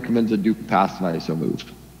committee recommends a do pass, and I so move.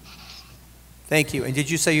 Thank you. And did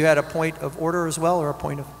you say you had a point of order as well, or a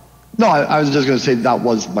point of? No, I was just going to say that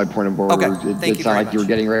was my point of order. Okay. It sounded like you were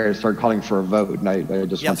getting ready to start calling for a vote, and I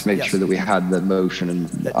just want to make sure that we had the motion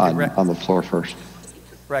on the floor first.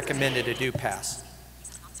 Recommended a do pass.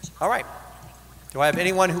 All right. Do I have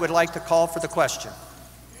anyone who would like to call for the question?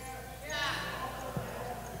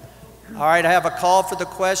 All right, I have a call for the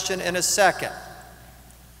question in a second.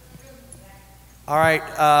 All right,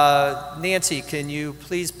 Nancy, can you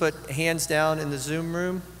please put hands down in the Zoom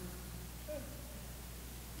room?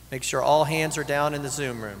 Make sure all hands are down in the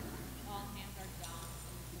Zoom room.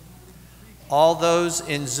 All those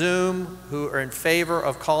in Zoom who are in favor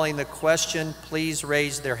of calling the question, please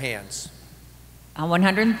raise their hands.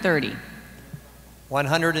 130.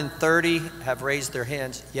 130 have raised their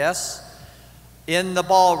hands. Yes. In the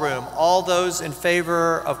ballroom, all those in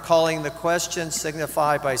favor of calling the question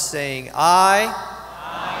signify by saying aye.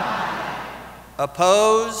 Aye.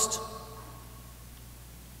 Opposed?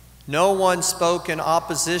 No one spoke in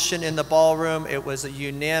opposition in the ballroom. It was a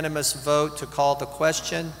unanimous vote to call the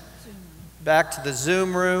question. Back to the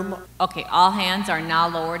Zoom room. Okay, all hands are now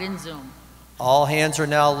lowered in Zoom. All hands are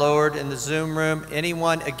now lowered in the Zoom room.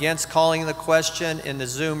 Anyone against calling the question in the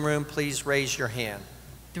Zoom room, please raise your hand.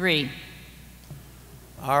 3.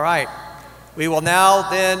 All right. We will now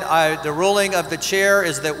then, the ruling of the chair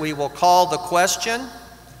is that we will call the question.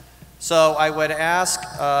 So I would ask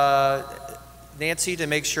Nancy to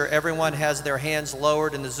make sure everyone has their hands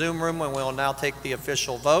lowered in the Zoom room, and we'll now take the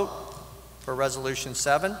official vote for Resolution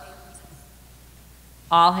 7.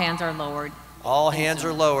 All hands are lowered. All hands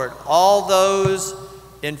are lowered. All those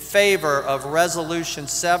in favor of Resolution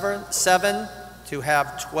 7 to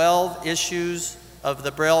have 12 issues of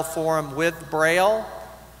the Braille Forum with Braille,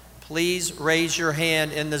 please raise your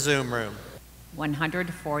hand in the Zoom room.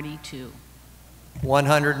 142.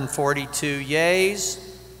 142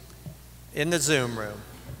 yeas in the Zoom room.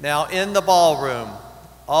 Now in the ballroom,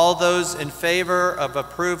 all those in favor of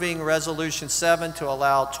approving Resolution 7 to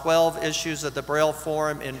allow 12 issues of the Braille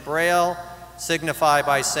Forum in Braille, signify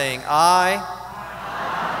by saying aye.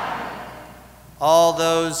 Aye. All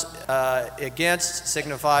those against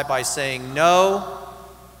signify by saying no.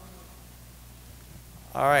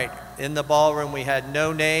 All right, in the ballroom we had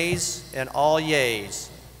no nays and all yays.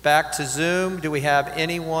 Back to Zoom. Do we have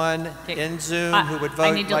anyone in Zoom who would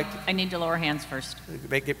vote? I need to lower hands first.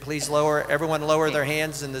 Make it please lower. Everyone lower their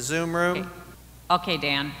hands in the Zoom room. Okay,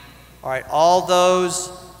 Dan. All right, all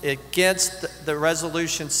those against the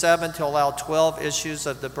Resolution 7 to allow 12 issues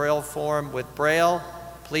of the Braille Forum with Braille,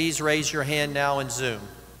 please raise your hand now in Zoom.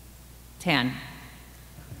 10.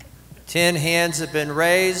 10 hands have been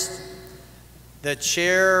raised. The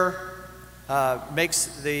chair makes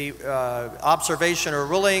the observation or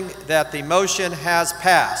ruling that the motion has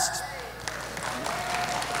passed.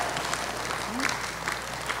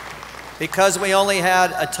 Because we only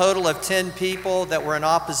had a total of 10 people that were in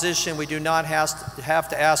opposition, we do not have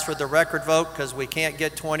to ask for the record vote because we can't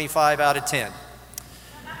get 25 out of 10.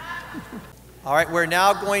 All right, we're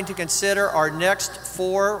now going to consider our next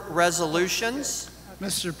 4 resolutions.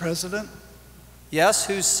 Mr. President? Yes,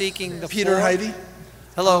 who's seeking the Peter floor? Heidi?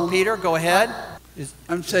 Hello, Peter, go ahead.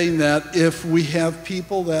 I'm saying that if we have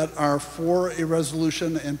people that are for a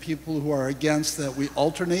resolution and people who are against, that we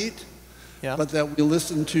alternate. Yeah. But that we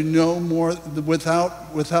listen to no more, without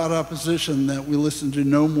opposition, that we listen to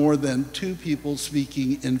no more than 2 people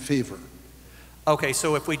speaking in favor. Okay,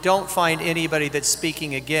 so if we don't find anybody that's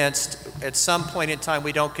speaking against, at some point in time,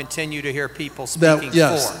 we don't continue to hear people speaking for.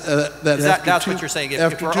 That's what you're saying.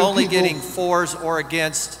 If we're only getting 4s or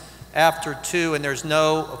against after 2 and there's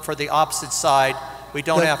no for the opposite side, we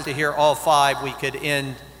don't have to hear all 5. We could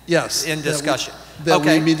end discussion.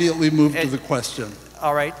 We immediately move to the question.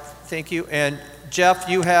 All right. Thank you. And Jeff,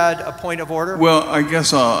 you had a point of order? Well, I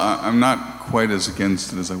guess I'm not quite as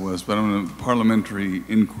against it as I was, but I'm in a parliamentary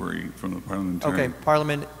inquiry from the parliamentarian. Okay,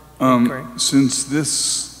 parliament inquiry. Since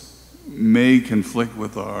this may conflict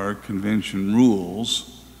with our convention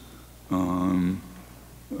rules,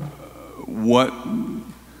 what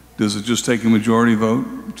does it just take a majority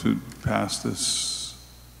vote to pass this?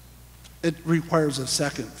 It requires a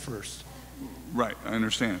second first. Right, I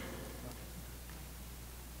understand.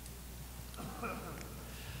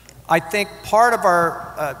 I think part of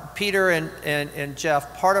our, Peter and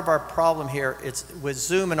Jeff, part of our problem here is with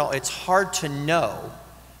Zoom and all, it's hard to know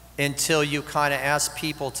until you kind of ask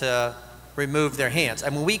people to remove their hands. I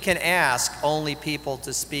mean, we can ask only people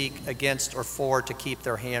to speak against or for to keep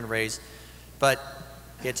their hand raised, but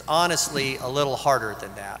it's honestly a little harder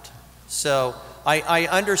than that. So I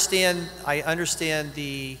understand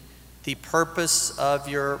the purpose of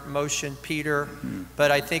your motion, Peter, but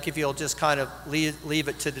I think if you'll just kind of leave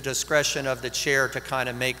it to the discretion of the chair to kind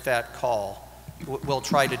of make that call, we'll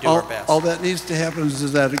try to do our best. All that needs to happen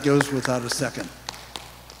is that it goes without a second.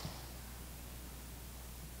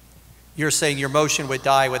 You're saying your motion would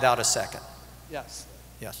die without a second? Yes.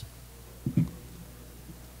 Yes.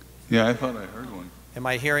 Yeah, I thought I heard one. Am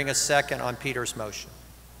I hearing a second on Peter's motion?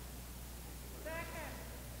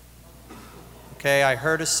 Okay, I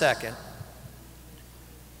heard a second.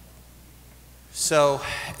 So,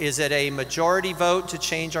 is it a majority vote to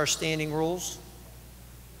change our standing rules?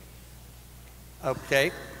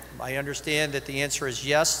 Okay, I understand that the answer is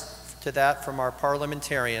yes to that from our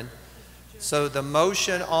parliamentarian. So the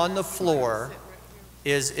motion on the floor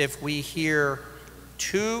is if we hear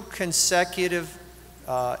 2 consecutive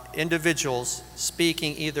individuals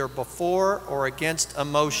speaking either before or against a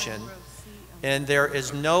motion, and there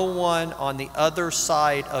is no one on the other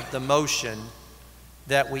side of the motion,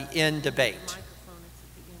 that we end debate.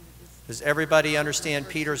 Does everybody understand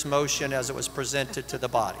Peter's motion as it was presented to the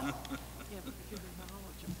body?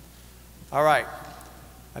 All right.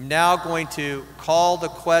 I'm now going to call the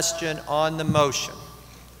question on the motion.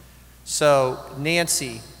 So,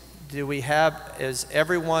 Nancy, is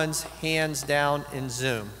everyone's hands down in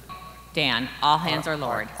Zoom? Dan, all hands are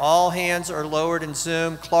lowered. All hands are lowered in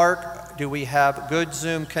Zoom. Clark, do we have good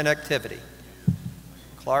Zoom connectivity?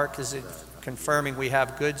 Clark is confirming we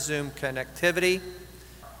have good Zoom connectivity.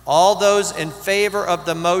 All those in favor of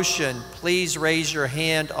the motion, please raise your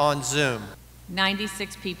hand on Zoom.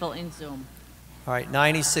 96 people in Zoom. All right,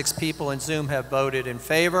 96 people in Zoom have voted in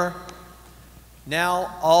favor.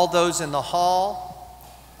 Now, all those in the hall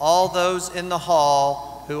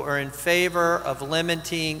who are in favor of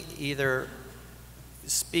limiting either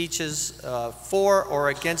speeches for or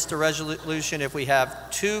against a resolution, if we have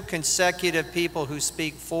 2 consecutive people who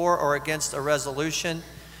speak for or against a resolution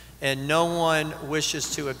and no one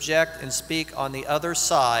wishes to object and speak on the other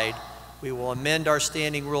side, we will amend our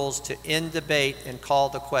standing rules to end debate and call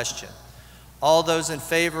the question. All those in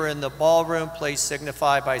favor in the ballroom, please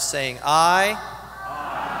signify by saying aye.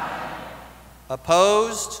 Aye.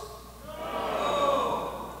 Opposed?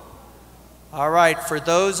 No. All right, for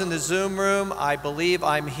those in the Zoom room, I believe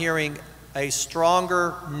I'm hearing a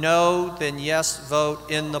stronger no than yes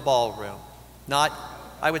vote in the ballroom. Not,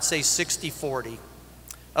 I would say 60-40.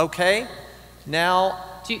 Okay,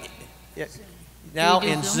 now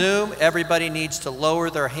in Zoom, everybody needs to lower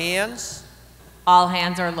their hands. All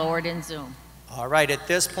hands are lowered in Zoom. All right, at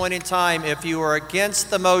this point in time, if you are against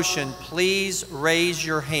the motion, please raise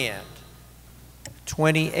your hand.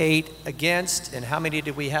 28 against, and how many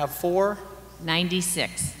did we have for?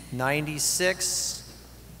 96. 96.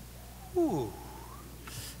 Ooh.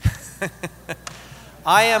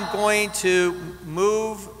 I am going to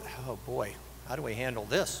move, oh boy, how do we handle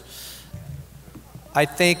this? I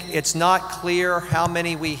think it's not clear how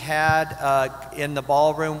many we had in the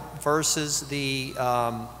ballroom versus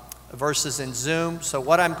in Zoom. So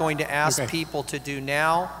what I'm going to ask people to do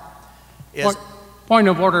now is... Point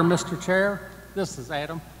of order, Mr. Chair. This is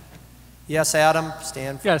Adam. Yes, Adam,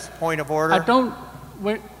 stand for yes. Point of order.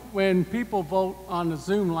 When people vote on the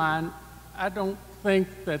Zoom line, I don't think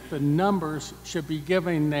that the numbers should be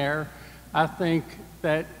given there. I think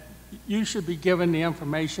that you should be given the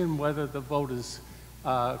information whether the vote is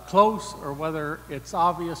close or whether it's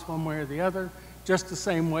obvious one way or the other, just the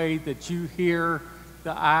same way that you hear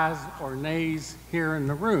the ayes or nays here in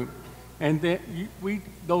the room. And that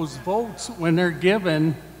those votes, when they're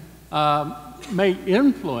given, may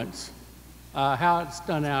influence how it's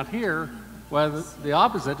done out here, whether the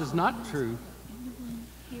opposite is not true.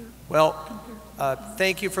 Well,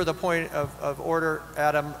 thank you for the point of order,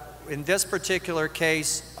 Adam. In this particular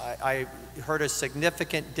case, I heard a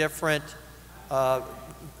significant different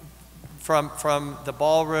from the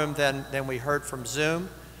ballroom than we heard from Zoom.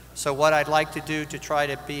 So what I'd like to do to try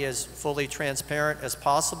to be as fully transparent as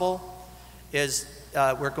possible is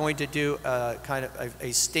we're going to do kind of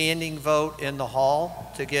a standing vote in the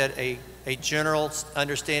hall to get a general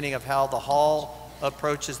understanding of how the hall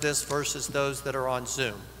approaches this versus those that are on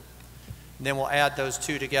Zoom. And then we'll add those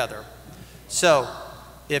two together. So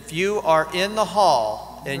if you are in the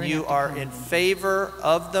hall and you are in favor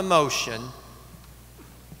of the motion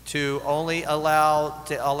to only allow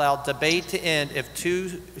debate to end if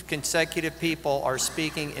 2 consecutive people are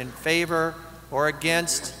speaking in favor or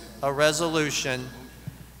against a resolution,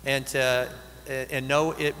 and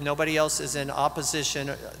nobody else is in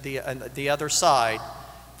opposition, the other side,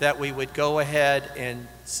 that we would go ahead and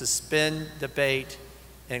suspend debate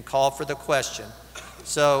and call for the question.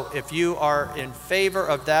 So if you are in favor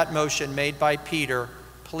of that motion made by Peter,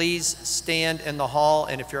 please stand in the hall,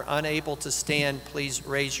 and if you're unable to stand, please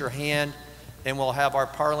raise your hand, and we'll have our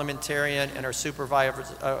parliamentarian and our supervisor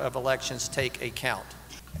of elections take a count.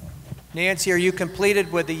 Nancy, are you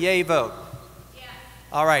completed with the yay vote? Yes.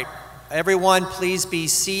 All right. Everyone, please be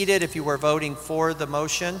seated if you were voting for the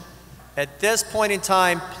motion. At this point in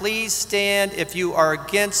time, please stand if you are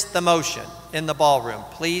against the motion in the ballroom.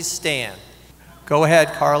 Please stand. Go ahead,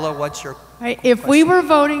 Carla. What's your If we were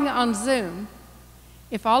voting on Zoom,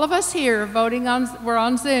 if all of us here were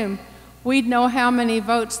on Zoom, we'd know how many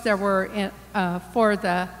votes there were for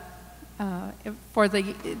the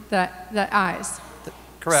ayes.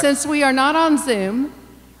 Correct. Since we are not on Zoom,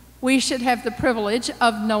 we should have the privilege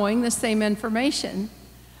of knowing the same information,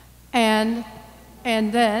 and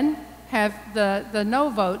then have the no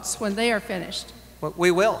votes when they are finished. Well,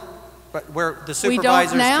 we will, but the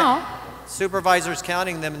supervisors. We don't now. Supervisors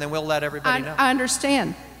counting them, and then we'll let everybody know. I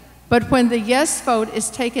understand, but when the yes vote is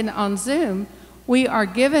taken on Zoom, we are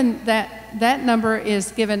given that that number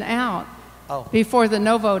is given out before the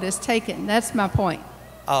no vote is taken. That's my point.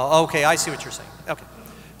 Oh, okay, I see what you're saying. Okay.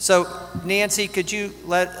 So, Nancy, could you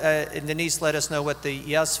and Denise let us know what the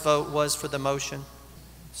yes vote was for the motion?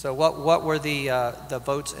 So what were the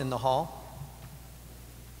votes in the hall?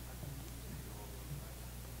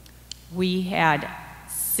 We had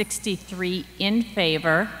 63 in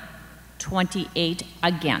favor, 28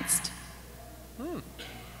 against.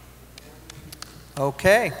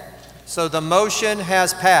 Okay, so the motion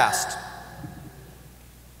has passed.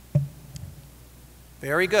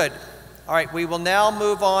 Very good. All right, we will now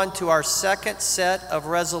move on to our second set of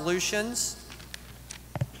resolutions.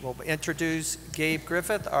 We'll introduce Gabe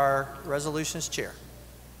Griffith, our resolutions chair.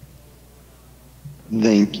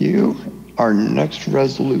 Thank you. Our next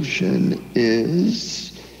resolution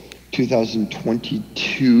is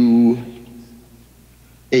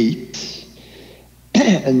 2022-8,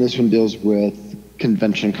 and this one deals with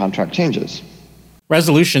convention contract changes.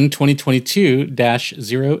 Resolution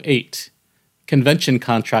 2022-08, Convention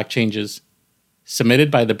Contract Changes, submitted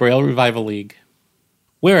by the Braille Revival League.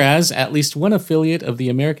 Whereas at least one affiliate of the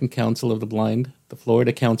American Council of the Blind, the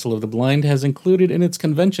Florida Council of the Blind, has included in its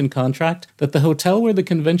convention contract that the hotel where the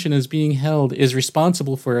convention is being held is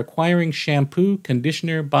responsible for acquiring shampoo,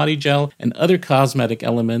 conditioner, body gel, and other cosmetic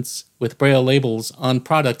elements with Braille labels on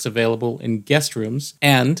products available in guest rooms,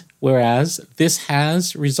 and whereas this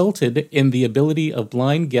has resulted in the ability of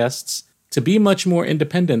blind guests to be much more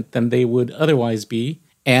independent than they would otherwise be,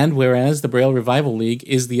 and whereas the Braille Revival League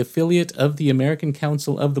is the affiliate of the American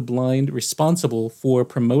Council of the Blind responsible for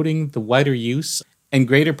promoting the wider use and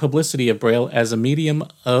greater publicity of Braille as a medium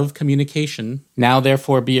of communication, now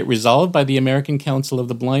therefore be it resolved by the American Council of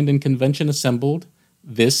the Blind and Convention assembled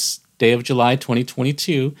this day of July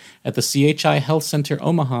 2022 at the CHI Health Center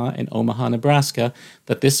Omaha in Omaha, Nebraska,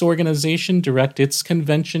 that this organization direct its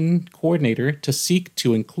convention coordinator to seek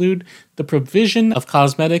to include the provision of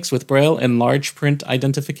cosmetics with Braille and large print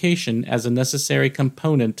identification as a necessary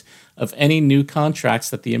component of any new contracts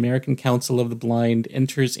that the American Council of the Blind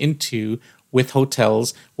enters into with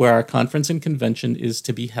hotels where our conference and convention is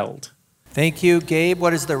to be held. Thank you, Gabe.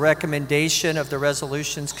 What is the recommendation of the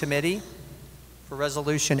Resolutions Committee for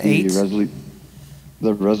Resolution 8?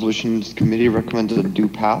 The Resolutions Committee recommends a do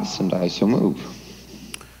pass, and I so move.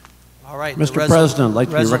 All right. Mr. President, I'd like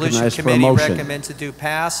to be recognized for a motion. Resolution Committee recommends a do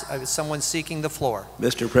pass. Is someone seeking the floor?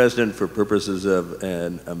 Mr. President, for purposes of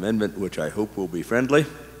an amendment which I hope will be friendly,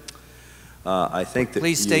 I think that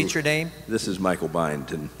Please state your name. This is Michael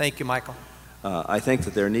Byington. Thank you, Michael. I think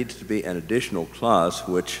that there needs to be an additional clause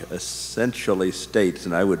which essentially states,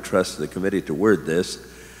 and I would trust the committee to word this,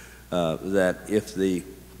 that if the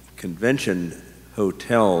convention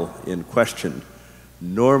hotel in question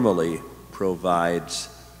normally provides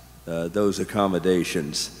those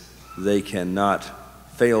accommodations, they cannot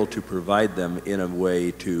fail to provide them in a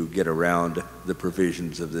way to get around the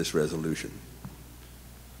provisions of this resolution.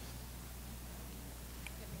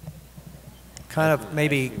 Kind of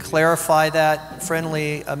maybe clarify that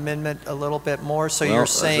friendly amendment a little bit more. So Well, you're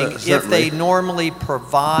saying if certainly. they normally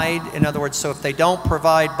provide, in other words, so if they don't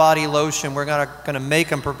provide body lotion, we're going to make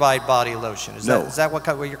them provide body lotion. Is No. that what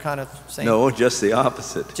you're kind of saying? No, just the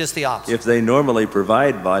opposite. Just the opposite. If they normally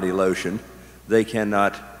provide body lotion, they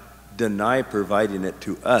cannot deny providing it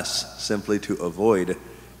to us simply to avoid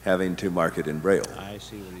having to mark it in Braille. I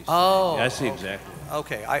see what he's saying. Oh, I see okay. exactly.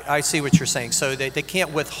 Okay, I see what you're saying. So they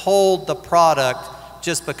can't withhold the product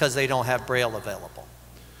just because they don't have Braille available.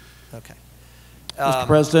 Okay. Mr.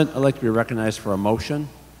 President, I'd like to be recognized for a motion.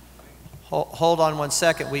 Hold on one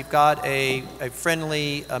second. We've got a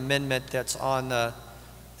friendly amendment that's on the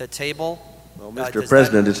table. Well, Mr.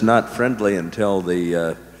 President, it's not friendly until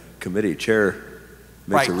the committee chair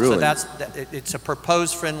makes a ruling. So it's a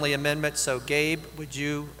proposed friendly amendment. So Gabe, would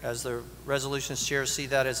you, as the resolutions chair, see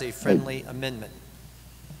that as a friendly amendment?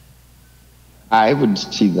 I would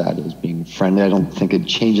see that as being friendly. I don't think it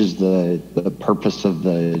changes the purpose of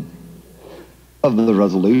the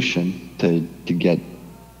resolution to get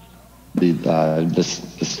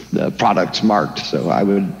the products marked. So I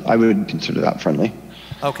would consider that friendly.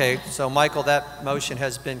 Okay, so Michael, that motion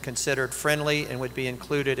has been considered friendly and would be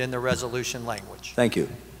included in the resolution language. Thank you.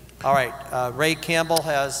 All right, Ray Campbell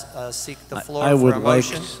has seeked the floor for a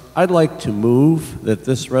motion. I'd like to move that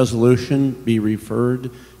this resolution be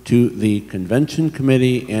referred to the Convention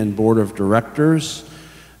Committee and Board of Directors,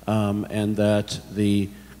 and that the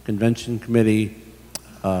Convention Committee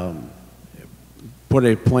put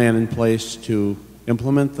a plan in place to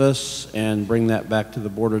implement this and bring that back to the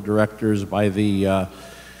Board of Directors by the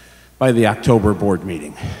October board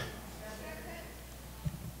meeting.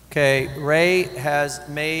 Okay, Ray has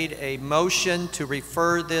made a motion to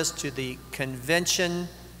refer this to the convention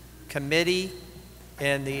committee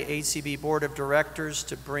and the HCB Board of Directors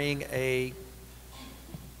to bring a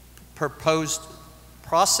proposed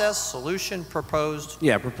solution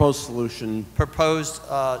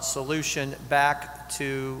back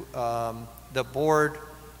to the board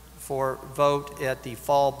for vote at the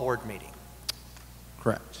fall board meeting.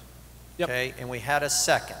 Correct. Okay, and we had a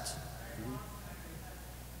second.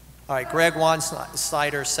 All right, Greg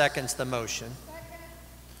Snyder seconds the motion.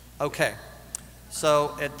 Okay,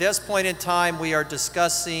 so at this point in time, we are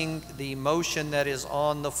discussing the motion that is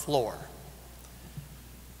on the floor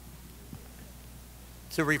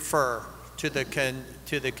to refer to the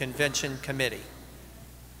convention committee.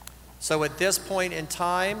 So at this point in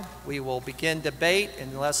time, we will begin debate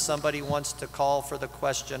unless somebody wants to call for the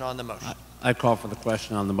question on the motion. I call for the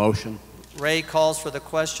question on the motion. Ray calls for the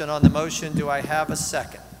question on the motion. Do I have a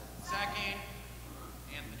second? Second.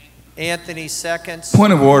 Anthony seconds.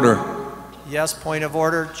 Point of order. Yes, point of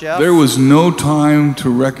order. Jeff? There was no time to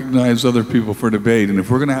recognize other people for debate, and if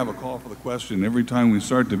we're going to have a call for the question every time we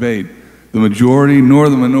start debate, the majority nor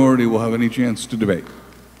the minority will have any chance to debate.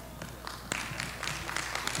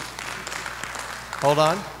 Hold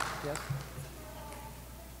on. Yes.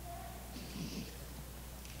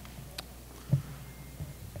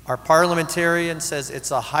 Our parliamentarian says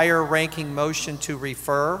it's a higher ranking motion to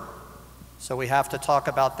refer, so we have to talk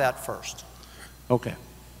about that first. Okay.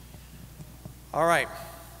 All right.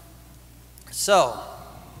 So,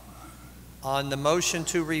 on the motion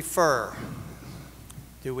to refer,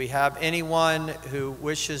 do we have anyone who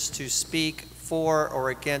wishes to speak for or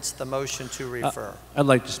against the motion to refer? I'd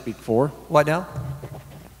like to speak for. What now?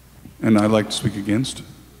 And I'd like to speak against.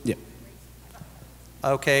 Yeah.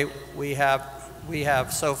 Okay, we have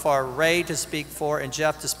so far Ray to speak for and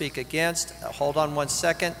Jeff to speak against. Hold on one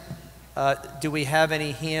second. Do we have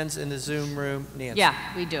any hands in the Zoom room, Nancy? Yeah,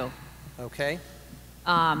 we do. Okay.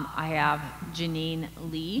 I have Janine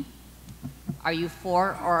Lee. Are you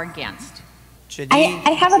for or against? Janine?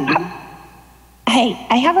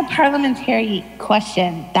 I have a parliamentary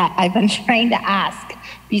question that I've been trying to ask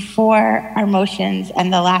before our motions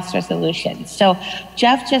and the last resolution. So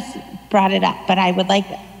Jeff just brought it up, but I would like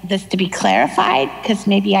this to be clarified because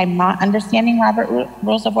maybe I'm not understanding Robert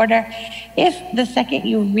Rules of Order. If the second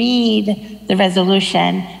you read the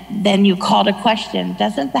resolution, then you called a question,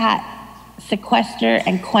 doesn't that sequester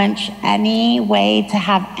and quench any way to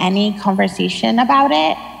have any conversation about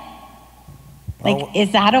it? Like,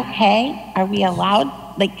 is that okay? Are we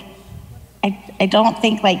allowed? Like, I don't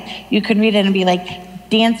think like you could read it and be like,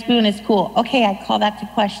 Dan Spoon is cool. Okay, I call that to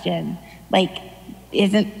question. Like,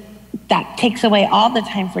 that takes away all the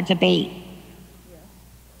time for debate.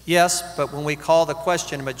 Yes, but when we call the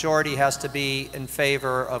question, a majority has to be in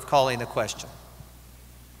favor of calling the question.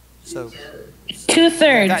 So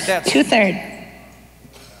 2/3. 2/3.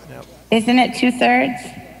 No. Isn't it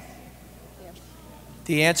 2/3?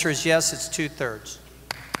 The answer is yes, it's 2/3.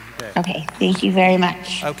 Okay, thank you very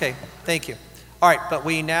much. Okay, thank you. All right, but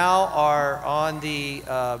we now are on the,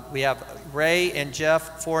 we have Ray and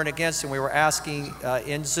Jeff for and against, and we were asking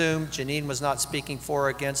in Zoom, Janine was not speaking for or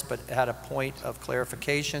against, but had a point of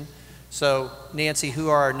clarification. So Nancy, who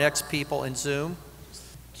are our next people in Zoom?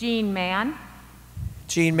 Jean Mann.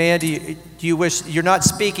 Jean Mann, do you wish, you're not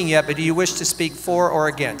speaking yet, but do you wish to speak for or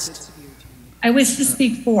against? I wish to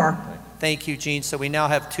speak for. Thank you, Jean. So we now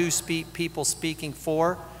have two people speaking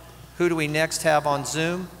for. Who do we next have on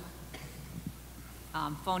Zoom?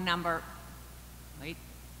 Phone number, wait,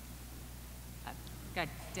 I've got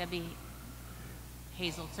Debbie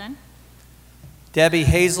Hazelton. Debbie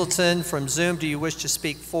Hazelton from Zoom, do you wish to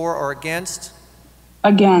speak for or against?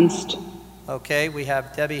 Against. Okay, we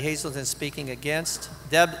have Debbie Hazelton speaking against.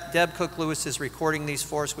 Deb Cook-Lewis is recording these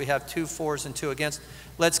for us. We have 2 fors and 2 against.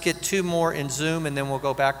 Let's get 2 more in Zoom and then we'll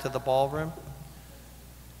go back to the ballroom.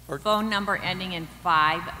 Phone number ending in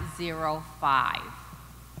 505.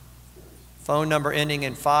 Phone number ending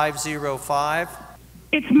in 505.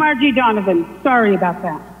 It's Margie Donovan. Sorry about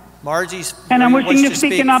that. Margie's. And I'm wishing to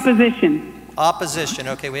speak in opposition. Opposition.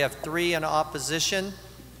 Okay, we have 3 in opposition.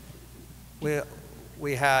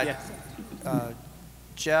 We had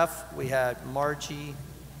Jeff, we had Margie,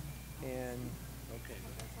 and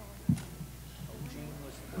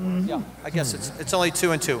yeah, I guess it's only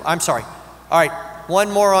 2 and 2. I'm sorry. All right, 1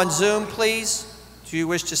 more on Zoom, please. Do you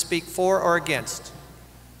wish to speak for or against?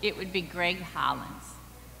 It would be Greg Hollins.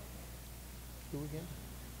 Who again?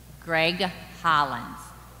 Greg Hollins.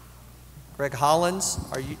 Greg Hollins,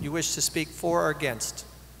 you wish to speak for or against?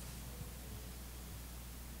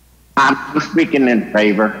 I'm speaking in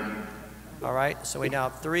favor. All right, so we now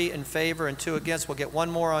have 3 in favor and 2 against. We'll get one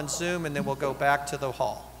more on Zoom, and then we'll go back to the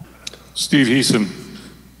hall. Steve Heason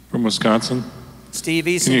from Wisconsin. Steve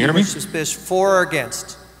Eason, Can you hear me? wish to speak for or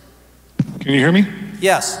against? Can you hear me?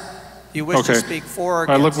 Yes. You wish to speak for or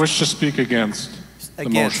against? I wish to speak against the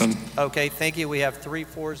motion. Okay, thank you. We have 3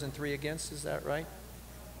 fours and 3 against, is that right?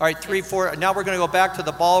 All right, 3, 4. Now we're going to go back to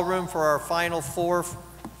the ballroom for our final 4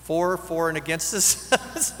 and against. This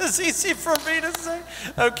is easy for me to say.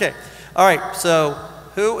 Okay. All right, so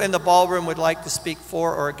who in the ballroom would like to speak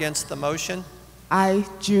for or against the motion? I,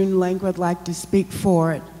 June Lang, would like to speak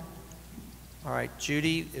for it. All right,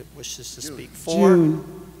 Judy wishes to speak for.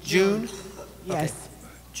 June? Yes. Okay.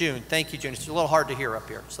 June, thank you, June. It's a little hard to hear up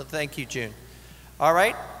here, so thank you, June. All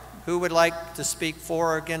right, who would like to speak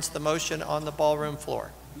for or against the motion on the ballroom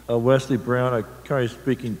floor? Wesley Brown, I'm currently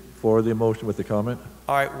speaking for the motion with the comment.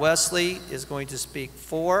 All right, Wesley is going to speak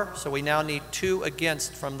for, so we now need 2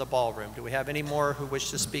 against from the ballroom. Do we have any more who wish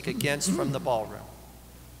to speak against from the ballroom?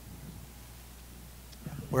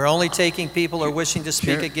 We're only taking people who are wishing to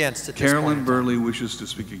speak against at this point. Carolyn Burley wishes to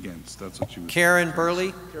speak against. That's what you was. Karen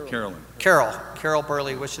Burley? Carolyn. Carol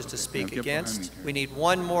Burley wishes to speak against. We need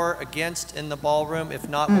one more against in the ballroom. If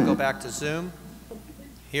not, we'll go back to Zoom.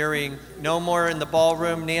 Hearing no more in the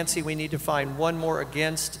ballroom. Nancy, we need to find one more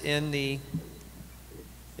against in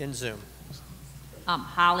Zoom.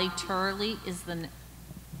 Holly Turley is the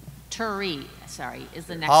is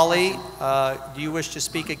the next Holly, person. do you wish to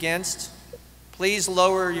speak against? Please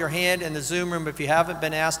lower your hand in the Zoom room if you haven't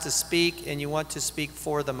been asked to speak and you want to speak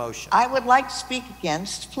for the motion. I would like to speak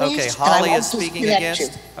against, please. Okay, Holly is speaking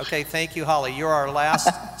against. Okay, thank you, Holly. You're our last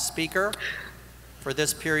speaker for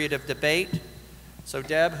this period of debate. So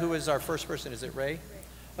Deb, who is our first person? Is it Ray?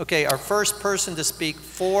 Okay, our first person to speak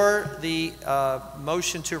for the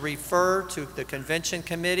motion to refer to the convention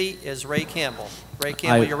committee is Ray Campbell. Ray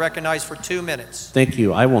Campbell, you're recognized for 2 minutes. Thank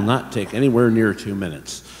you. I will not take anywhere near 2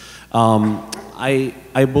 minutes.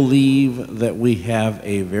 I believe that we have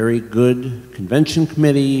a very good convention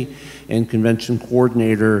committee and convention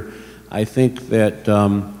coordinator. I think that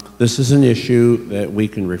this is an issue that we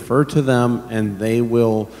can refer to them and they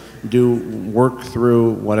will work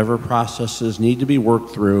through whatever processes need to be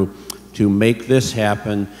worked through to make this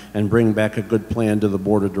happen and bring back a good plan to the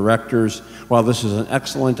board of directors. While this is an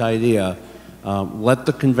excellent idea, let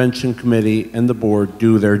the convention committee and the board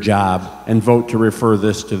do their job and vote to refer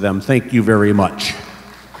this to them. Thank you very much.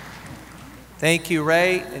 Thank you,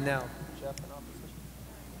 Ray. And now, Jeff in opposition.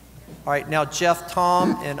 All right, now Jeff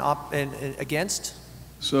Tom in against.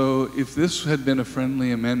 So if this had been a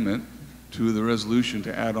friendly amendment to the resolution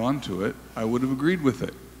to add on to it, I would have agreed with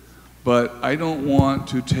it. But I don't want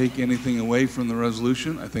to take anything away from the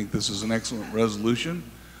resolution. I think this is an excellent resolution.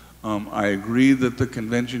 I agree that the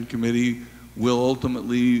convention committee will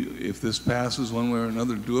ultimately, if this passes one way or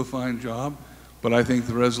another, do a fine job. But I think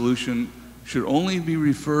the resolution should only be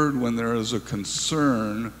referred when there is a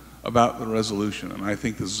concern about the resolution. And I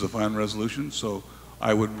think this is a fine resolution, so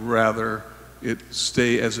I would rather it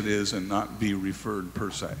stay as it is and not be referred per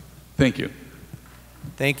se. Thank you.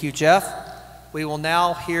 Thank you, Jeff. We will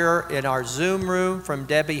now hear in our Zoom room from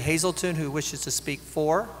Debbie Hazelton, who wishes to speak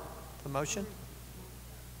for the motion.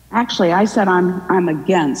 Actually, I said I'm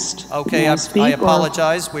against. Okay, I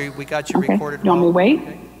apologize. We got you recorded. You want me to wait?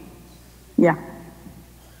 Okay. Yeah.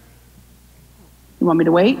 You want me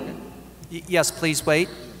to wait? Yes, please wait.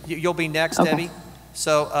 You'll be next, Okay. Debbie.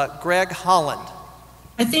 So, Greg Holland.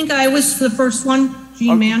 I think I was the first one,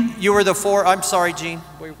 Jean Mann. You were the 4. I'm sorry, Jean.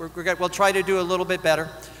 We'll try to do a little bit better.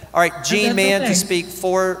 All right, Jean Mann to speak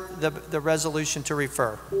for the resolution to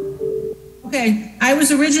refer. Okay, I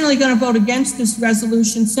was originally going to vote against this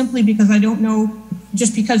resolution simply because I don't know,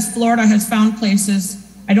 just because Florida has found places,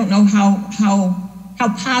 I don't know how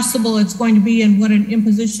possible it's going to be and what an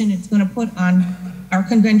imposition it's going to put on our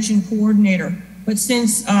convention coordinator. But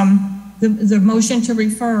since the motion to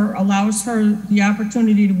refer allows her the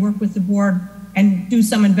opportunity to work with the board and do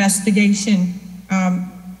some investigation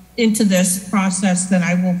into this process, then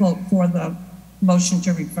I will vote for the motion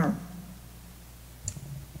to refer.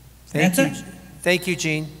 Thank you,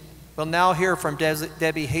 Jean. We'll now hear from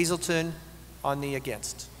Debbie Hazelton on the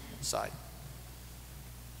against side.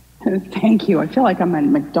 Thank you. I feel like I'm at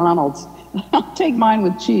McDonald's. I'll take mine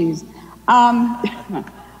with cheese. I'm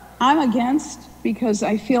against because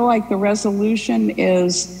I feel like the resolution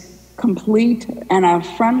is complete and a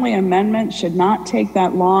friendly amendment should not take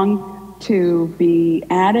that long to be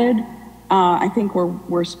added. I think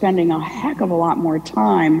we're spending a heck of a lot more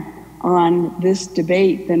time on this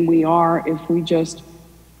debate than we are if we just,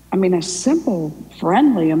 a simple,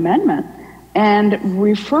 friendly amendment. And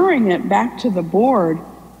referring it back to the board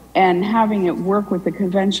And having it work with the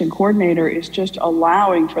convention coordinator is just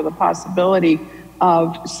allowing for the possibility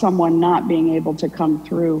of someone not being able to come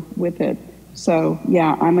through with it. So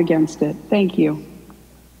yeah, I'm against it. Thank you.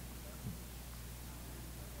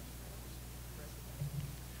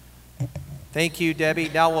 Thank you, Debbie.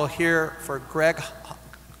 Now we'll hear for Greg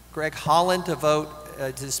Holland to vote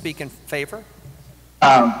to speak in favor.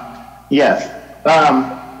 Yes.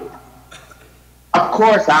 Of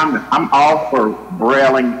course, I'm all for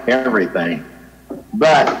brailing everything,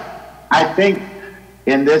 but I think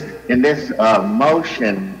in this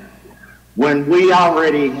motion, when we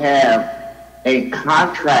already have a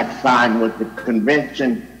contract signed with the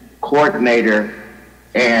convention coordinator,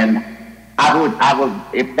 and I would,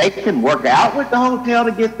 if they can work out with the hotel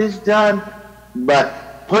to get this done,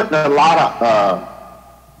 but putting a lot of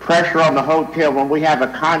pressure on the hotel when we have a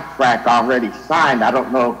contract already signed, I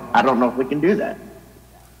don't know if we can do that.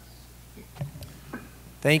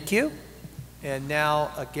 Thank you. And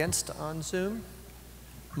now against on Zoom,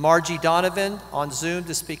 Margie Donovan on Zoom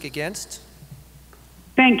to speak against.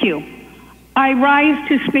 Thank you. I rise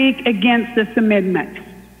to speak against this amendment.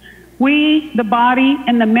 We, the body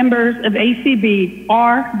and the members of ACB,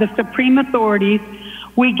 are the supreme authorities.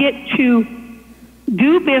 We get to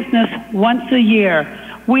do business once a year.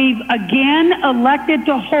 We've again elected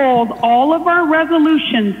to hold all of our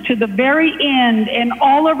resolutions to the very end and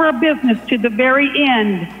all of our business to the very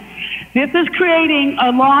end. This is creating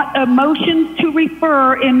a lot of motions to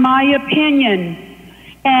refer, in my opinion.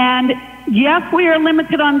 And yes, we are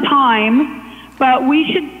limited on time, but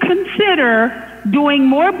we should consider doing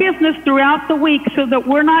more business throughout the week so that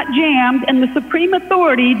we're not jammed and the supreme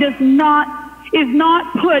authority is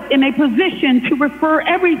not put in a position to refer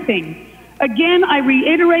everything. Again, I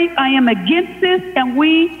reiterate, I am against this, and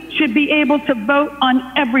we should be able to vote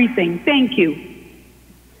on everything. Thank you.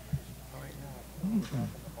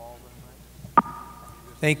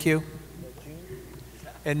 Thank you.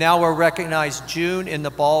 And now we'll recognize June in the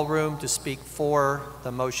ballroom to speak for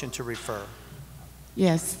the motion to refer.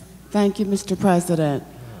 Yes, thank you, Mr. President.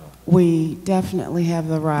 We definitely have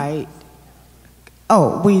the right.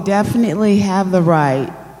 We definitely have the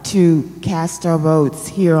right to cast our votes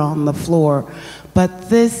here on the floor, but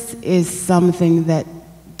this is something that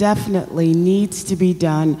definitely needs to be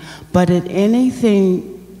done. But if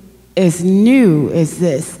anything is new is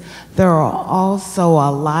this, there are also a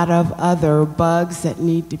lot of other bugs that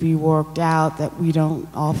need to be worked out that we don't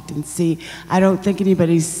often see. I don't think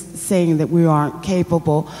anybody's saying that we aren't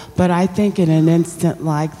capable, but I think in an instant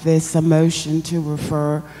like this, a motion to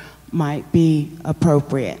refer might be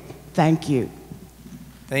appropriate. Thank you.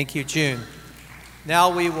 Thank you, June.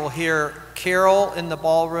 Now we will hear Carol in the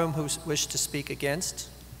ballroom who wished to speak against.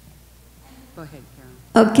 Go ahead,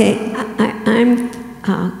 Carol. Okay, I'm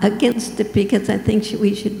against it because I think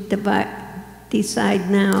we should decide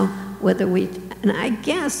now whether and I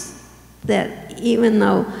guess that even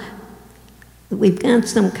though we've got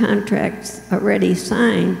some contracts already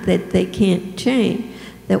signed that they can't change,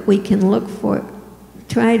 that we can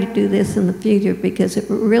try to do this in the future because it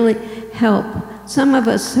would really help some of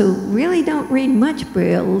us who really don't read much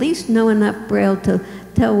Braille, at least know enough Braille to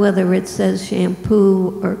tell whether it says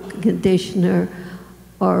shampoo or conditioner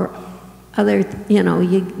or other, you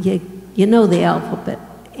know the alphabet.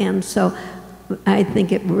 And so I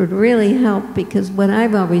think it would really help because what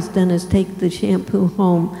I've always done is take the shampoo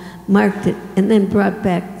home, marked it, and then brought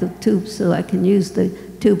back the tubes so I can use the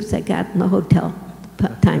tubes I got in the hotel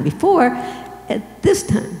time before at this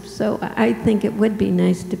time. So I think it would be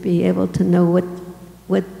nice to be able to know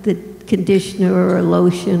what the conditioner or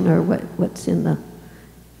lotion or what's in the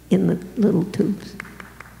little tubes.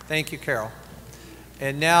 Thank you, Carol.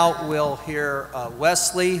 And now we'll hear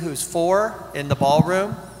Wesley, who's 4, in the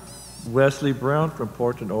ballroom. Wesley Brown from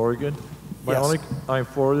Portland, Oregon. Yes. I'm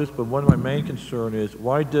for this, but one of my main concern is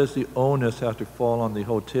why does the onus have to fall on the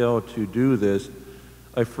hotel to do this?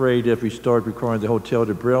 I'm afraid if we start requiring the hotel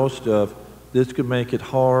to Braille stuff, this could make it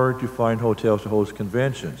hard to find hotels to host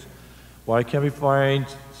conventions. Why can't we find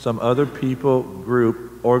some other people,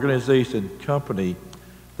 group, organization, company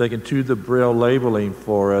that can do the Braille labeling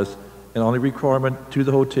for us, and only requirement to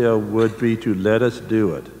the hotel would be to let us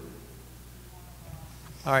do it?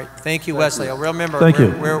 All right, thank you, Wesley. Remember,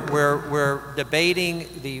 we're debating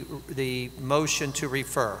the motion to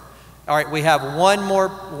refer. All right, we have one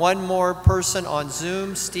more person on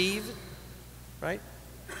Zoom, Steve, right?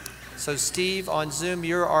 So Steve, on Zoom,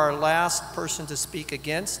 you're our last person to speak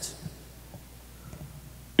against.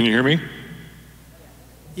 Can you hear me?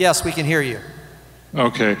 Yes, we can hear you.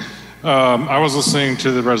 Okay. I was listening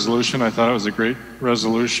to the resolution. I thought it was a great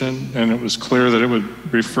resolution, and it was clear that it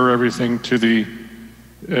would refer everything to the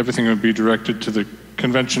everything would be directed to the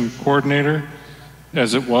convention coordinator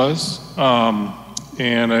as it was.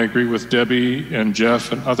 And I agree with Debbie and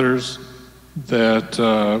Jeff and others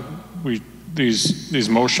that these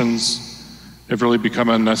motions have really become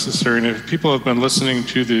unnecessary. And if people have been listening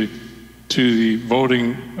to the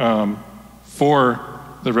voting for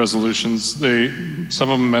the resolutions, some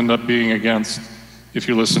of them end up being against if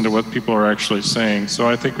you listen to what people are actually saying. So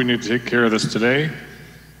I think we need to take care of this today.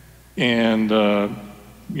 And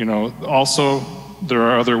also there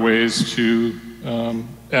are other ways to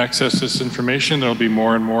access this information. There'll be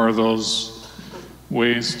more and more of those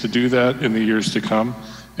ways to do that in the years to come.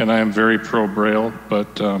 And I am very pro Braille,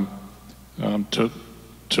 but to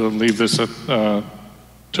leave this to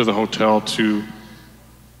the hotel to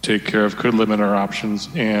take care of could limit our options.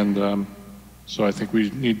 And so I think we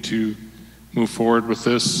need to move forward with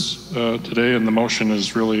this today, and the motion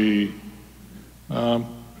is really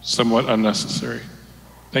somewhat unnecessary.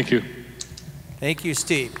 Thank you. Thank you,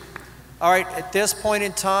 Steve. All right, at this point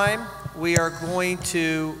in time, we are going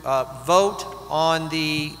to vote on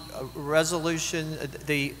the resolution,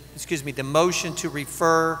 the motion to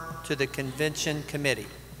refer to the convention committee.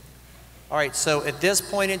 All right, so at this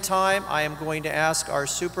point in time, I am going to ask our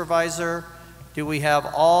supervisor, do we have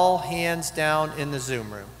all hands down in the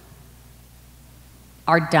Zoom room?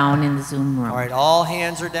 Are down in the Zoom room. All right, all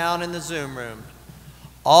hands are down in the Zoom room.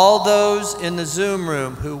 All those in the Zoom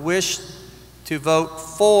room who wish to vote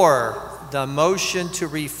for the motion to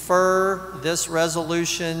refer this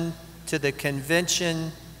resolution to the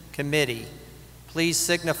convention committee, please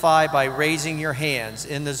signify by raising your hands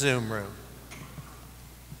in the Zoom room.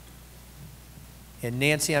 And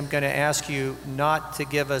Nancy, I'm going to ask you not to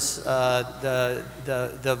give us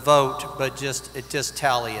the vote, but just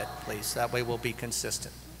tally it, please. That way we'll be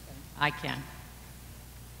consistent. I can.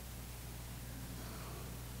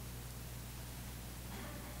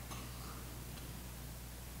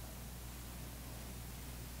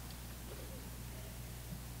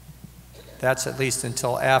 That's at least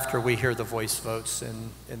until after we hear the voice votes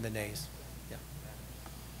in the nays. Yeah.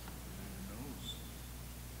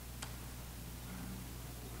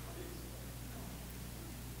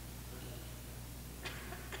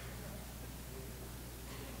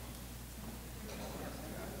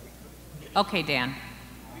 Okay, Dan.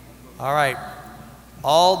 All right.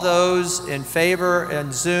 All those in favor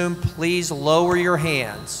in Zoom, please lower your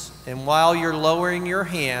hands. And while you're lowering your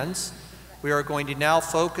hands, we are going to now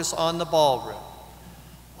focus on the ballroom.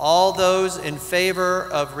 All those in favor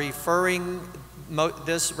of referring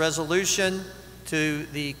this resolution to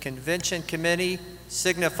the convention committee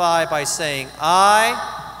signify by saying aye.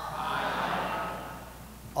 Aye.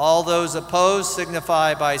 All those opposed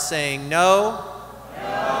signify by saying no.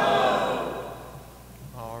 No.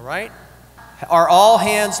 All right. Are all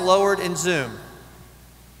hands lowered in Zoom?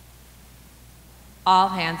 All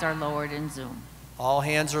hands are lowered in Zoom. All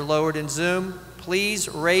hands are lowered in Zoom. Please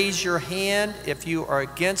raise your hand if you are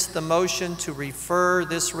against the motion to refer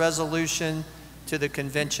this resolution to the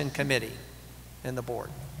convention committee and the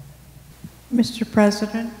board. Mr.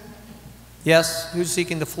 President? Yes, who's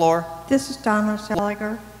seeking the floor? This is Donna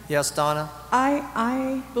Seliger. Yes, Donna.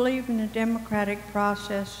 I believe in the democratic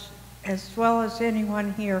process as well as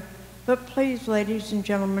anyone here, but please, ladies and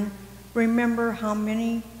gentlemen, remember how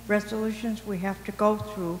many resolutions we have to go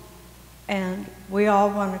through. And we all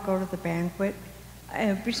want to go to the banquet.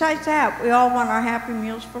 And besides that, we all want our Happy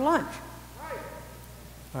Meals for lunch.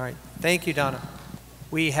 All right. Thank you, Donna.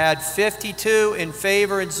 We had 52 in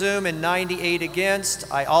favor in Zoom and 98 against.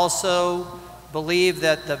 I also believe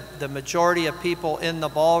that the majority of people in the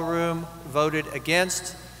ballroom voted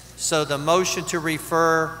against. So the motion to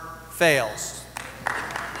refer fails.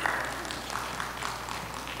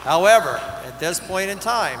 However, at this point in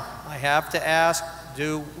time, I have to ask,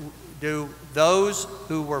 do those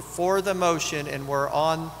who were for the motion and were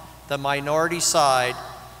on the minority side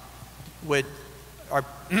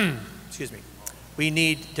excuse me, we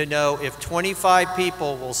need to know if 25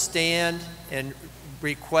 people will stand and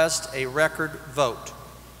request a record vote.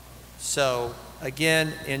 So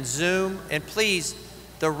again, in Zoom, and please,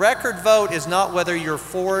 the record vote is not whether you're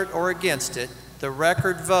for it or against it. The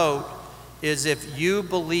record vote is if you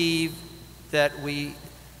believe that we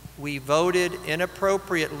voted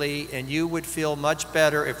inappropriately, and you would feel much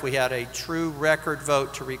better if we had a true record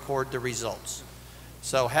vote to record the results.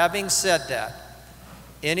 So having said that,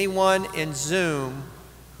 anyone in Zoom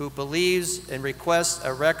who believes and requests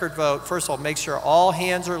a record vote, first of all, make sure all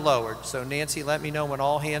hands are lowered. So Nancy, let me know when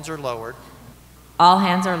all hands are lowered. All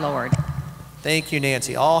hands are lowered. Thank you,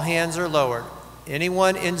 Nancy. All hands are lowered.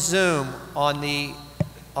 Anyone in Zoom on the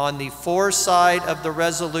on the for side of the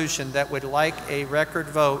resolution that would like a record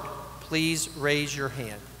vote, please raise your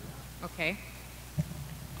hand. Okay.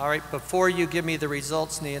 All right, before you give me the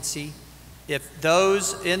results, Nancy, if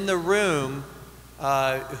those in the room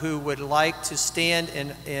who would like to stand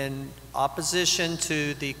in opposition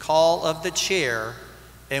to the call of the chair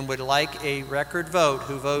and would like a record vote,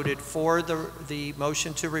 who voted for the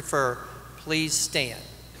motion to refer, please stand.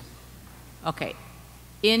 Okay.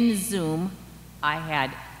 In Zoom, I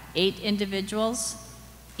had 8 individuals.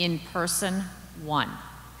 In person, 1.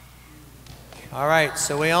 All right,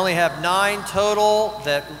 so we only have 9 total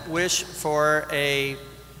that wish for a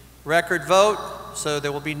record vote, so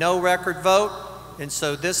there will be no record vote, and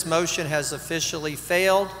so this motion has officially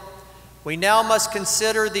failed. We now must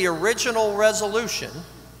consider the original resolution,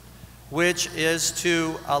 which is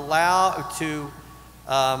to allow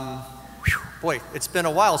boy, it's been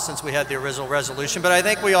a while since we had the original resolution, but I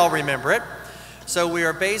think we all remember it. So we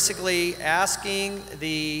are basically asking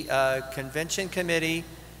the convention committee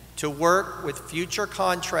to work with future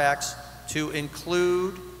contracts to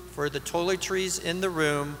include for the toiletries in the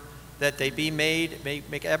room that they be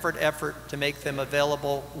make effort to make them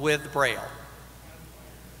available with Braille.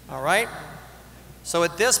 All right? So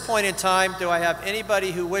at this point in time, do I have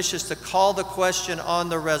anybody who wishes to call the question on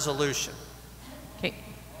the resolution? Okay.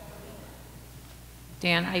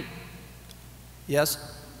 Dan, Yes?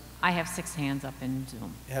 I have 6 hands up in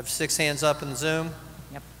Zoom. You have 6 hands up in Zoom?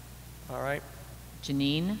 Yep. All right.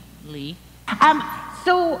 Janine Lee.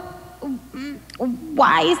 So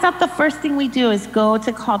why is that the first thing we do is go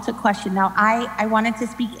to call to question? Now, I wanted to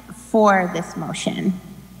speak for this motion,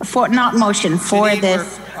 for Janine,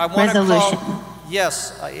 this I wanna resolution.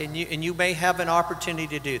 Yes, and you may have an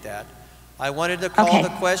opportunity to do that. I wanted to call the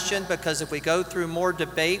question because if we go through more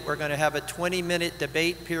debate, we're going to have a 20-minute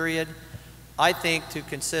debate period. I think to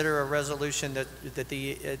consider a resolution that at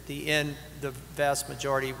the end, the vast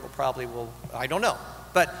majority will, I don't know.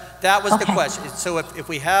 But that was the question. So if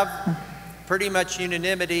we have pretty much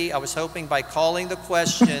unanimity, I was hoping by calling the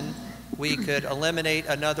question, we could eliminate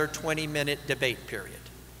another 20-minute debate period.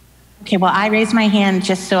 Okay, well, I raised my hand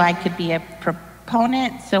just so I could be a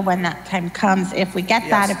proponent. So when that time comes, if we get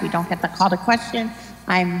that, if we don't get the call to question,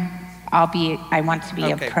 I want to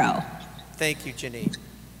be a pro. Thank you, Janine.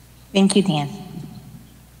 Thank you, Dan.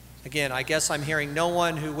 Again, I guess I'm hearing no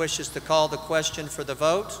one who wishes to call the question for the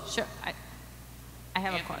vote. Sure. I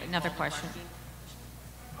have another question.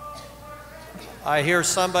 I hear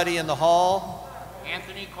somebody in the hall.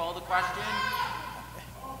 Anthony, call the question.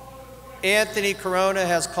 Anthony Corona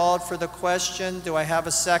has called for the question. Do I have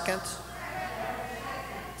a second?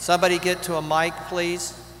 Somebody get to a mic,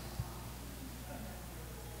 please.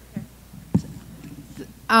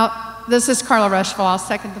 This is Carla Rushville. I'll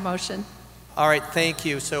second the motion. All right, thank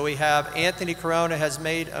you. So we have Anthony Corona has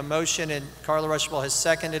made a motion and Carla Rushville has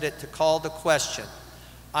seconded it to call the question.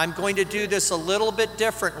 I'm going to do this a little bit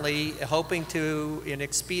differently, hoping to, in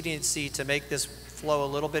expediency, to make this flow a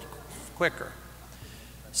little bit quicker.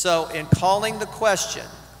 So in calling the question,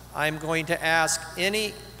 I'm going to ask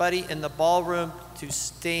anybody in the ballroom to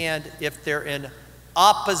stand if they're in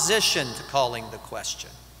opposition to calling the question.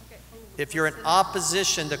 If you're in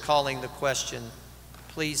opposition to calling the question,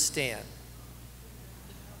 please stand.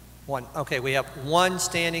 One. Okay, we have one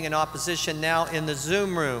standing in opposition now in the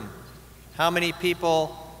Zoom room. How many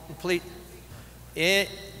people, please,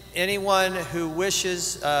 anyone who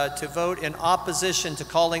wishes to vote in opposition to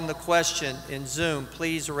calling the question in Zoom,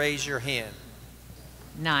 please raise your hand.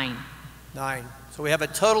 9. 9. So we have a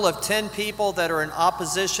total of 10 people that are in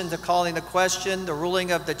opposition to calling the question. The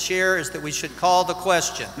ruling of the chair is that we should call the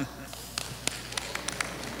question.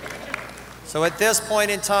 So at this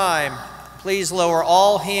point in time, please lower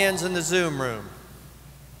all hands in the Zoom room.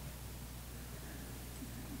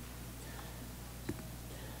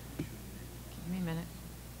 Give me a minute.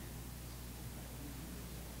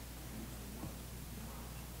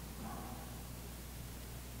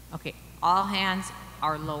 Okay, all hands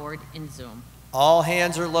are lowered in Zoom. All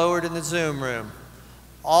hands are lowered in the Zoom room.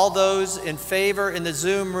 All those in favor in the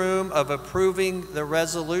Zoom room of approving the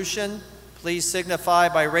resolution, please signify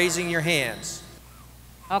by raising your hands.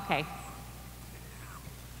 Okay.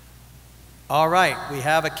 All right, we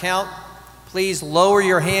have a count. Please lower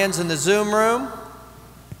your hands in the Zoom room.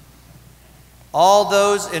 All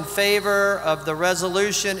those in favor of the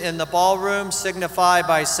resolution in the ballroom signify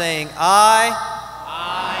by saying aye.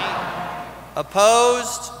 Aye.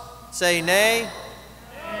 Opposed? Say nay.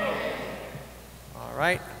 Nay. All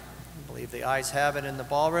right, I believe the ayes have it in the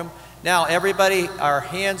ballroom. Now, everybody, our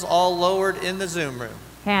hands all lowered in the Zoom room.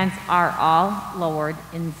 Hands are all lowered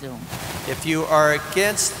in Zoom. If you are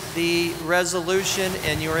against the resolution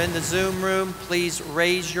and you're in the Zoom room, please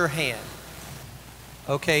raise your hand.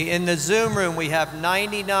 Okay, in the Zoom room, we have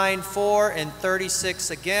 99 for and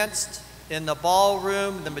 36 against. In the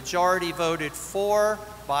ballroom, the majority voted for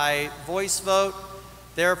by voice vote.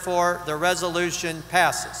 Therefore, the resolution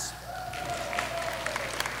passes.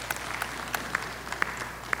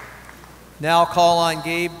 Now I'll call on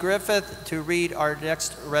Gabe Griffith to read our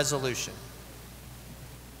next resolution.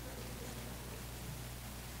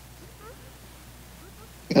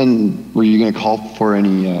 And were you going to call for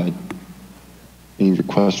any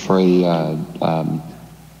request for a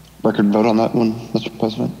record vote on that one, Mr.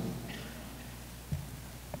 President?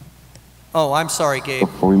 Oh, I'm sorry, Gabe.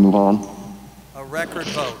 Before we move on. A record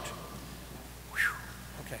vote.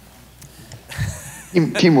 Whew.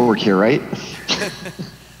 Okay. Teamwork here, right?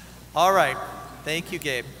 All right. Thank you,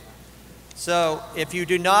 Gabe. So, if you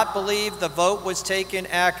do not believe the vote was taken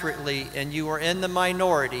accurately and you are in the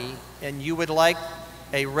minority and you would like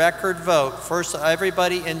a record vote, first,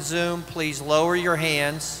 everybody in Zoom, please lower your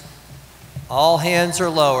hands. All hands are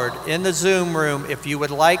lowered. In the Zoom room, if you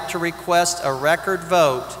would like to request a record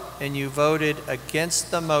vote and you voted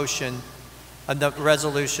against the motion, the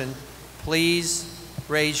resolution, please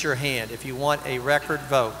raise your hand if you want a record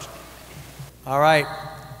vote. All right.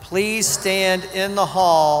 Please stand in the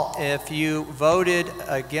hall if you voted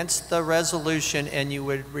against the resolution and you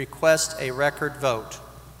would request a record vote.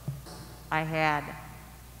 I had,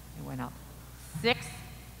 it went up, 6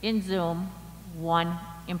 in Zoom, 1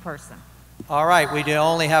 in person. All right, we do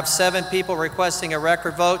only have 7 people requesting a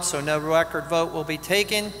record vote, so no record vote will be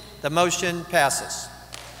taken. The motion passes.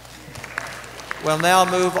 We'll now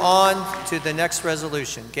move on to the next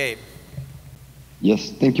resolution. Gabe.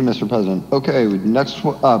 Yes, thank you, Mr. President. Okay, next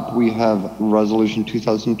up we have Resolution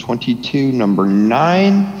 2022 number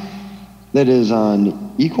 9 that is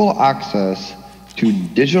on equal access to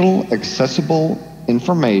digital accessible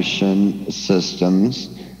information systems,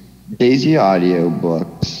 DAISY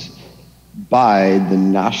audiobooks, by the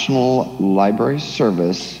National Library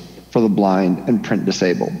Service for the Blind and Print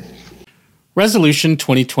Disabled. Resolution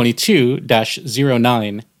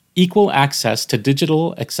 2022-09, Equal Access to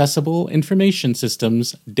Digital Accessible Information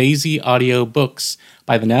Systems, DAISY Audio Books,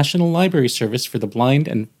 by the National Library Service for the Blind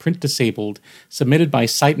and Print Disabled, submitted by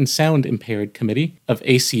Sight and Sound Impaired Committee of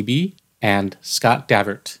ACB and Scott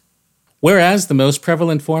Davert. Whereas the most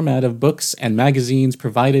prevalent format of books and magazines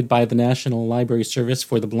provided by the National Library Service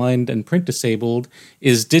for the Blind and Print Disabled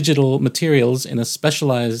is digital materials in a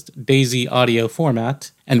specialized DAISY audio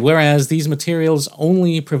format, and whereas these materials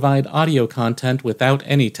only provide audio content without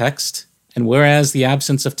any text, and whereas the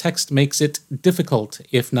absence of text makes it difficult,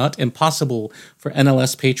 if not impossible, for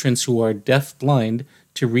NLS patrons who are deaf-blind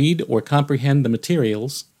to read or comprehend the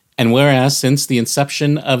materials, and whereas since the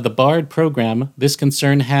inception of the BARD program, this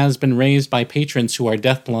concern has been raised by patrons who are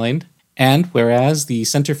deafblind, and whereas the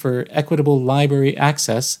Center for Equitable Library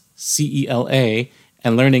Access, CELA,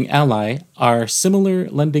 and Learning Ally are similar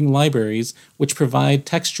lending libraries which provide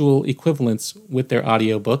textual equivalents with their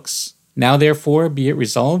audiobooks, now therefore be it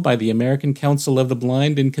resolved by the American Council of the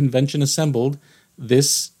Blind in convention assembled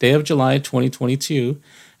this day of July 2022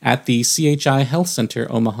 at the CHI Health Center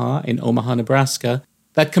Omaha in Omaha, Nebraska,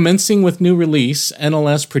 that commencing with new release,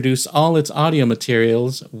 NLS produce all its audio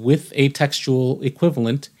materials with a textual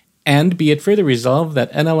equivalent, and be it further resolved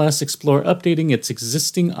that NLS explore updating its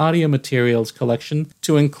existing audio materials collection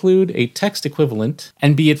to include a text equivalent,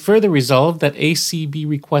 and be it further resolved that ACB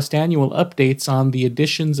request annual updates on the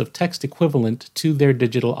additions of text equivalent to their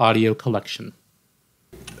digital audio collection.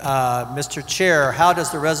 Mr. Chair, how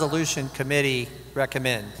does the Resolution Committee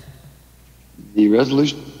recommend? The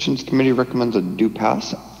Resolutions Committee recommends a due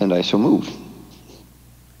pass, and I so move.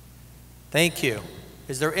 Thank you.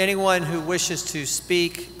 Is there anyone who wishes to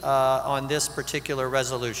speak on this particular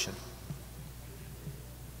resolution?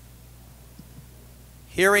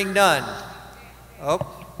 Hearing none. Oh,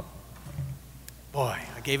 boy,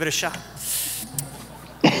 I gave it a shot.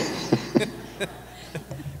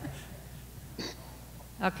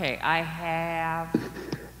 Okay, I have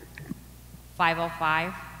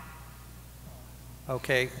 505.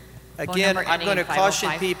 Okay. Phone Again, number I'm going to ending in caution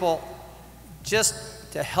 505. people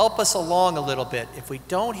just to help us along a little bit. If we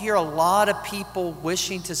don't hear a lot of people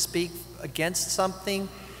wishing to speak against something,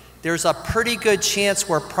 there's a pretty good chance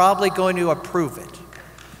we're probably going to approve it.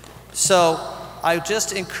 So I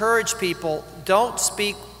just encourage people, don't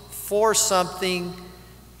speak for something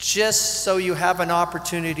just so you have an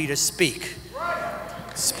opportunity to speak.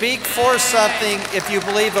 Speak for something if you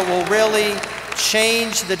believe it will really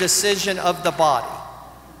change the decision of the body.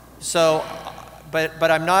 So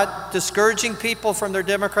but I'm not discouraging people from their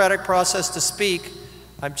democratic process to speak.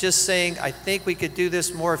 I'm just saying I think we could do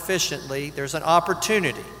this more efficiently. There's an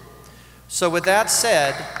opportunity. So with that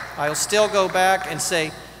said, I'll still go back and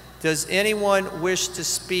say, does anyone wish to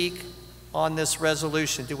speak on this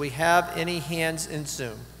resolution? Do we have any hands in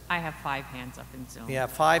Zoom? I have 5 hands up in Zoom. We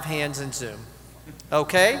have 5 hands in Zoom.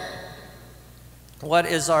 Okay. What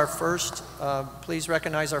is our first, please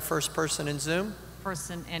recognize our first person in Zoom.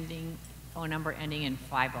 Person ending, phone number ending in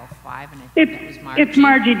 505, and I think that was Margie. It's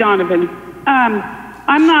Margie Donovan.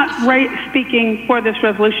 I'm not speaking for this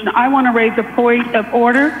resolution. I want to raise a point of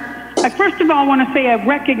order. I first of all want to say I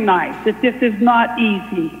recognize that this is not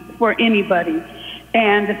easy for anybody,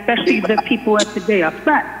 and especially the people at the dais.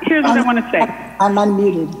 But here's what I want to say. I'm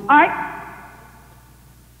unmuted.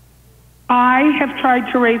 I have tried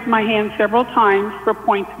to raise my hand several times for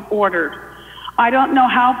points of order. I don't know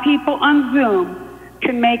how people on Zoom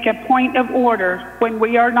can make a point of order when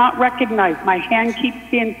we are not recognized. My hand keeps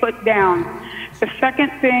being put down. The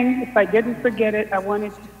second thing, if I didn't forget it, I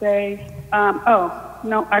wanted to say,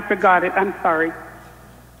 no, I forgot it. I'm sorry.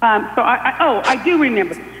 I do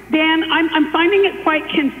remember. Dan, I'm finding it quite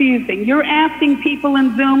confusing. You're asking people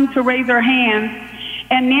in Zoom to raise their hands,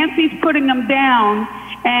 and Nancy's putting them down,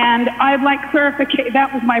 and I'd like clarification.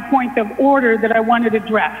 That was my point of order that I wanted to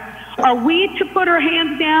address. Are we to put our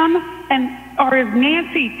hands down, or is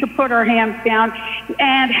Nancy to put our hands down?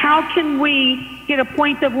 And how can we get a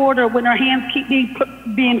point of order when our hands keep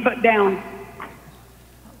being put down?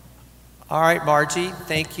 All right, Margie,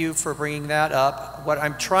 thank you for bringing that up. What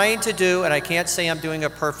I'm trying to do, and I can't say I'm doing a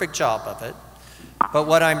perfect job of it, but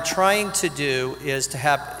what I'm trying to do is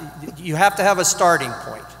you have to have a starting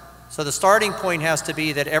point. So the starting point has to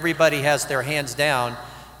be that everybody has their hands down,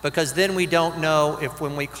 because then we don't know if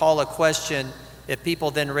when we call a question, if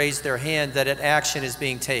people then raise their hand, that an action is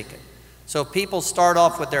being taken. So if people start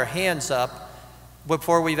off with their hands up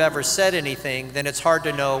before we've ever said anything, then it's hard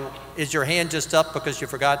to know, is your hand just up because you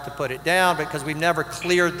forgot to put it down, because we've never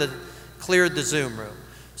cleared the Zoom room.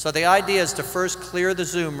 So the idea is to first clear the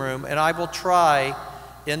Zoom room, and I will try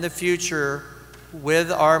in the future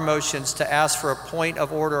with our motions to ask for a point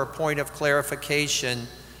of order, a point of clarification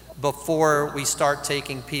before we start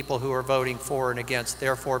taking people who are voting for and against.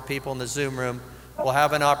 Therefore, people in the Zoom room will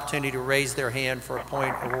have an opportunity to raise their hand for a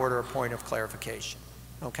point of order, a point of clarification.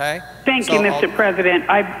 Okay? Thank you, Mr. President.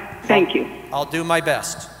 Thank you. I'll do my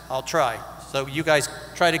best. I'll try. So you guys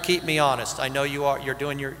try to keep me honest. I know you are. You're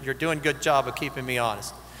doing a good job of keeping me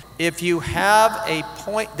honest. If you have a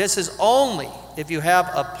point, this is only if you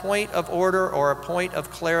have a point of order or a point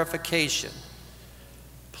of clarification.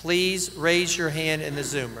 Please raise your hand in the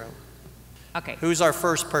Zoom room. Okay. Who's our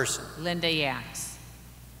first person? Linda Yaks.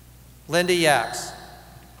 Linda Yaks.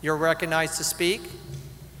 You're recognized to speak.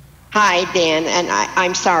 Hi, Dan, and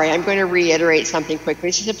I'm sorry, I'm going to reiterate something quickly.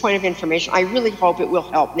 This is a point of information. I really hope it will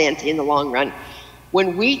help Nancy in the long run.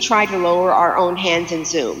 When we try to lower our own hands in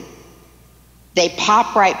Zoom, they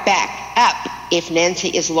pop right back up if Nancy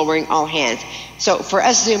is lowering all hands. So for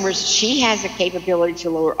us Zoomers, she has the capability to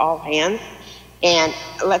lower all hands, and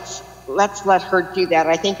let's let her do that.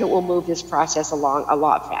 I think it will move this process along a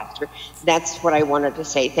lot faster. That's what I wanted to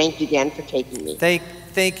say. Thank you, Dan, for taking me.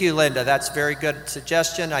 Thank you, Linda. That's a very good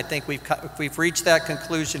suggestion. I think we've reached that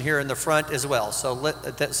conclusion here in the front as well.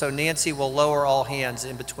 So Nancy will lower all hands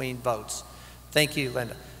in between votes. Thank you,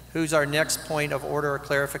 Linda. Who's our next point of order or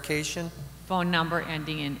clarification? Phone number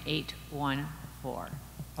ending in 814.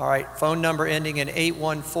 All right, phone number ending in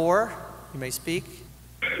 814. You may speak.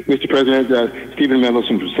 Mr. President, Stephen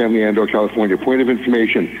Mendelson from San Leandro, California. Point of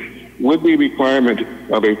information. Would the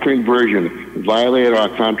requirement of a print version violate our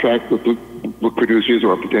contract with book producers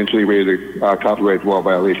or potentially raise a copyright law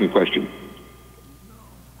violation question?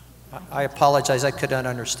 I apologize, I could not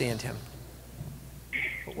understand him.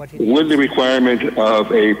 Would the requirement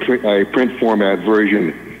of a print format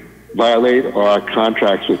version violate our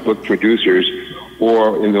contracts with book producers,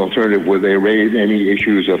 or in the alternative, would they raise any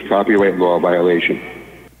issues of copyright law violation?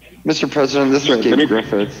 Mr. President, this is Gabe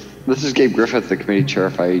Griffith. This is Gabe Griffith, the committee chair,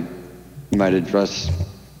 if I might address.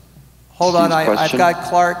 Hold on, I've got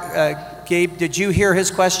Clark. Gabe, did you hear his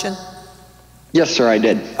question? Yes, sir, I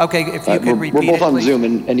did. Okay, if you could repeat it, we're both on please. Zoom,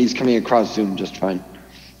 and he's coming across Zoom just fine.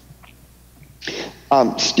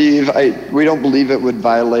 Steve, we don't believe it would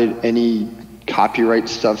violate any copyright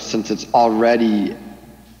stuff since it's already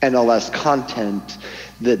NLS content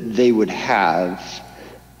that they would have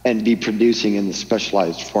and be producing in the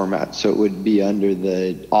specialized format. So it would be under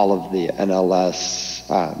all of the NLS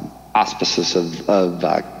auspices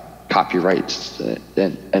of copyrights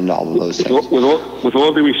and all of those things. With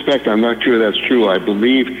all due respect, I'm not sure that's true. I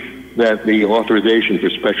believe that the authorization for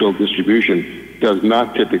special distribution does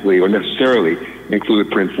not typically or necessarily include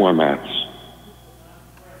print formats.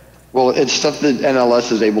 Well, it's stuff that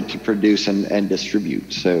NLS is able to produce and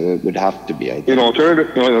distribute, so it would have to be, I think. In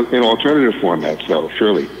alternative formats, though,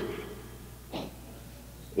 surely.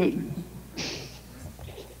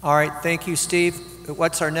 All right, thank you, Steve.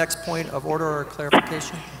 What's our next point of order or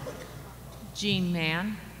clarification? Jean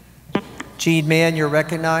Mann. Jean Mann, you're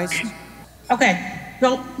recognized. Okay,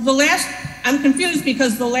 the last, I'm confused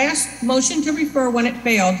because the last motion to refer, when it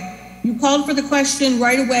failed, you called for the question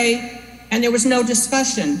right away and there was no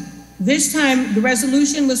discussion. This time, the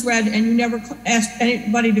resolution was read and you never asked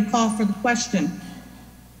anybody to call for the question.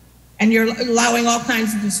 And you're allowing all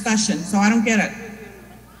kinds of discussion, so I don't get it.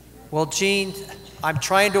 Well, Jean, I'm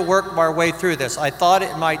trying to work my way through this. I thought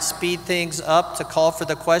it might speed things up to call for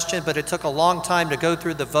the question, but it took a long time to go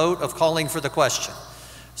through the vote of calling for the question.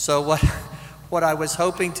 So what I was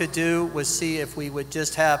hoping to do was see if we would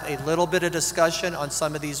just have a little bit of discussion on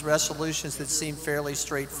some of these resolutions that seem fairly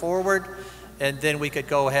straightforward, and then we could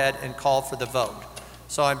go ahead and call for the vote.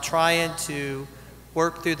 So I'm trying to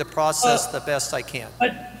work through the process the best I can.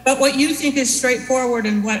 But what you think is straightforward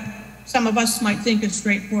and what some of us might think is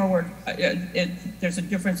straightforward, there's a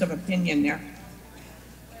difference of opinion there.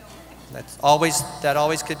 That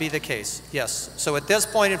always could be the case, yes. So at this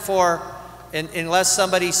point unless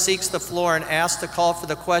somebody seeks the floor and asks to call for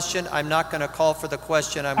the question, I'm not going to call for the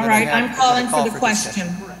question. All right, I'm calling for the question.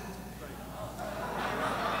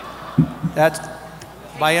 That's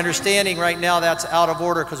my understanding right now. That's out of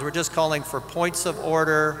order because we're just calling for points of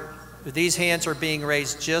order. These hands are being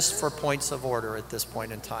raised just for points of order at this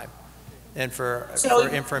point in time, and for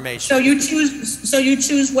information. So you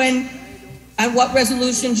choose when and what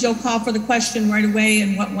resolutions you'll call for the question right away,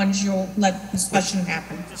 and what ones you'll let discussion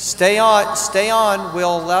happen. Stay on.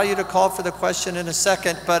 We'll allow you to call for the question in a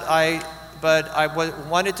second, but I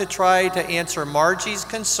wanted to try to answer Margie's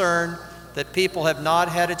concern that people have not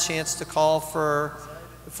had a chance to call for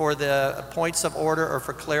the points of order or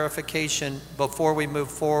for clarification before we move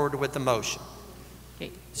forward with the motion.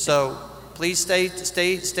 Okay. So please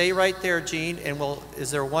stay right there, Jean, and is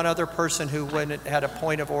there one other person who had a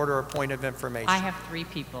point of order or point of information? I have 3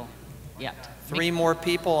 people yet. 3 more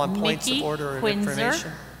people on points of order and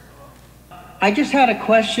information? I just had a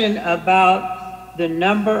question about the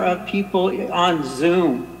number of people on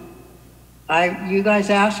Zoom. You guys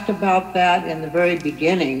asked about that in the very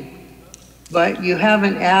beginning, but you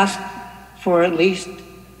haven't asked for at least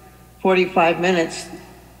 45 minutes.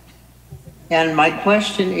 And my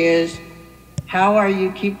question is, how are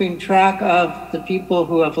you keeping track of the people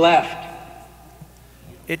who have left?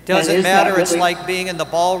 It doesn't matter. It's like being in the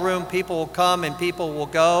ballroom. People will come and people will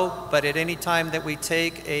go, but at any time that we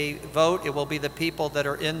take a vote, it will be the people that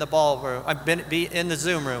are in the ballroom, be in the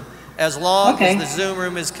Zoom room. As long as the Zoom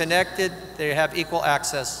room is connected, they have equal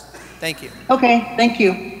access. Thank you. Okay, thank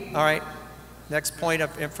you. All right. Next point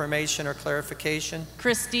of information or clarification.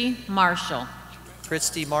 Christy Marshall.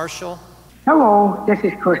 Christy Marshall. Hello, this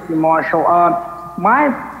is Christy Marshall. My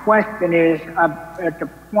question is at the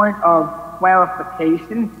point of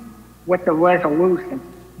clarification with the resolution.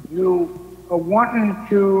 You are wanting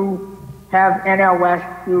to have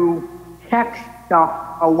NLS do text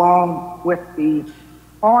stuff along with the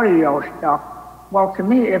audio stuff. Well, to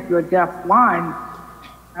me, if you're deaf-blind,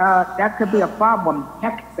 that could be a problem.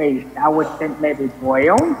 Text-based, I would think maybe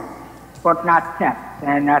Braille, but not text.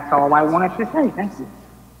 And that's all I wanted to say. Thank you.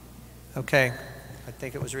 Okay. I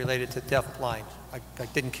think it was related to deaf-blind. I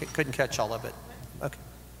couldn't catch all of it. Okay.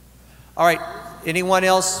 All right. Anyone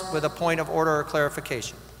else with a point of order or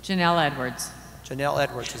clarification? Janelle Edwards. Janelle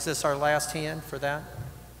Edwards. Is this our last hand for that?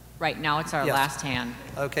 Right now it's our last hand.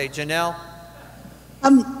 Okay. Janelle?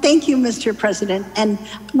 Thank you, Mr. President. And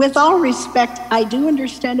with all respect, I do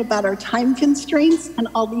understand about our time constraints and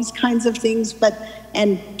all these kinds of things,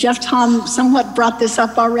 and Jeff Tom somewhat brought this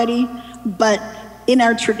up already, but in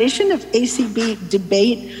our tradition of ACB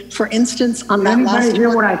debate, for instance, on that last one.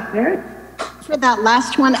 Hear what I said? For that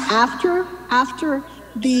last one, after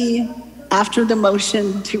the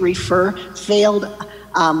motion to refer failed,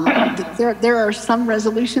 there are some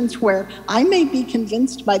resolutions where I may be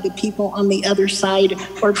convinced by the people on the other side,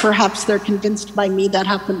 or perhaps they're convinced by me. That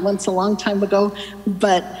happened once a long time ago,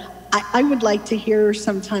 but I would like to hear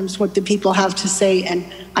sometimes what the people have to say, and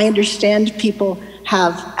I understand people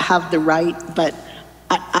have the right, but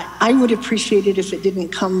I would appreciate it if it didn't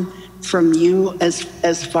come from you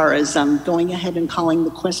as far as going ahead and calling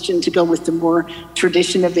the question to go with the more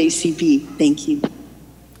tradition of ACB. Thank you.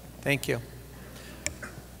 Thank you.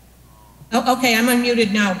 Oh, okay, I'm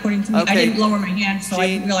unmuted now, according to me. I didn't lower my hand, so I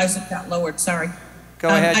didn't realize it got lowered. Sorry. Go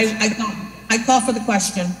ahead. I call for the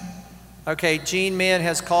question. Okay, Jean Mann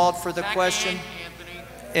has called for the question.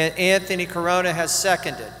 And Anthony Corona has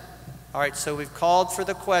seconded. All right, so we've called for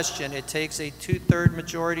the question. It takes a 2/3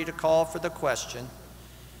 majority to call for the question.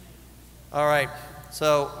 All right,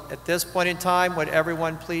 so at this point in time, would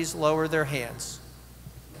everyone please lower their hands?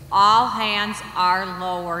 All hands are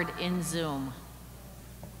lowered in Zoom.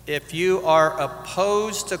 If you are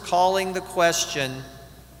opposed to calling the question,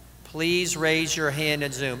 please raise your hand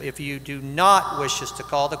in Zoom. If you do not wish us to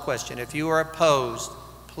call the question, if you are opposed,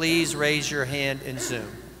 please raise your hand in Zoom.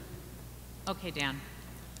 Okay, Dan.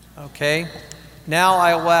 Okay. Now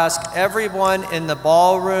I will ask everyone in the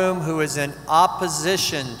ballroom who is in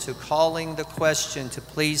opposition to calling the question to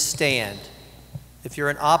please stand. If you're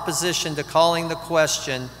in opposition to calling the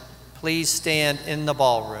question, please stand in the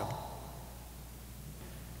ballroom.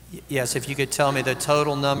 Yes, if you could tell me the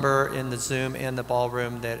total number in the Zoom and the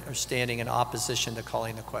ballroom that are standing in opposition to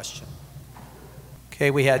calling the question.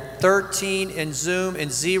 Okay, we had 13 in Zoom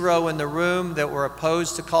and 0 in the room that were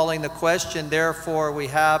opposed to calling the question. Therefore, we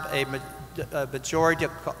have a majority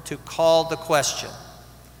to call the question.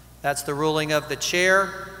 That's the ruling of the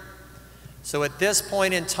chair. So at this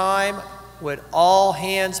point in time, would all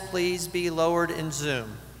hands please be lowered in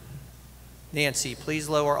Zoom? Nancy, please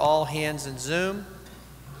lower all hands in Zoom.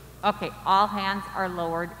 Okay, all hands are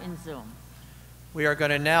lowered in Zoom. We are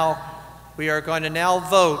going to now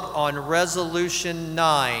vote on Resolution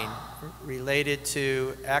 9 related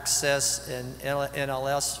to access in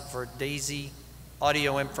NLS for DAISY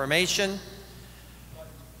audio information.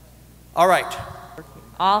 All right.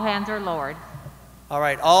 All hands are lowered. All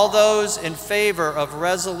right, all those in favor of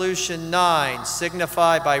Resolution 9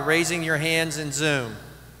 signify by raising your hands in Zoom.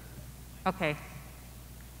 Okay.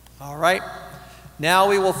 All right. Now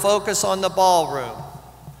we will focus on the ballroom.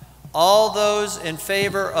 All those in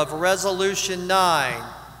favor of Resolution 9,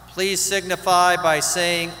 please signify by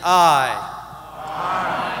saying aye.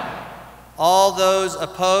 Aye. All those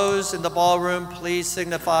opposed in the ballroom, please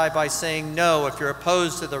signify by saying no if you're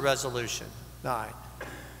opposed to the Resolution 9.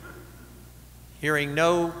 Hearing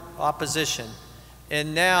no opposition.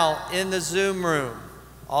 And now in the Zoom room,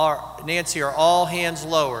 Nancy, are all hands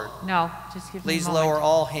lowered? No, just give me a Please moment. lower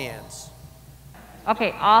all hands.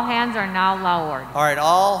 Okay, all hands are now lowered. All right,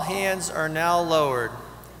 all hands are now lowered.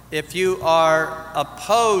 If you are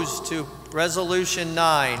opposed to Resolution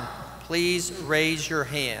 9, please raise your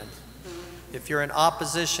hand. If you're in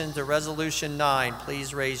opposition to Resolution 9,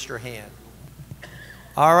 please raise your hand.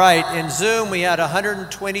 All right, in Zoom we had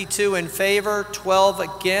 122 in favor, 12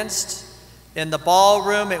 against. In the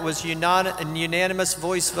ballroom it was a unanimous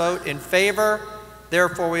voice vote in favor.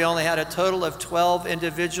 Therefore, we only had a total of 12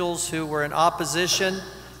 individuals who were in opposition.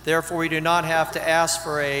 Therefore, we do not have to ask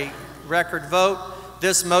for a record vote.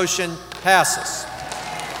 This motion passes.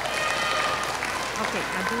 Okay,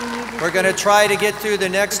 we're going to try to get through the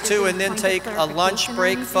next two and then take a lunch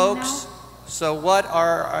break, folks. So what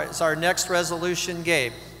is our next resolution,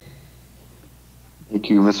 Gabe? Thank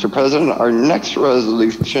you, Mr. President. Our next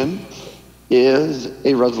resolution is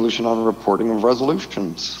a resolution on reporting of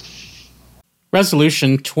resolutions.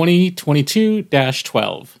 Resolution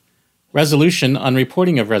 2022-12. Resolution on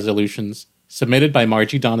reporting of resolutions, submitted by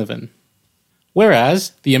Margie Donovan.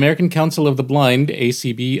 Whereas the American Council of the Blind,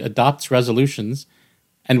 ACB, adopts resolutions,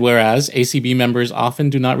 and whereas ACB members often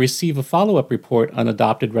do not receive a follow-up report on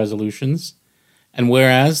adopted resolutions, and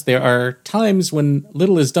whereas there are times when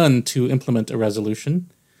little is done to implement a resolution,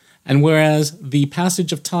 and whereas the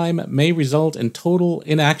passage of time may result in total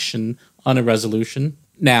inaction on a resolution,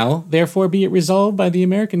 now, therefore, be it resolved by the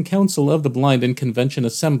American Council of the Blind in convention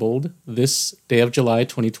assembled this day of July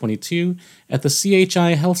 2022 at the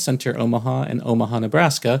CHI Health Center Omaha in Omaha,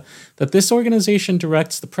 Nebraska, that this organization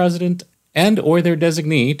directs the president and or their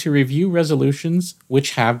designee to review resolutions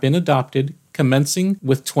which have been adopted commencing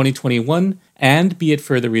with 2021, and be it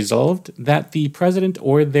further resolved that the president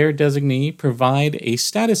or their designee provide a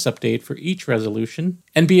status update for each resolution,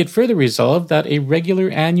 and be it further resolved that a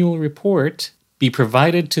regular annual report be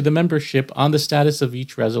provided to the membership on the status of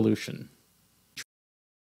each resolution.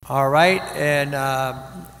 All right, and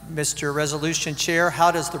Mr. Resolution Chair, how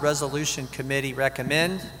does the Resolution Committee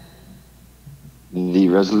recommend? The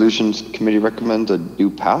Resolutions Committee recommends a do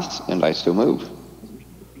pass, and I so move.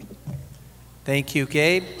 Thank you,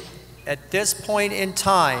 Gabe. At this point in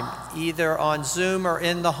time, either on Zoom or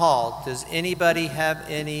in the hall, does anybody have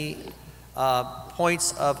any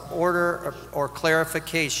points of order or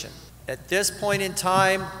clarification? At this point in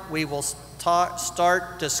time, we will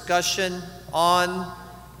start discussion on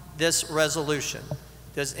this resolution.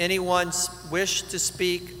 Does anyone wish to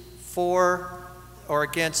speak for or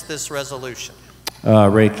against this resolution?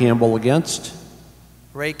 Ray Campbell against.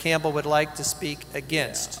 Ray Campbell would like to speak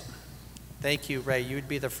against. Thank you, Ray. You would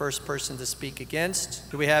be the first person to speak against.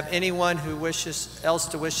 Do we have anyone who wishes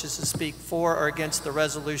to speak for or against the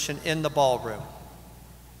resolution in the ballroom?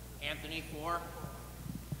 Anthony, for.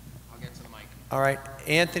 I'll get to the mic. All right.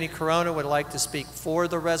 Anthony Corona would like to speak for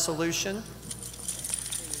the resolution.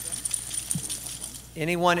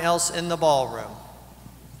 Anyone else in the ballroom?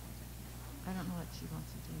 I don't know what she wants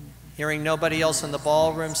to do. Hearing nobody else in the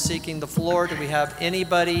ballroom seeking the floor, do we have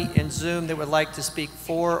anybody in Zoom that would like to speak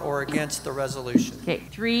for or against the resolution? Okay,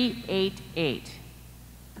 388.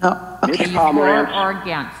 Oh, Are you for or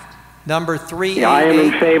against? Number 388. Yeah, I am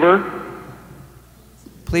in favor.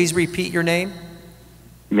 Please repeat your name.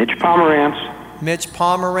 Mitch Pomerantz. Mitch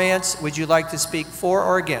Pomerantz, would you like to speak for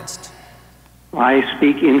or against? I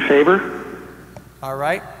speak in favor. All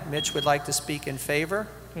right. Mitch would like to speak in favor.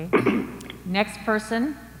 Okay. Next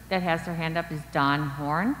person that has their hand up is Don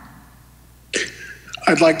Horn.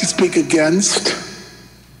 I'd like to speak against.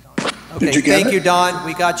 Okay, Did you get thank it? you, Don.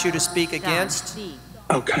 We got you to speak against.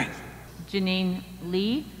 Okay. Janine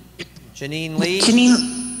Lee. Janine Lee.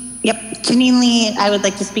 Janine Lee, I would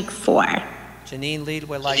like to speak for. Janine Lee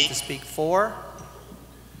would like to speak for.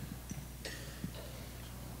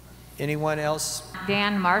 Anyone else?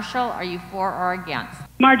 Dan Marshall, are you for or against?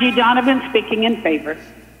 Margie Donovan speaking in favor.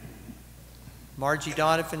 Margie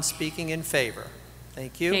Donovan speaking in favor.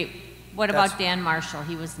 Thank you. Okay, what about Dan Marshall?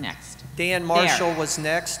 He was next. Dan Marshall was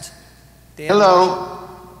next. Dan Hello.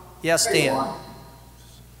 Marshall. Yes, Dan.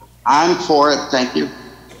 I'm for it, thank you.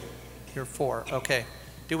 You're for, okay.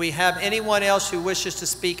 Do we have anyone else who wishes to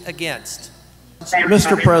speak against?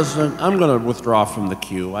 Mr. President, I'm going to withdraw from the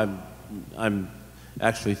queue. I'm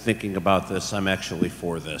actually thinking about this. I'm actually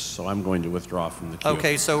for this, so I'm going to withdraw from the queue.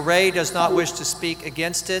 Okay, so Ray does not wish to speak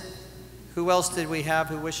against it. Who else did we have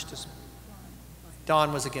who wished to speak?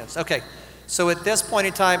 Don was against. Okay, so at this point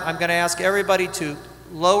in time, I'm going to ask everybody to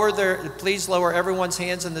please lower everyone's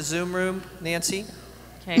hands in the Zoom room. Nancy?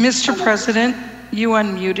 Okay. Mr. President, you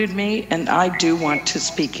unmuted me, and I do want to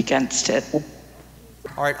speak against it.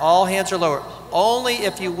 All right, all hands are lowered. Only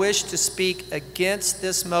if you wish to speak against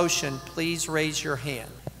this motion, please raise your hand.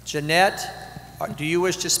 Jeanette, do you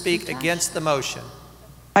wish to speak against the motion?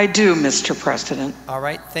 I do, Mr. President. All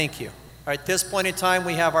right, thank you. All right, at this point in time,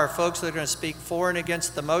 we have our folks that are going to speak for and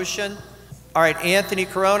against the motion. All right, Anthony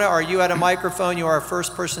Corona, are you at a microphone? You are our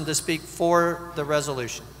first person to speak for the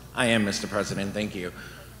resolution. I am, Mr. President. Thank you.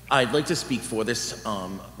 I'd like to speak for this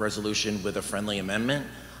resolution with a friendly amendment.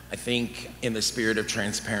 I think in the spirit of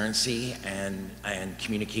transparency and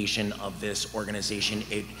communication of this organization,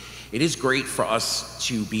 it is great for us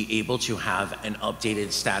to be able to have an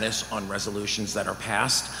updated status on resolutions that are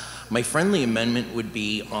passed. My friendly amendment would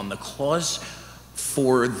be on the clause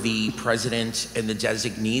for the president and the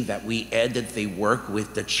designee that we add that they work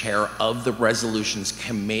with the chair of the resolutions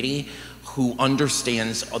committee who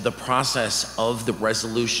understands the process of the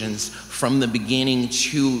resolutions from the beginning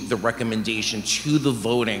to the recommendation to the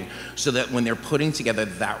voting, so that when they're putting together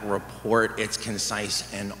that report, it's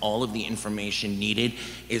concise and all of the information needed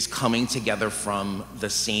is coming together from the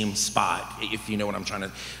same spot, if you know what I'm trying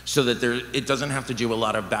to, so that it doesn't have to do a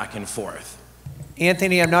lot of back and forth.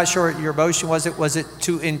 Anthony, I'm not sure what your motion was. Was it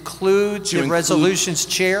to include the resolutions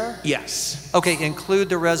chair? Yes. Okay, include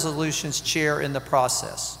the resolutions chair in the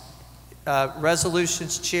process.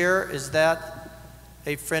 Resolutions chair, is that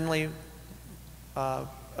a friendly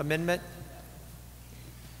amendment?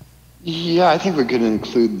 Yeah, I think we could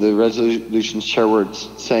include the resolutions chair where it's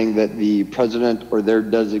saying that the president or their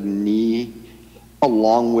designee,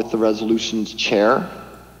 along with the resolutions chair,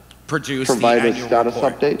 provide a status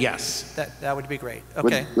update. Yes. That would be great.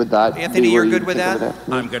 Okay. Would that Anthony, be you're where good you with think that? of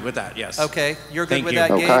it? I'm good with that, yes. Okay, you're good Thank with you. that,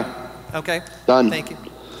 Gabe? Okay. Okay. Done. Thank you.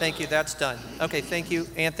 Thank you, that's done. Okay, thank you,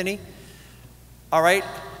 Anthony. All right,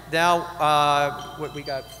 now, what we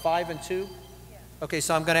got, 5 and 2? Okay,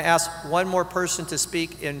 so I'm going to ask one more person to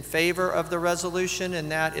speak in favor of the resolution,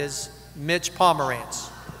 and that is Mitch Pomerantz.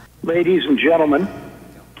 Ladies and gentlemen,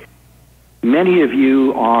 many of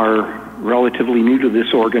you are relatively new to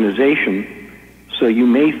this organization, so you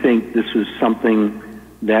may think this is something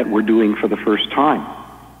that we're doing for the first time.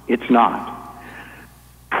 It's not.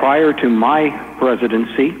 Prior to my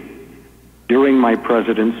presidency, during my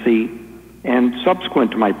presidency, and subsequent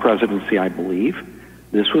to my presidency, I believe,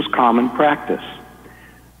 this was common practice.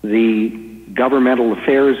 The governmental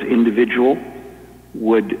affairs individual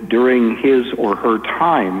would, during his or her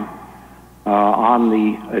time on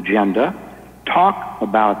the agenda, talk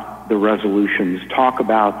about the resolutions, talk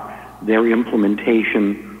about their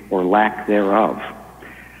implementation or lack thereof.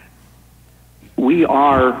 We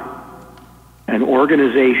are an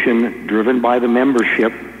organization driven by the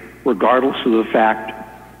membership, regardless of the fact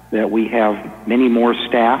that we have many more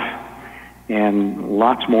staff and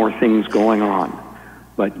lots more things going on.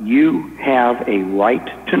 But you have a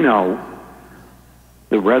right to know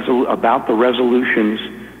about the resolutions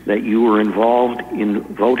that you were involved in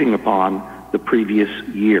voting upon the previous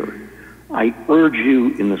year. I urge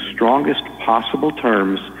you in the strongest possible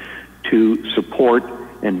terms to support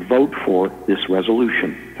and vote for this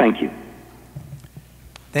resolution. Thank you.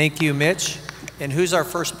 Thank you, Mitch. And who's our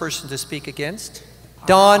first person to speak against?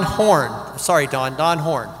 Don Horn. Sorry, Don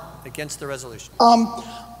Horn, against the resolution.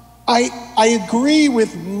 I agree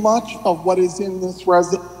with much of what is in this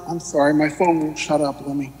I'm sorry, my phone won't shut up.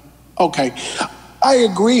 Okay. I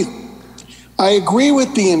agree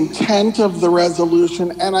with the intent of the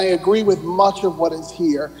resolution, and I agree with much of what is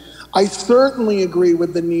here. I certainly agree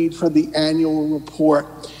with the need for the annual report.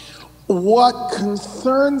 What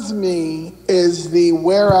concerns me is the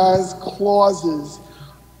whereas clauses,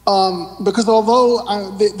 because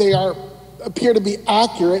although they appear to be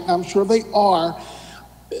accurate, and I'm sure they are,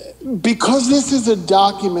 because this is a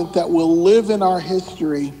document that will live in our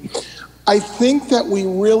history, I think that we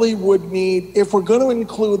really would need, if we're going to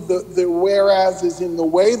include the whereases in the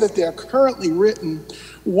way that they're currently written,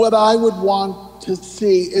 what I would want to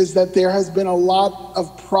see is that there has been a lot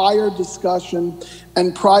of prior discussion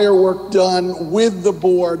and prior work done with the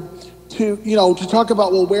board to talk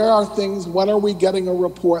about, well, where are things, when are we getting a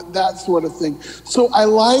report, that sort of thing. So I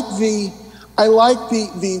like the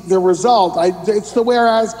result. It's the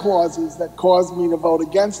whereas clauses that caused me to vote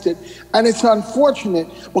against it. And it's unfortunate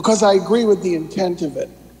because I agree with the intent of it.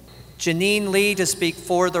 Janine Lee to speak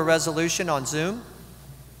for the resolution on Zoom.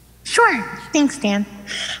 Sure. Thanks, Dan.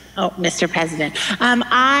 Oh, Mr. President.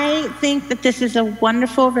 I think that this is a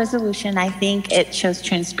wonderful resolution. I think it shows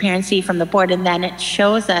transparency from the board, and then it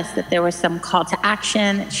shows us that there was some call to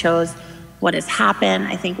action. It shows what has happened.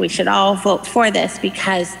 I think we should all vote for this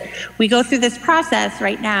because we go through this process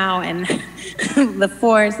right now, and the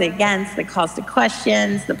fors, the against, the calls to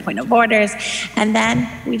questions, the point of orders, and then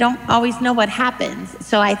we don't always know what happens.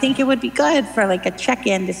 So I think it would be good for like a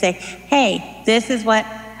check-in to say, hey, this is what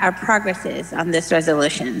our progress is on this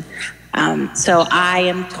resolution. So I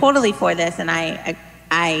am totally for this, and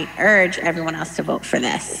I urge everyone else to vote for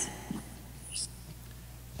this.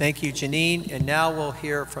 Thank you, Janine. And now we'll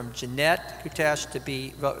hear from Jeanette Kutash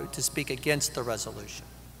to speak against the resolution.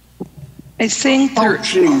 I think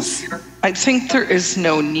there is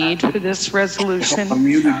no need for this resolution.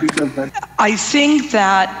 I think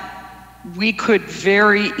that we could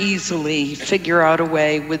very easily figure out a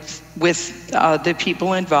way with the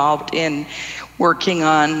people involved in working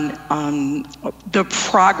on the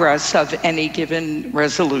progress of any given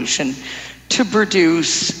resolution to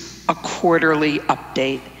produce a quarterly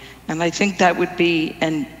update. And I think that would be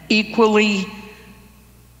an equally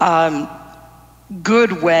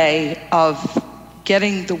good way of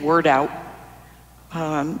getting the word out.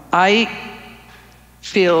 I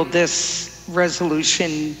feel this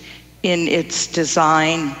resolution in its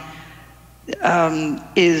design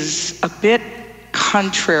is a bit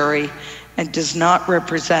contrary and does not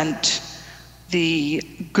represent the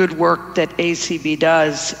good work that ACB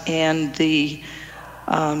does and the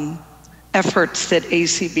efforts that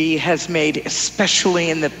ACB has made, especially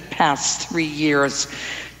in the past 3 years,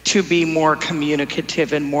 to be more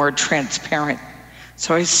communicative and more transparent.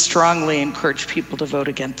 So I strongly encourage people to vote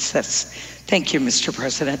against this. Thank you, Mr.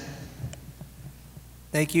 President.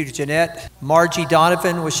 Thank you, Jeanette. Margie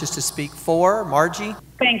Donovan wishes to speak for. Margie?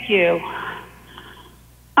 Thank you.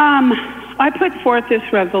 I put forth this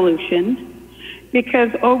resolution because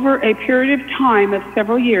over a period of time of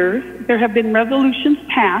several years, there have been resolutions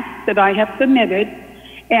passed that I have submitted,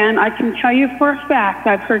 and I can tell you for a fact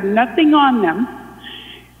I've heard nothing on them.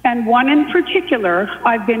 And one in particular,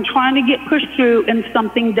 I've been trying to get pushed through and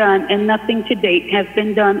something done, and nothing to date has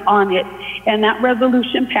been done on it. And that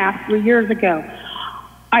resolution passed 3 years ago.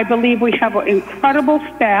 I believe we have an incredible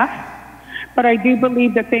staff, but I do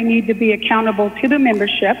believe that they need to be accountable to the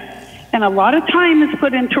membership. And a lot of time is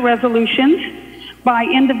put into resolutions by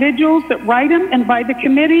individuals that write them, and by the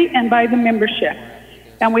committee, and by the membership.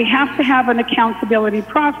 And we have to have an accountability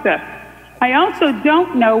process. I also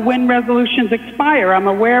don't know when resolutions expire. I'm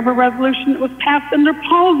aware of a resolution that was passed under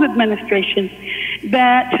Paul's administration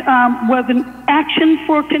that was an action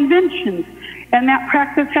for conventions, and that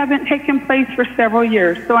practice hasn't taken place for several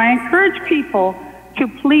years. So I encourage people to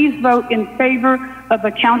please vote in favor of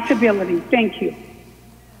accountability. Thank you.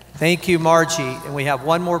 Thank you, Margie. And we have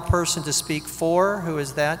one more person to speak for. Who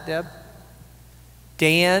is that, Deb?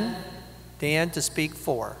 Dan to speak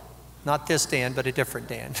for. Not this Dan, but a different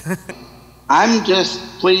Dan. I'm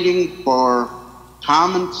just pleading for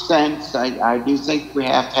common sense. I do think we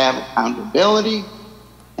have to have accountability,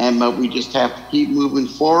 but we just have to keep moving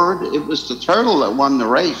forward. It was the turtle that won the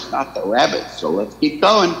race, not the rabbit. So let's keep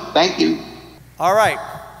going. Thank you. All right,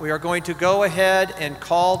 we are going to go ahead and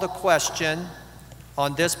call the question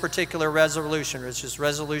on this particular resolution, which is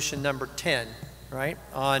resolution number 10, right?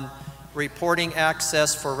 On reporting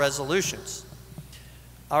access for resolutions.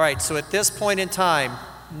 All right, so at this point in time,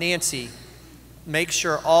 Nancy, make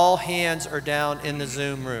sure all hands are down in the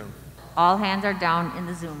Zoom room. All hands are down in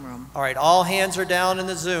the Zoom room. All right, all hands are down in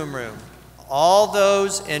the Zoom room. All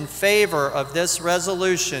those in favor of this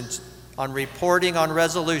resolution on reporting on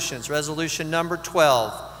resolutions, resolution number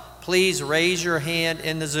 12, please raise your hand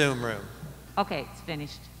in the Zoom room. Okay, it's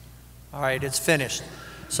finished. All right, it's finished.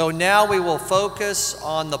 So now we will focus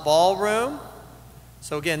on the ballroom.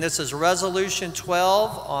 So again, this is resolution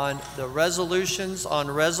 12 on the resolutions on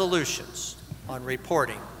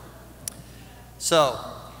reporting. So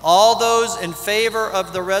all those in favor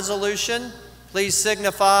of the resolution, please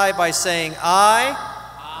signify by saying aye.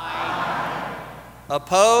 Aye.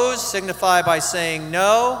 Opposed, signify by saying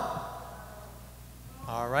no.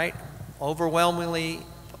 All right, overwhelmingly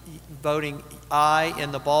voting aye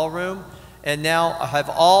in the ballroom. And now, have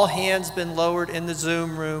all hands been lowered in the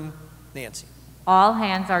Zoom room? Nancy. All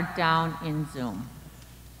hands are down in Zoom.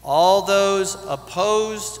 All those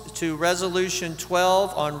opposed to resolution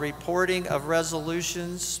 12 on reporting of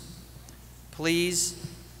resolutions, please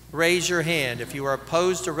raise your hand. If you are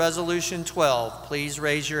opposed to resolution 12, please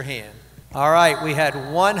raise your hand. All right, we had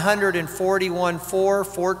 141 for,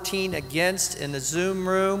 14 against in the Zoom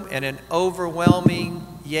room, and an overwhelming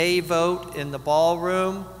yay vote in the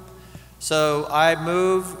ballroom. So I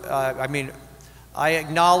I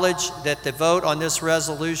acknowledge that the vote on this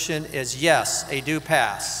resolution is yes, a do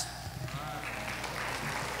pass.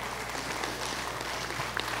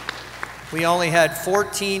 We only had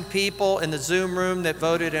 14 people in the Zoom room that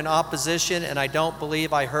voted in opposition, and I don't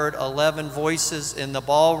believe I heard 11 voices in the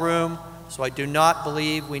ballroom, so I do not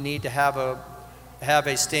believe we need to have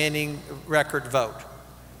a standing record vote.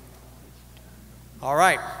 All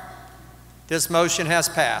right, this motion has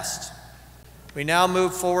passed. We now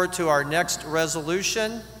move forward to our next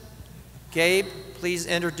resolution. Gabe, please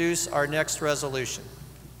introduce our next resolution.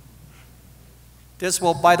 This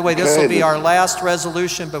will, by the way, this will be our last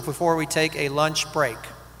resolution, but before we take a lunch break.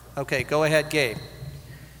 Okay, go ahead, Gabe.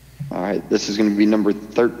 All right, this is going to be number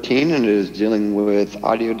 13, and it is dealing with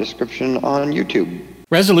audio description on YouTube.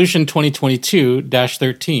 Resolution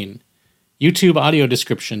 2022-13, YouTube audio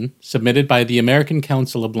description, submitted by the American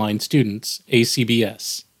Council of Blind Students,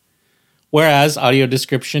 ACBS. Whereas audio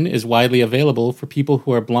description is widely available for people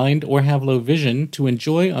who are blind or have low vision to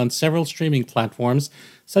enjoy on several streaming platforms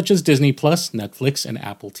such as Disney+, Netflix, and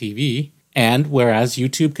Apple TV, and whereas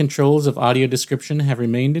YouTube controls of audio description have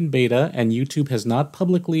remained in beta and YouTube has not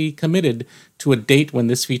publicly committed to a date when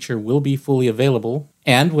this feature will be fully available,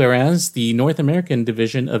 and whereas the North American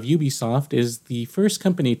division of Ubisoft is the first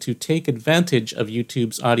company to take advantage of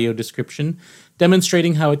YouTube's audio description,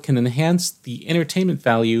 demonstrating how it can enhance the entertainment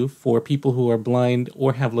value for people who are blind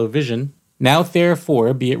or have low vision. Now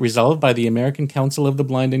therefore be it resolved by the American Council of the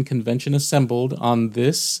Blind in convention assembled on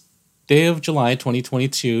this day of July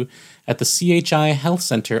 2022 at the CHI Health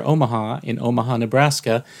Center, Omaha, in Omaha,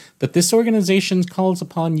 Nebraska, that this organization calls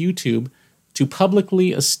upon YouTube to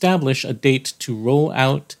publicly establish a date to roll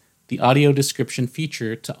out the audio description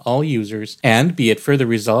feature to all users, and be it further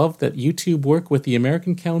resolved that YouTube work with the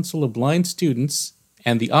American Council of Blind Students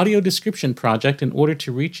and the Audio Description Project in order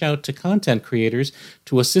to reach out to content creators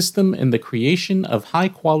to assist them in the creation of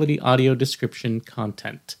high-quality audio description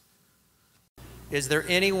content. Is there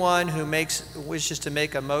anyone who wishes to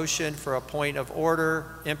make a motion for a point of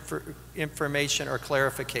order, information, or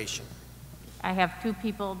clarification? I have two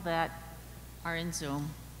people that are in Zoom.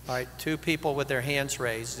 All right, two people with their hands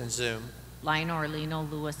raised in Zoom. Lino Orlino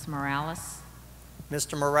Luis Morales.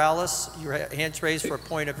 Mr. Morales, your hand's raised for a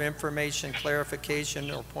point of information, clarification,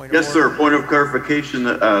 or point of order. Yes, sir. Point of clarification.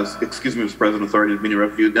 Excuse me, Mr. President. Sorry, I didn't mean to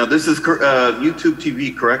interrupt you. Now, this is YouTube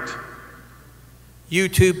TV, correct?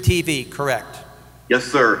 YouTube TV, correct. Yes,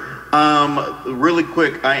 sir. Really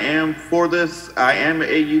quick, I am for this. I am a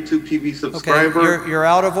YouTube TV subscriber. Okay, you're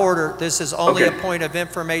out of order. This is only a point of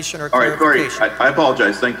information or clarification. All right, sorry. I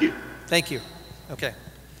apologize. Thank you. Thank you. Okay.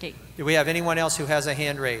 Okay. Do we have anyone else who has a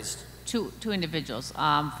hand raised? Two individuals.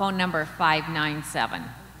 Phone number 597.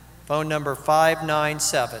 Phone number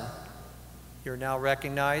 597. You're now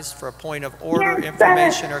recognized for a point of order,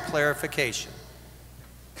 information, or clarification.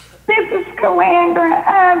 This is Calandra.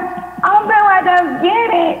 Although I don't get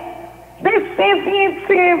it, This is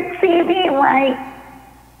YouTube TV, right?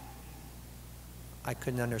 I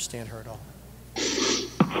couldn't understand her at all.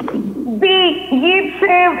 The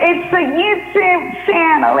YouTube, it's a YouTube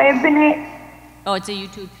channel, isn't it? Oh, it's a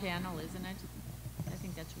YouTube channel, isn't it? I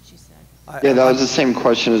think that's what she said. Yeah, that was the same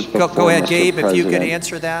question as before. Go ahead, Mr. Gabe, if you could President.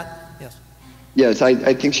 answer that. Yes. Yes,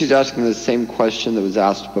 I think she's asking the same question that was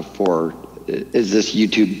asked before. Is this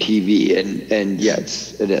YouTube TV? And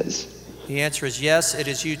yes, it is. The answer is yes, it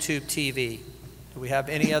is YouTube TV. Do we have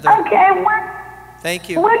any other? Okay, Thank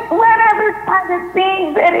you. what other kind of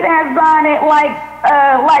things that it has on it, like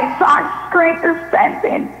sock scrape or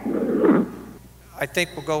something? I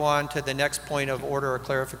think we'll go on to the next point of order or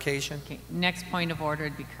clarification. Okay, next point of order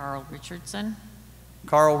would be Carl Richardson.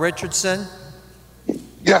 Carl Richardson.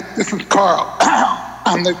 Yes, this is Carl.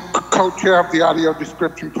 I'm the co-chair of the audio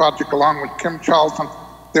description project along with Kim Charlton.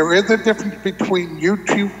 There is a difference between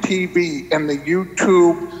YouTube TV and the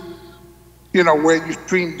YouTube, where you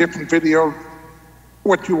stream different videos,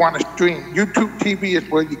 what you want to stream. YouTube TV is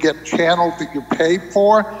where you get channels that you pay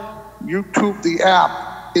for. YouTube, the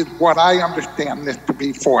app, is what I understand this to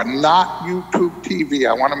be for, not YouTube TV.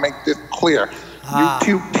 I want to make this clear.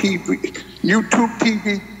 YouTube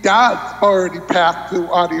TV does already pass through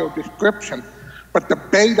audio description, but the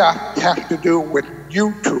beta has to do with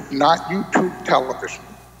YouTube, not YouTube television.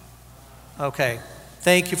 Okay.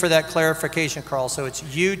 Thank you for that clarification, Carl. So it's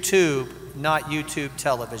YouTube, not YouTube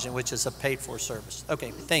television, which is a paid-for service. Okay,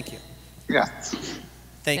 thank you. Yes.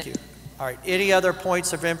 Thank you. All right, any other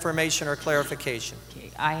points of information or clarification? Okay,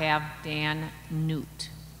 I have Dan Newt.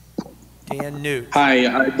 Dan Newt. Hi,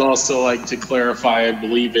 I'd also like to clarify, I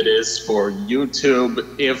believe it is for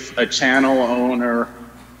YouTube. If a channel owner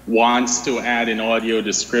wants to add an audio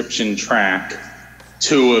description track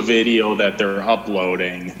to a video that they're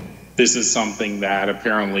uploading, this is something that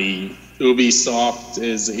apparently Ubisoft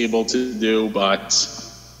is able to do, but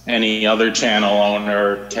any other channel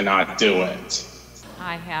owner cannot do it.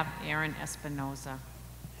 I have Aaron Espinoza.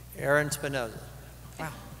 Aaron Espinoza. Wow.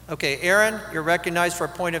 Okay, Aaron, you're recognized for a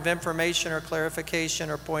point of information or clarification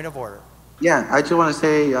or point of order. Yeah, I just want to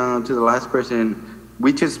say to the last person,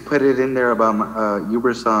 we just put it in there about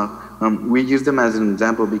Ubisoft. We used them as an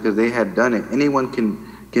example because they had done it. Anyone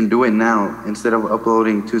can do it now. Instead of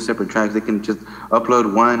uploading two separate tracks, they can just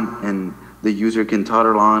upload one and the user can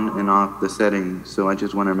toggle on and off the settings. So I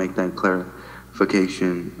just want to make that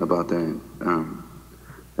clarification about that.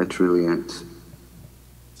 That's really it.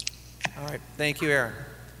 All right, thank you, Aaron.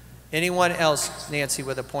 Anyone else, Nancy,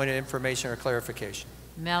 with a point of information or clarification?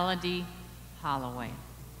 Melody Holloway.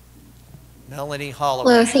 Melanie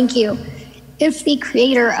Holloway. Hello, thank you. If the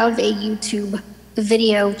creator of a YouTube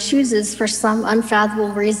video chooses for some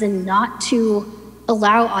unfathomable reason not to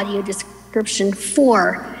allow audio description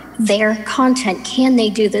for their content, can they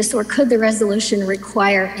do this, or could the resolution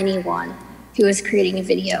require anyone who is creating a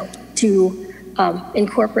video to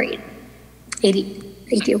incorporate AD?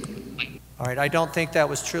 Thank you. All right, I don't think that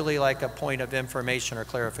was truly like a point of information or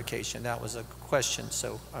clarification. That was a question,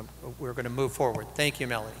 so we're going to move forward. Thank you,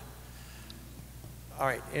 Melanie. All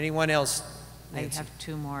right, anyone else? Nancy? I have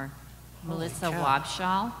two more. Holy Melissa cow.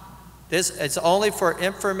 Wabshall. This is only for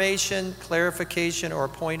information, clarification, or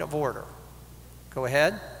point of order. Go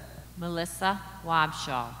ahead. Melissa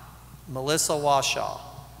Wabshall. Melissa Washaw.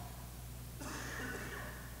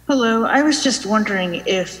 Hello, I was just wondering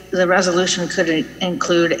if the resolution could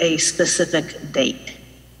include a specific date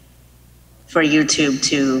for YouTube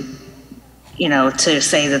to, to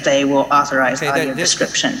say that they will authorize audio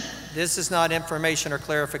description. This is not information or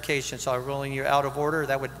clarification, so I'm ruling you out of order.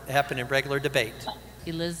 That would happen in regular debate.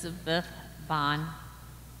 Elizabeth Von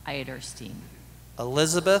Eiderstein.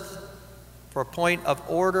 Elizabeth, for a point of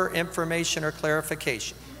order, information, or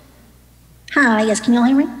clarification. Hi, yes, can you all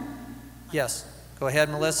hear me? Yes. Go ahead,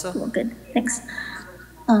 Melissa. Well, good, thanks.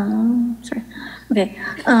 Sorry. Okay.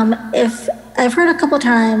 If I've heard a couple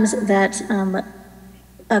times that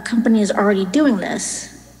a company is already doing this,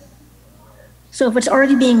 so if it's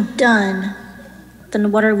already being done,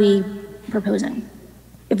 then what are we proposing?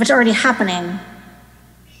 If it's already happening,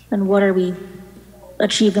 then what are we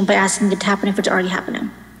achieving by asking it to happen if it's already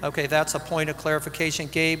happening? Okay, that's a point of clarification.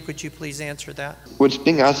 Gabe, could you please answer that? What's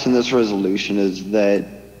being asked in this resolution is that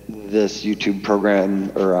this YouTube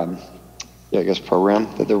program, or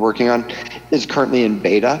program that they're working on, is currently in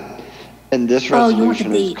beta. And this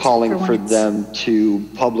resolution is calling for them to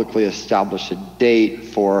publicly establish a date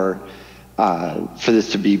for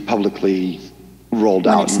this to be publicly rolled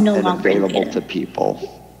out and available to people.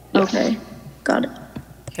 Yes. Okay, got it.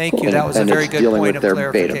 Thank you. That was a very good point of dealing with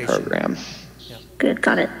their beta clarification. program. Good,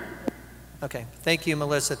 got it. Okay. Thank you,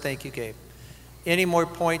 Melissa. Thank you, Gabe. Any more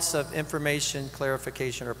points of information,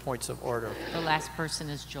 clarification, or points of order? The last person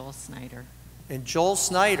is Joel Snyder. And Joel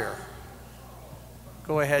Snyder.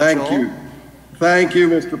 Go ahead, Thank Joel. you. Thank you,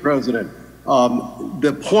 Mr. President.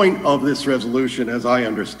 The point of this resolution, as I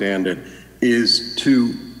understand it, is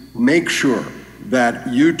to make sure that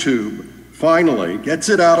YouTube finally gets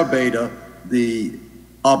it out of beta, the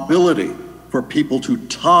ability for people to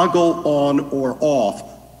toggle on or off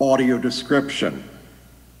audio description.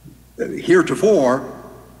 Heretofore,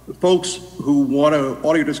 folks who want to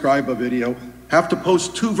audio describe a video have to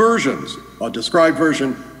post two versions, a described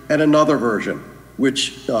version and another version,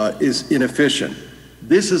 which is inefficient.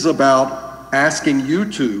 This is about asking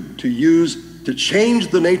YouTube to change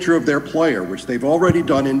the nature of their player, which they've already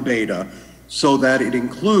done in beta, so that it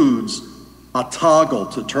includes a toggle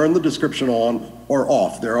to turn the description on or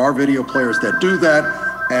off. There are video players that do that,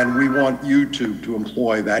 and we want YouTube to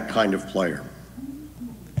employ that kind of player.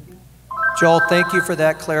 Joel, thank you for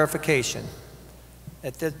that clarification.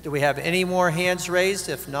 Do we have any more hands raised?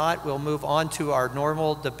 If not, we'll move on to our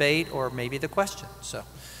normal debate or maybe the question. So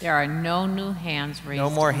There are no new hands raised. no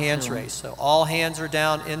more in hands Zoom. raised. So all hands are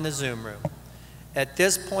down in the Zoom room. At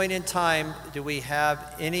this point in time, do we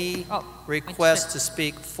have any requests to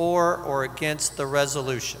speak for or against the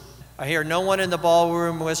resolution? I hear no one in the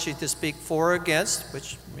ballroom wishing to speak for or against,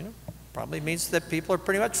 which probably means that people are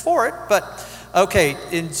pretty much for it. But okay,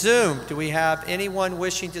 in Zoom, do we have anyone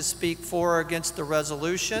wishing to speak for or against the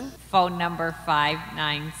resolution? Phone number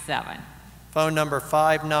 597. Phone number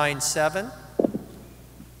 597.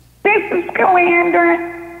 This is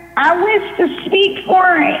Calandra. I wish to speak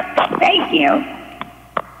for it. Thank you.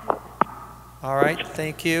 All right,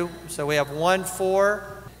 thank you. So we have 1 for.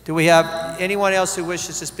 Do we have anyone else who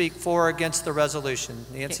wishes to speak for or against the resolution?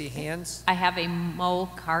 Nancy, hands? I have a Mo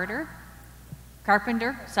Carpenter.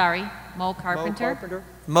 Mo Carpenter.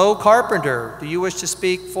 Mo Carpenter, do you wish to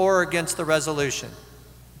speak for or against the resolution?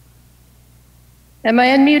 Am I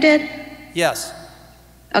unmuted? Yes.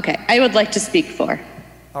 Okay, I would like to speak for.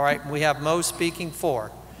 All right, we have Mo speaking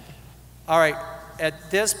for. All right, at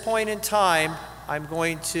this point in time, I'm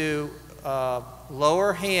going to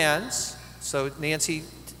lower hands. So Nancy,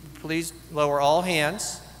 please lower all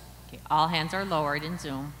hands. Okay, all hands are lowered in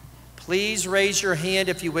Zoom. Please raise your hand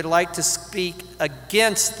if you would like to speak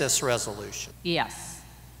against this resolution. Yes.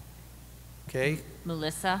 Okay.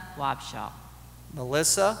 Melissa Wabshaw.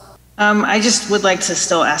 Melissa? I just would like to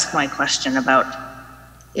still ask my question about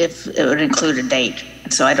if it would include a date.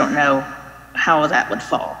 So I don't know how that would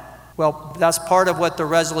fall. Well, that's part of what the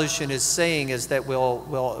resolution is saying, is that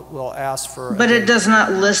we'll ask for. But it does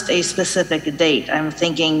not list a specific date. I'm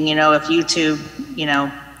thinking, if YouTube,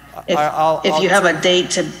 if you have a date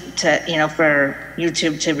to for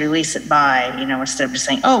YouTube to release it by, instead of just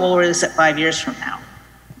saying, oh, we'll release it 5 years from now.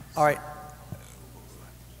 All right.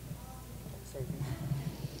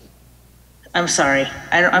 I'm sorry.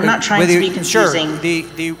 I'm not trying to be confusing.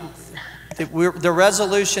 Sure. The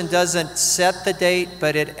resolution doesn't set the date,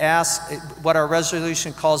 but it asks, what our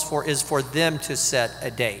resolution calls for is for them to set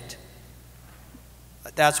a date.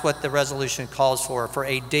 That's what the resolution calls for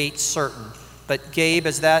a date certain. But Gabe,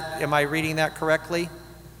 am I reading that correctly?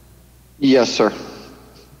 Yes, sir.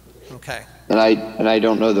 Okay. And I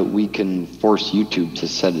don't know that we can force YouTube to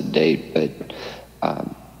set a date, but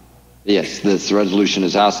yes, this resolution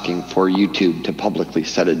is asking for YouTube to publicly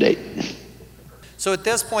set a date. So at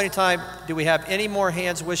this point in time, do we have any more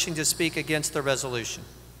hands wishing to speak against the resolution?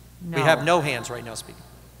 No. We have no hands right now speaking.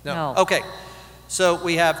 No. Okay. So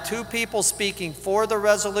we have 2 people speaking for the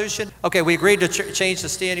resolution. Okay, we agreed to change the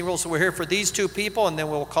standing rules, so we're here for these 2 people, and then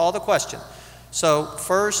we'll call the question. So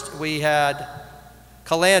first we had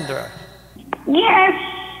Calandra. Yes,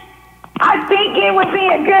 I think it would be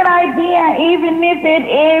a good idea, even if it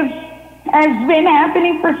has been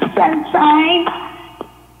happening for some time,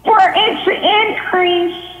 for it to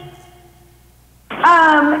increase.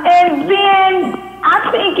 And then I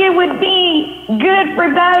think it would be good for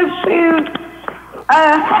those who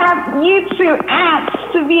have YouTube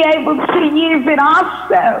apps to be able to use it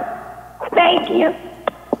also. Thank you.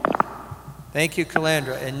 Thank you,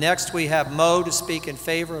 Calandra. And next we have Mo to speak in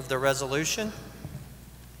favor of the resolution.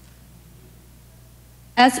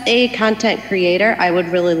 As a content creator, I would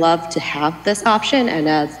really love to have this option, and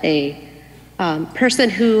as a person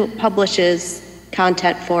who publishes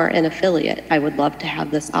content for an affiliate, I would love to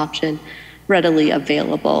have this option readily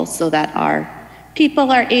available so that our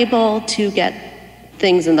people are able to get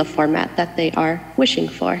things in the format that they are wishing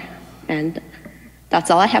for. And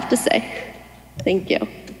that's all I have to say. Thank you.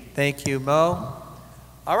 Thank you, Mo.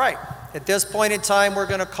 All right. At this point in time, we're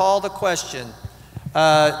going to call the question.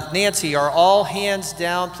 Nancy, are all hands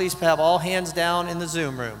down? Please have all hands down in the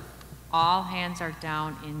Zoom room. All hands are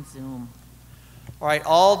down in Zoom. All right,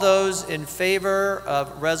 all those in favor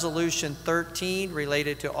of Resolution 13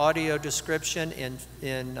 related to audio description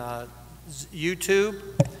in YouTube,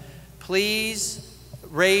 please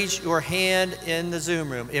raise your hand in the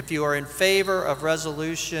Zoom room. If you are in favor of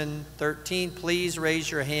Resolution 13, please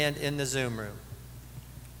raise your hand in the Zoom room.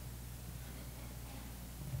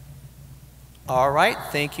 All right,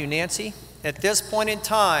 thank you, Nancy. At this point in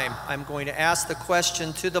time, I'm going to ask the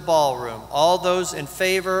question to the ballroom. All those in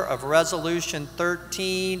favor of Resolution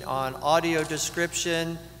 13 on audio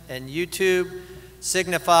description and YouTube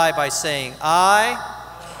signify by saying aye.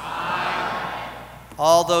 Aye.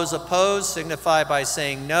 All those opposed signify by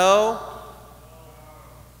saying no.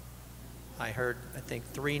 I heard, I think,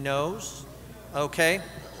 3 no's. Okay.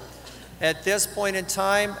 At this point in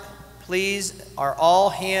time, please, are all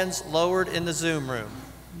hands lowered in the Zoom room?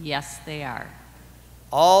 Yes, they are.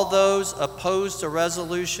 All those opposed to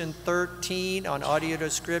Resolution 13 on audio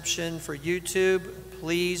description for YouTube,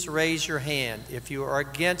 please raise your hand. If you are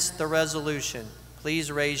against the resolution,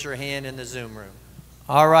 please raise your hand in the Zoom room.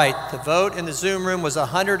 All right, the vote in the Zoom room was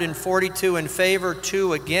 142 in favor,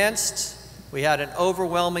 2 against. We had an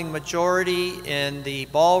overwhelming majority in the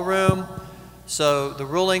ballroom. So the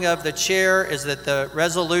ruling of the chair is that the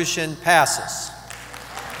resolution passes.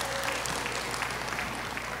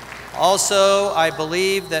 Also, I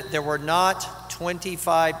believe that there were not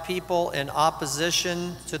 25 people in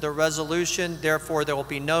opposition to the resolution. Therefore, there will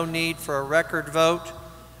be no need for a record vote.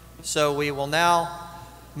 So we will now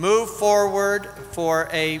move forward for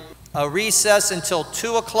a recess until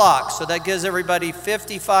 2 o'clock. So that gives everybody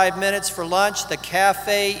 55 minutes for lunch. The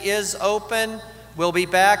cafe is open. We'll be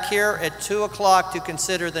back here at 2 o'clock to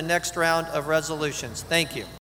consider the next round of resolutions. Thank you.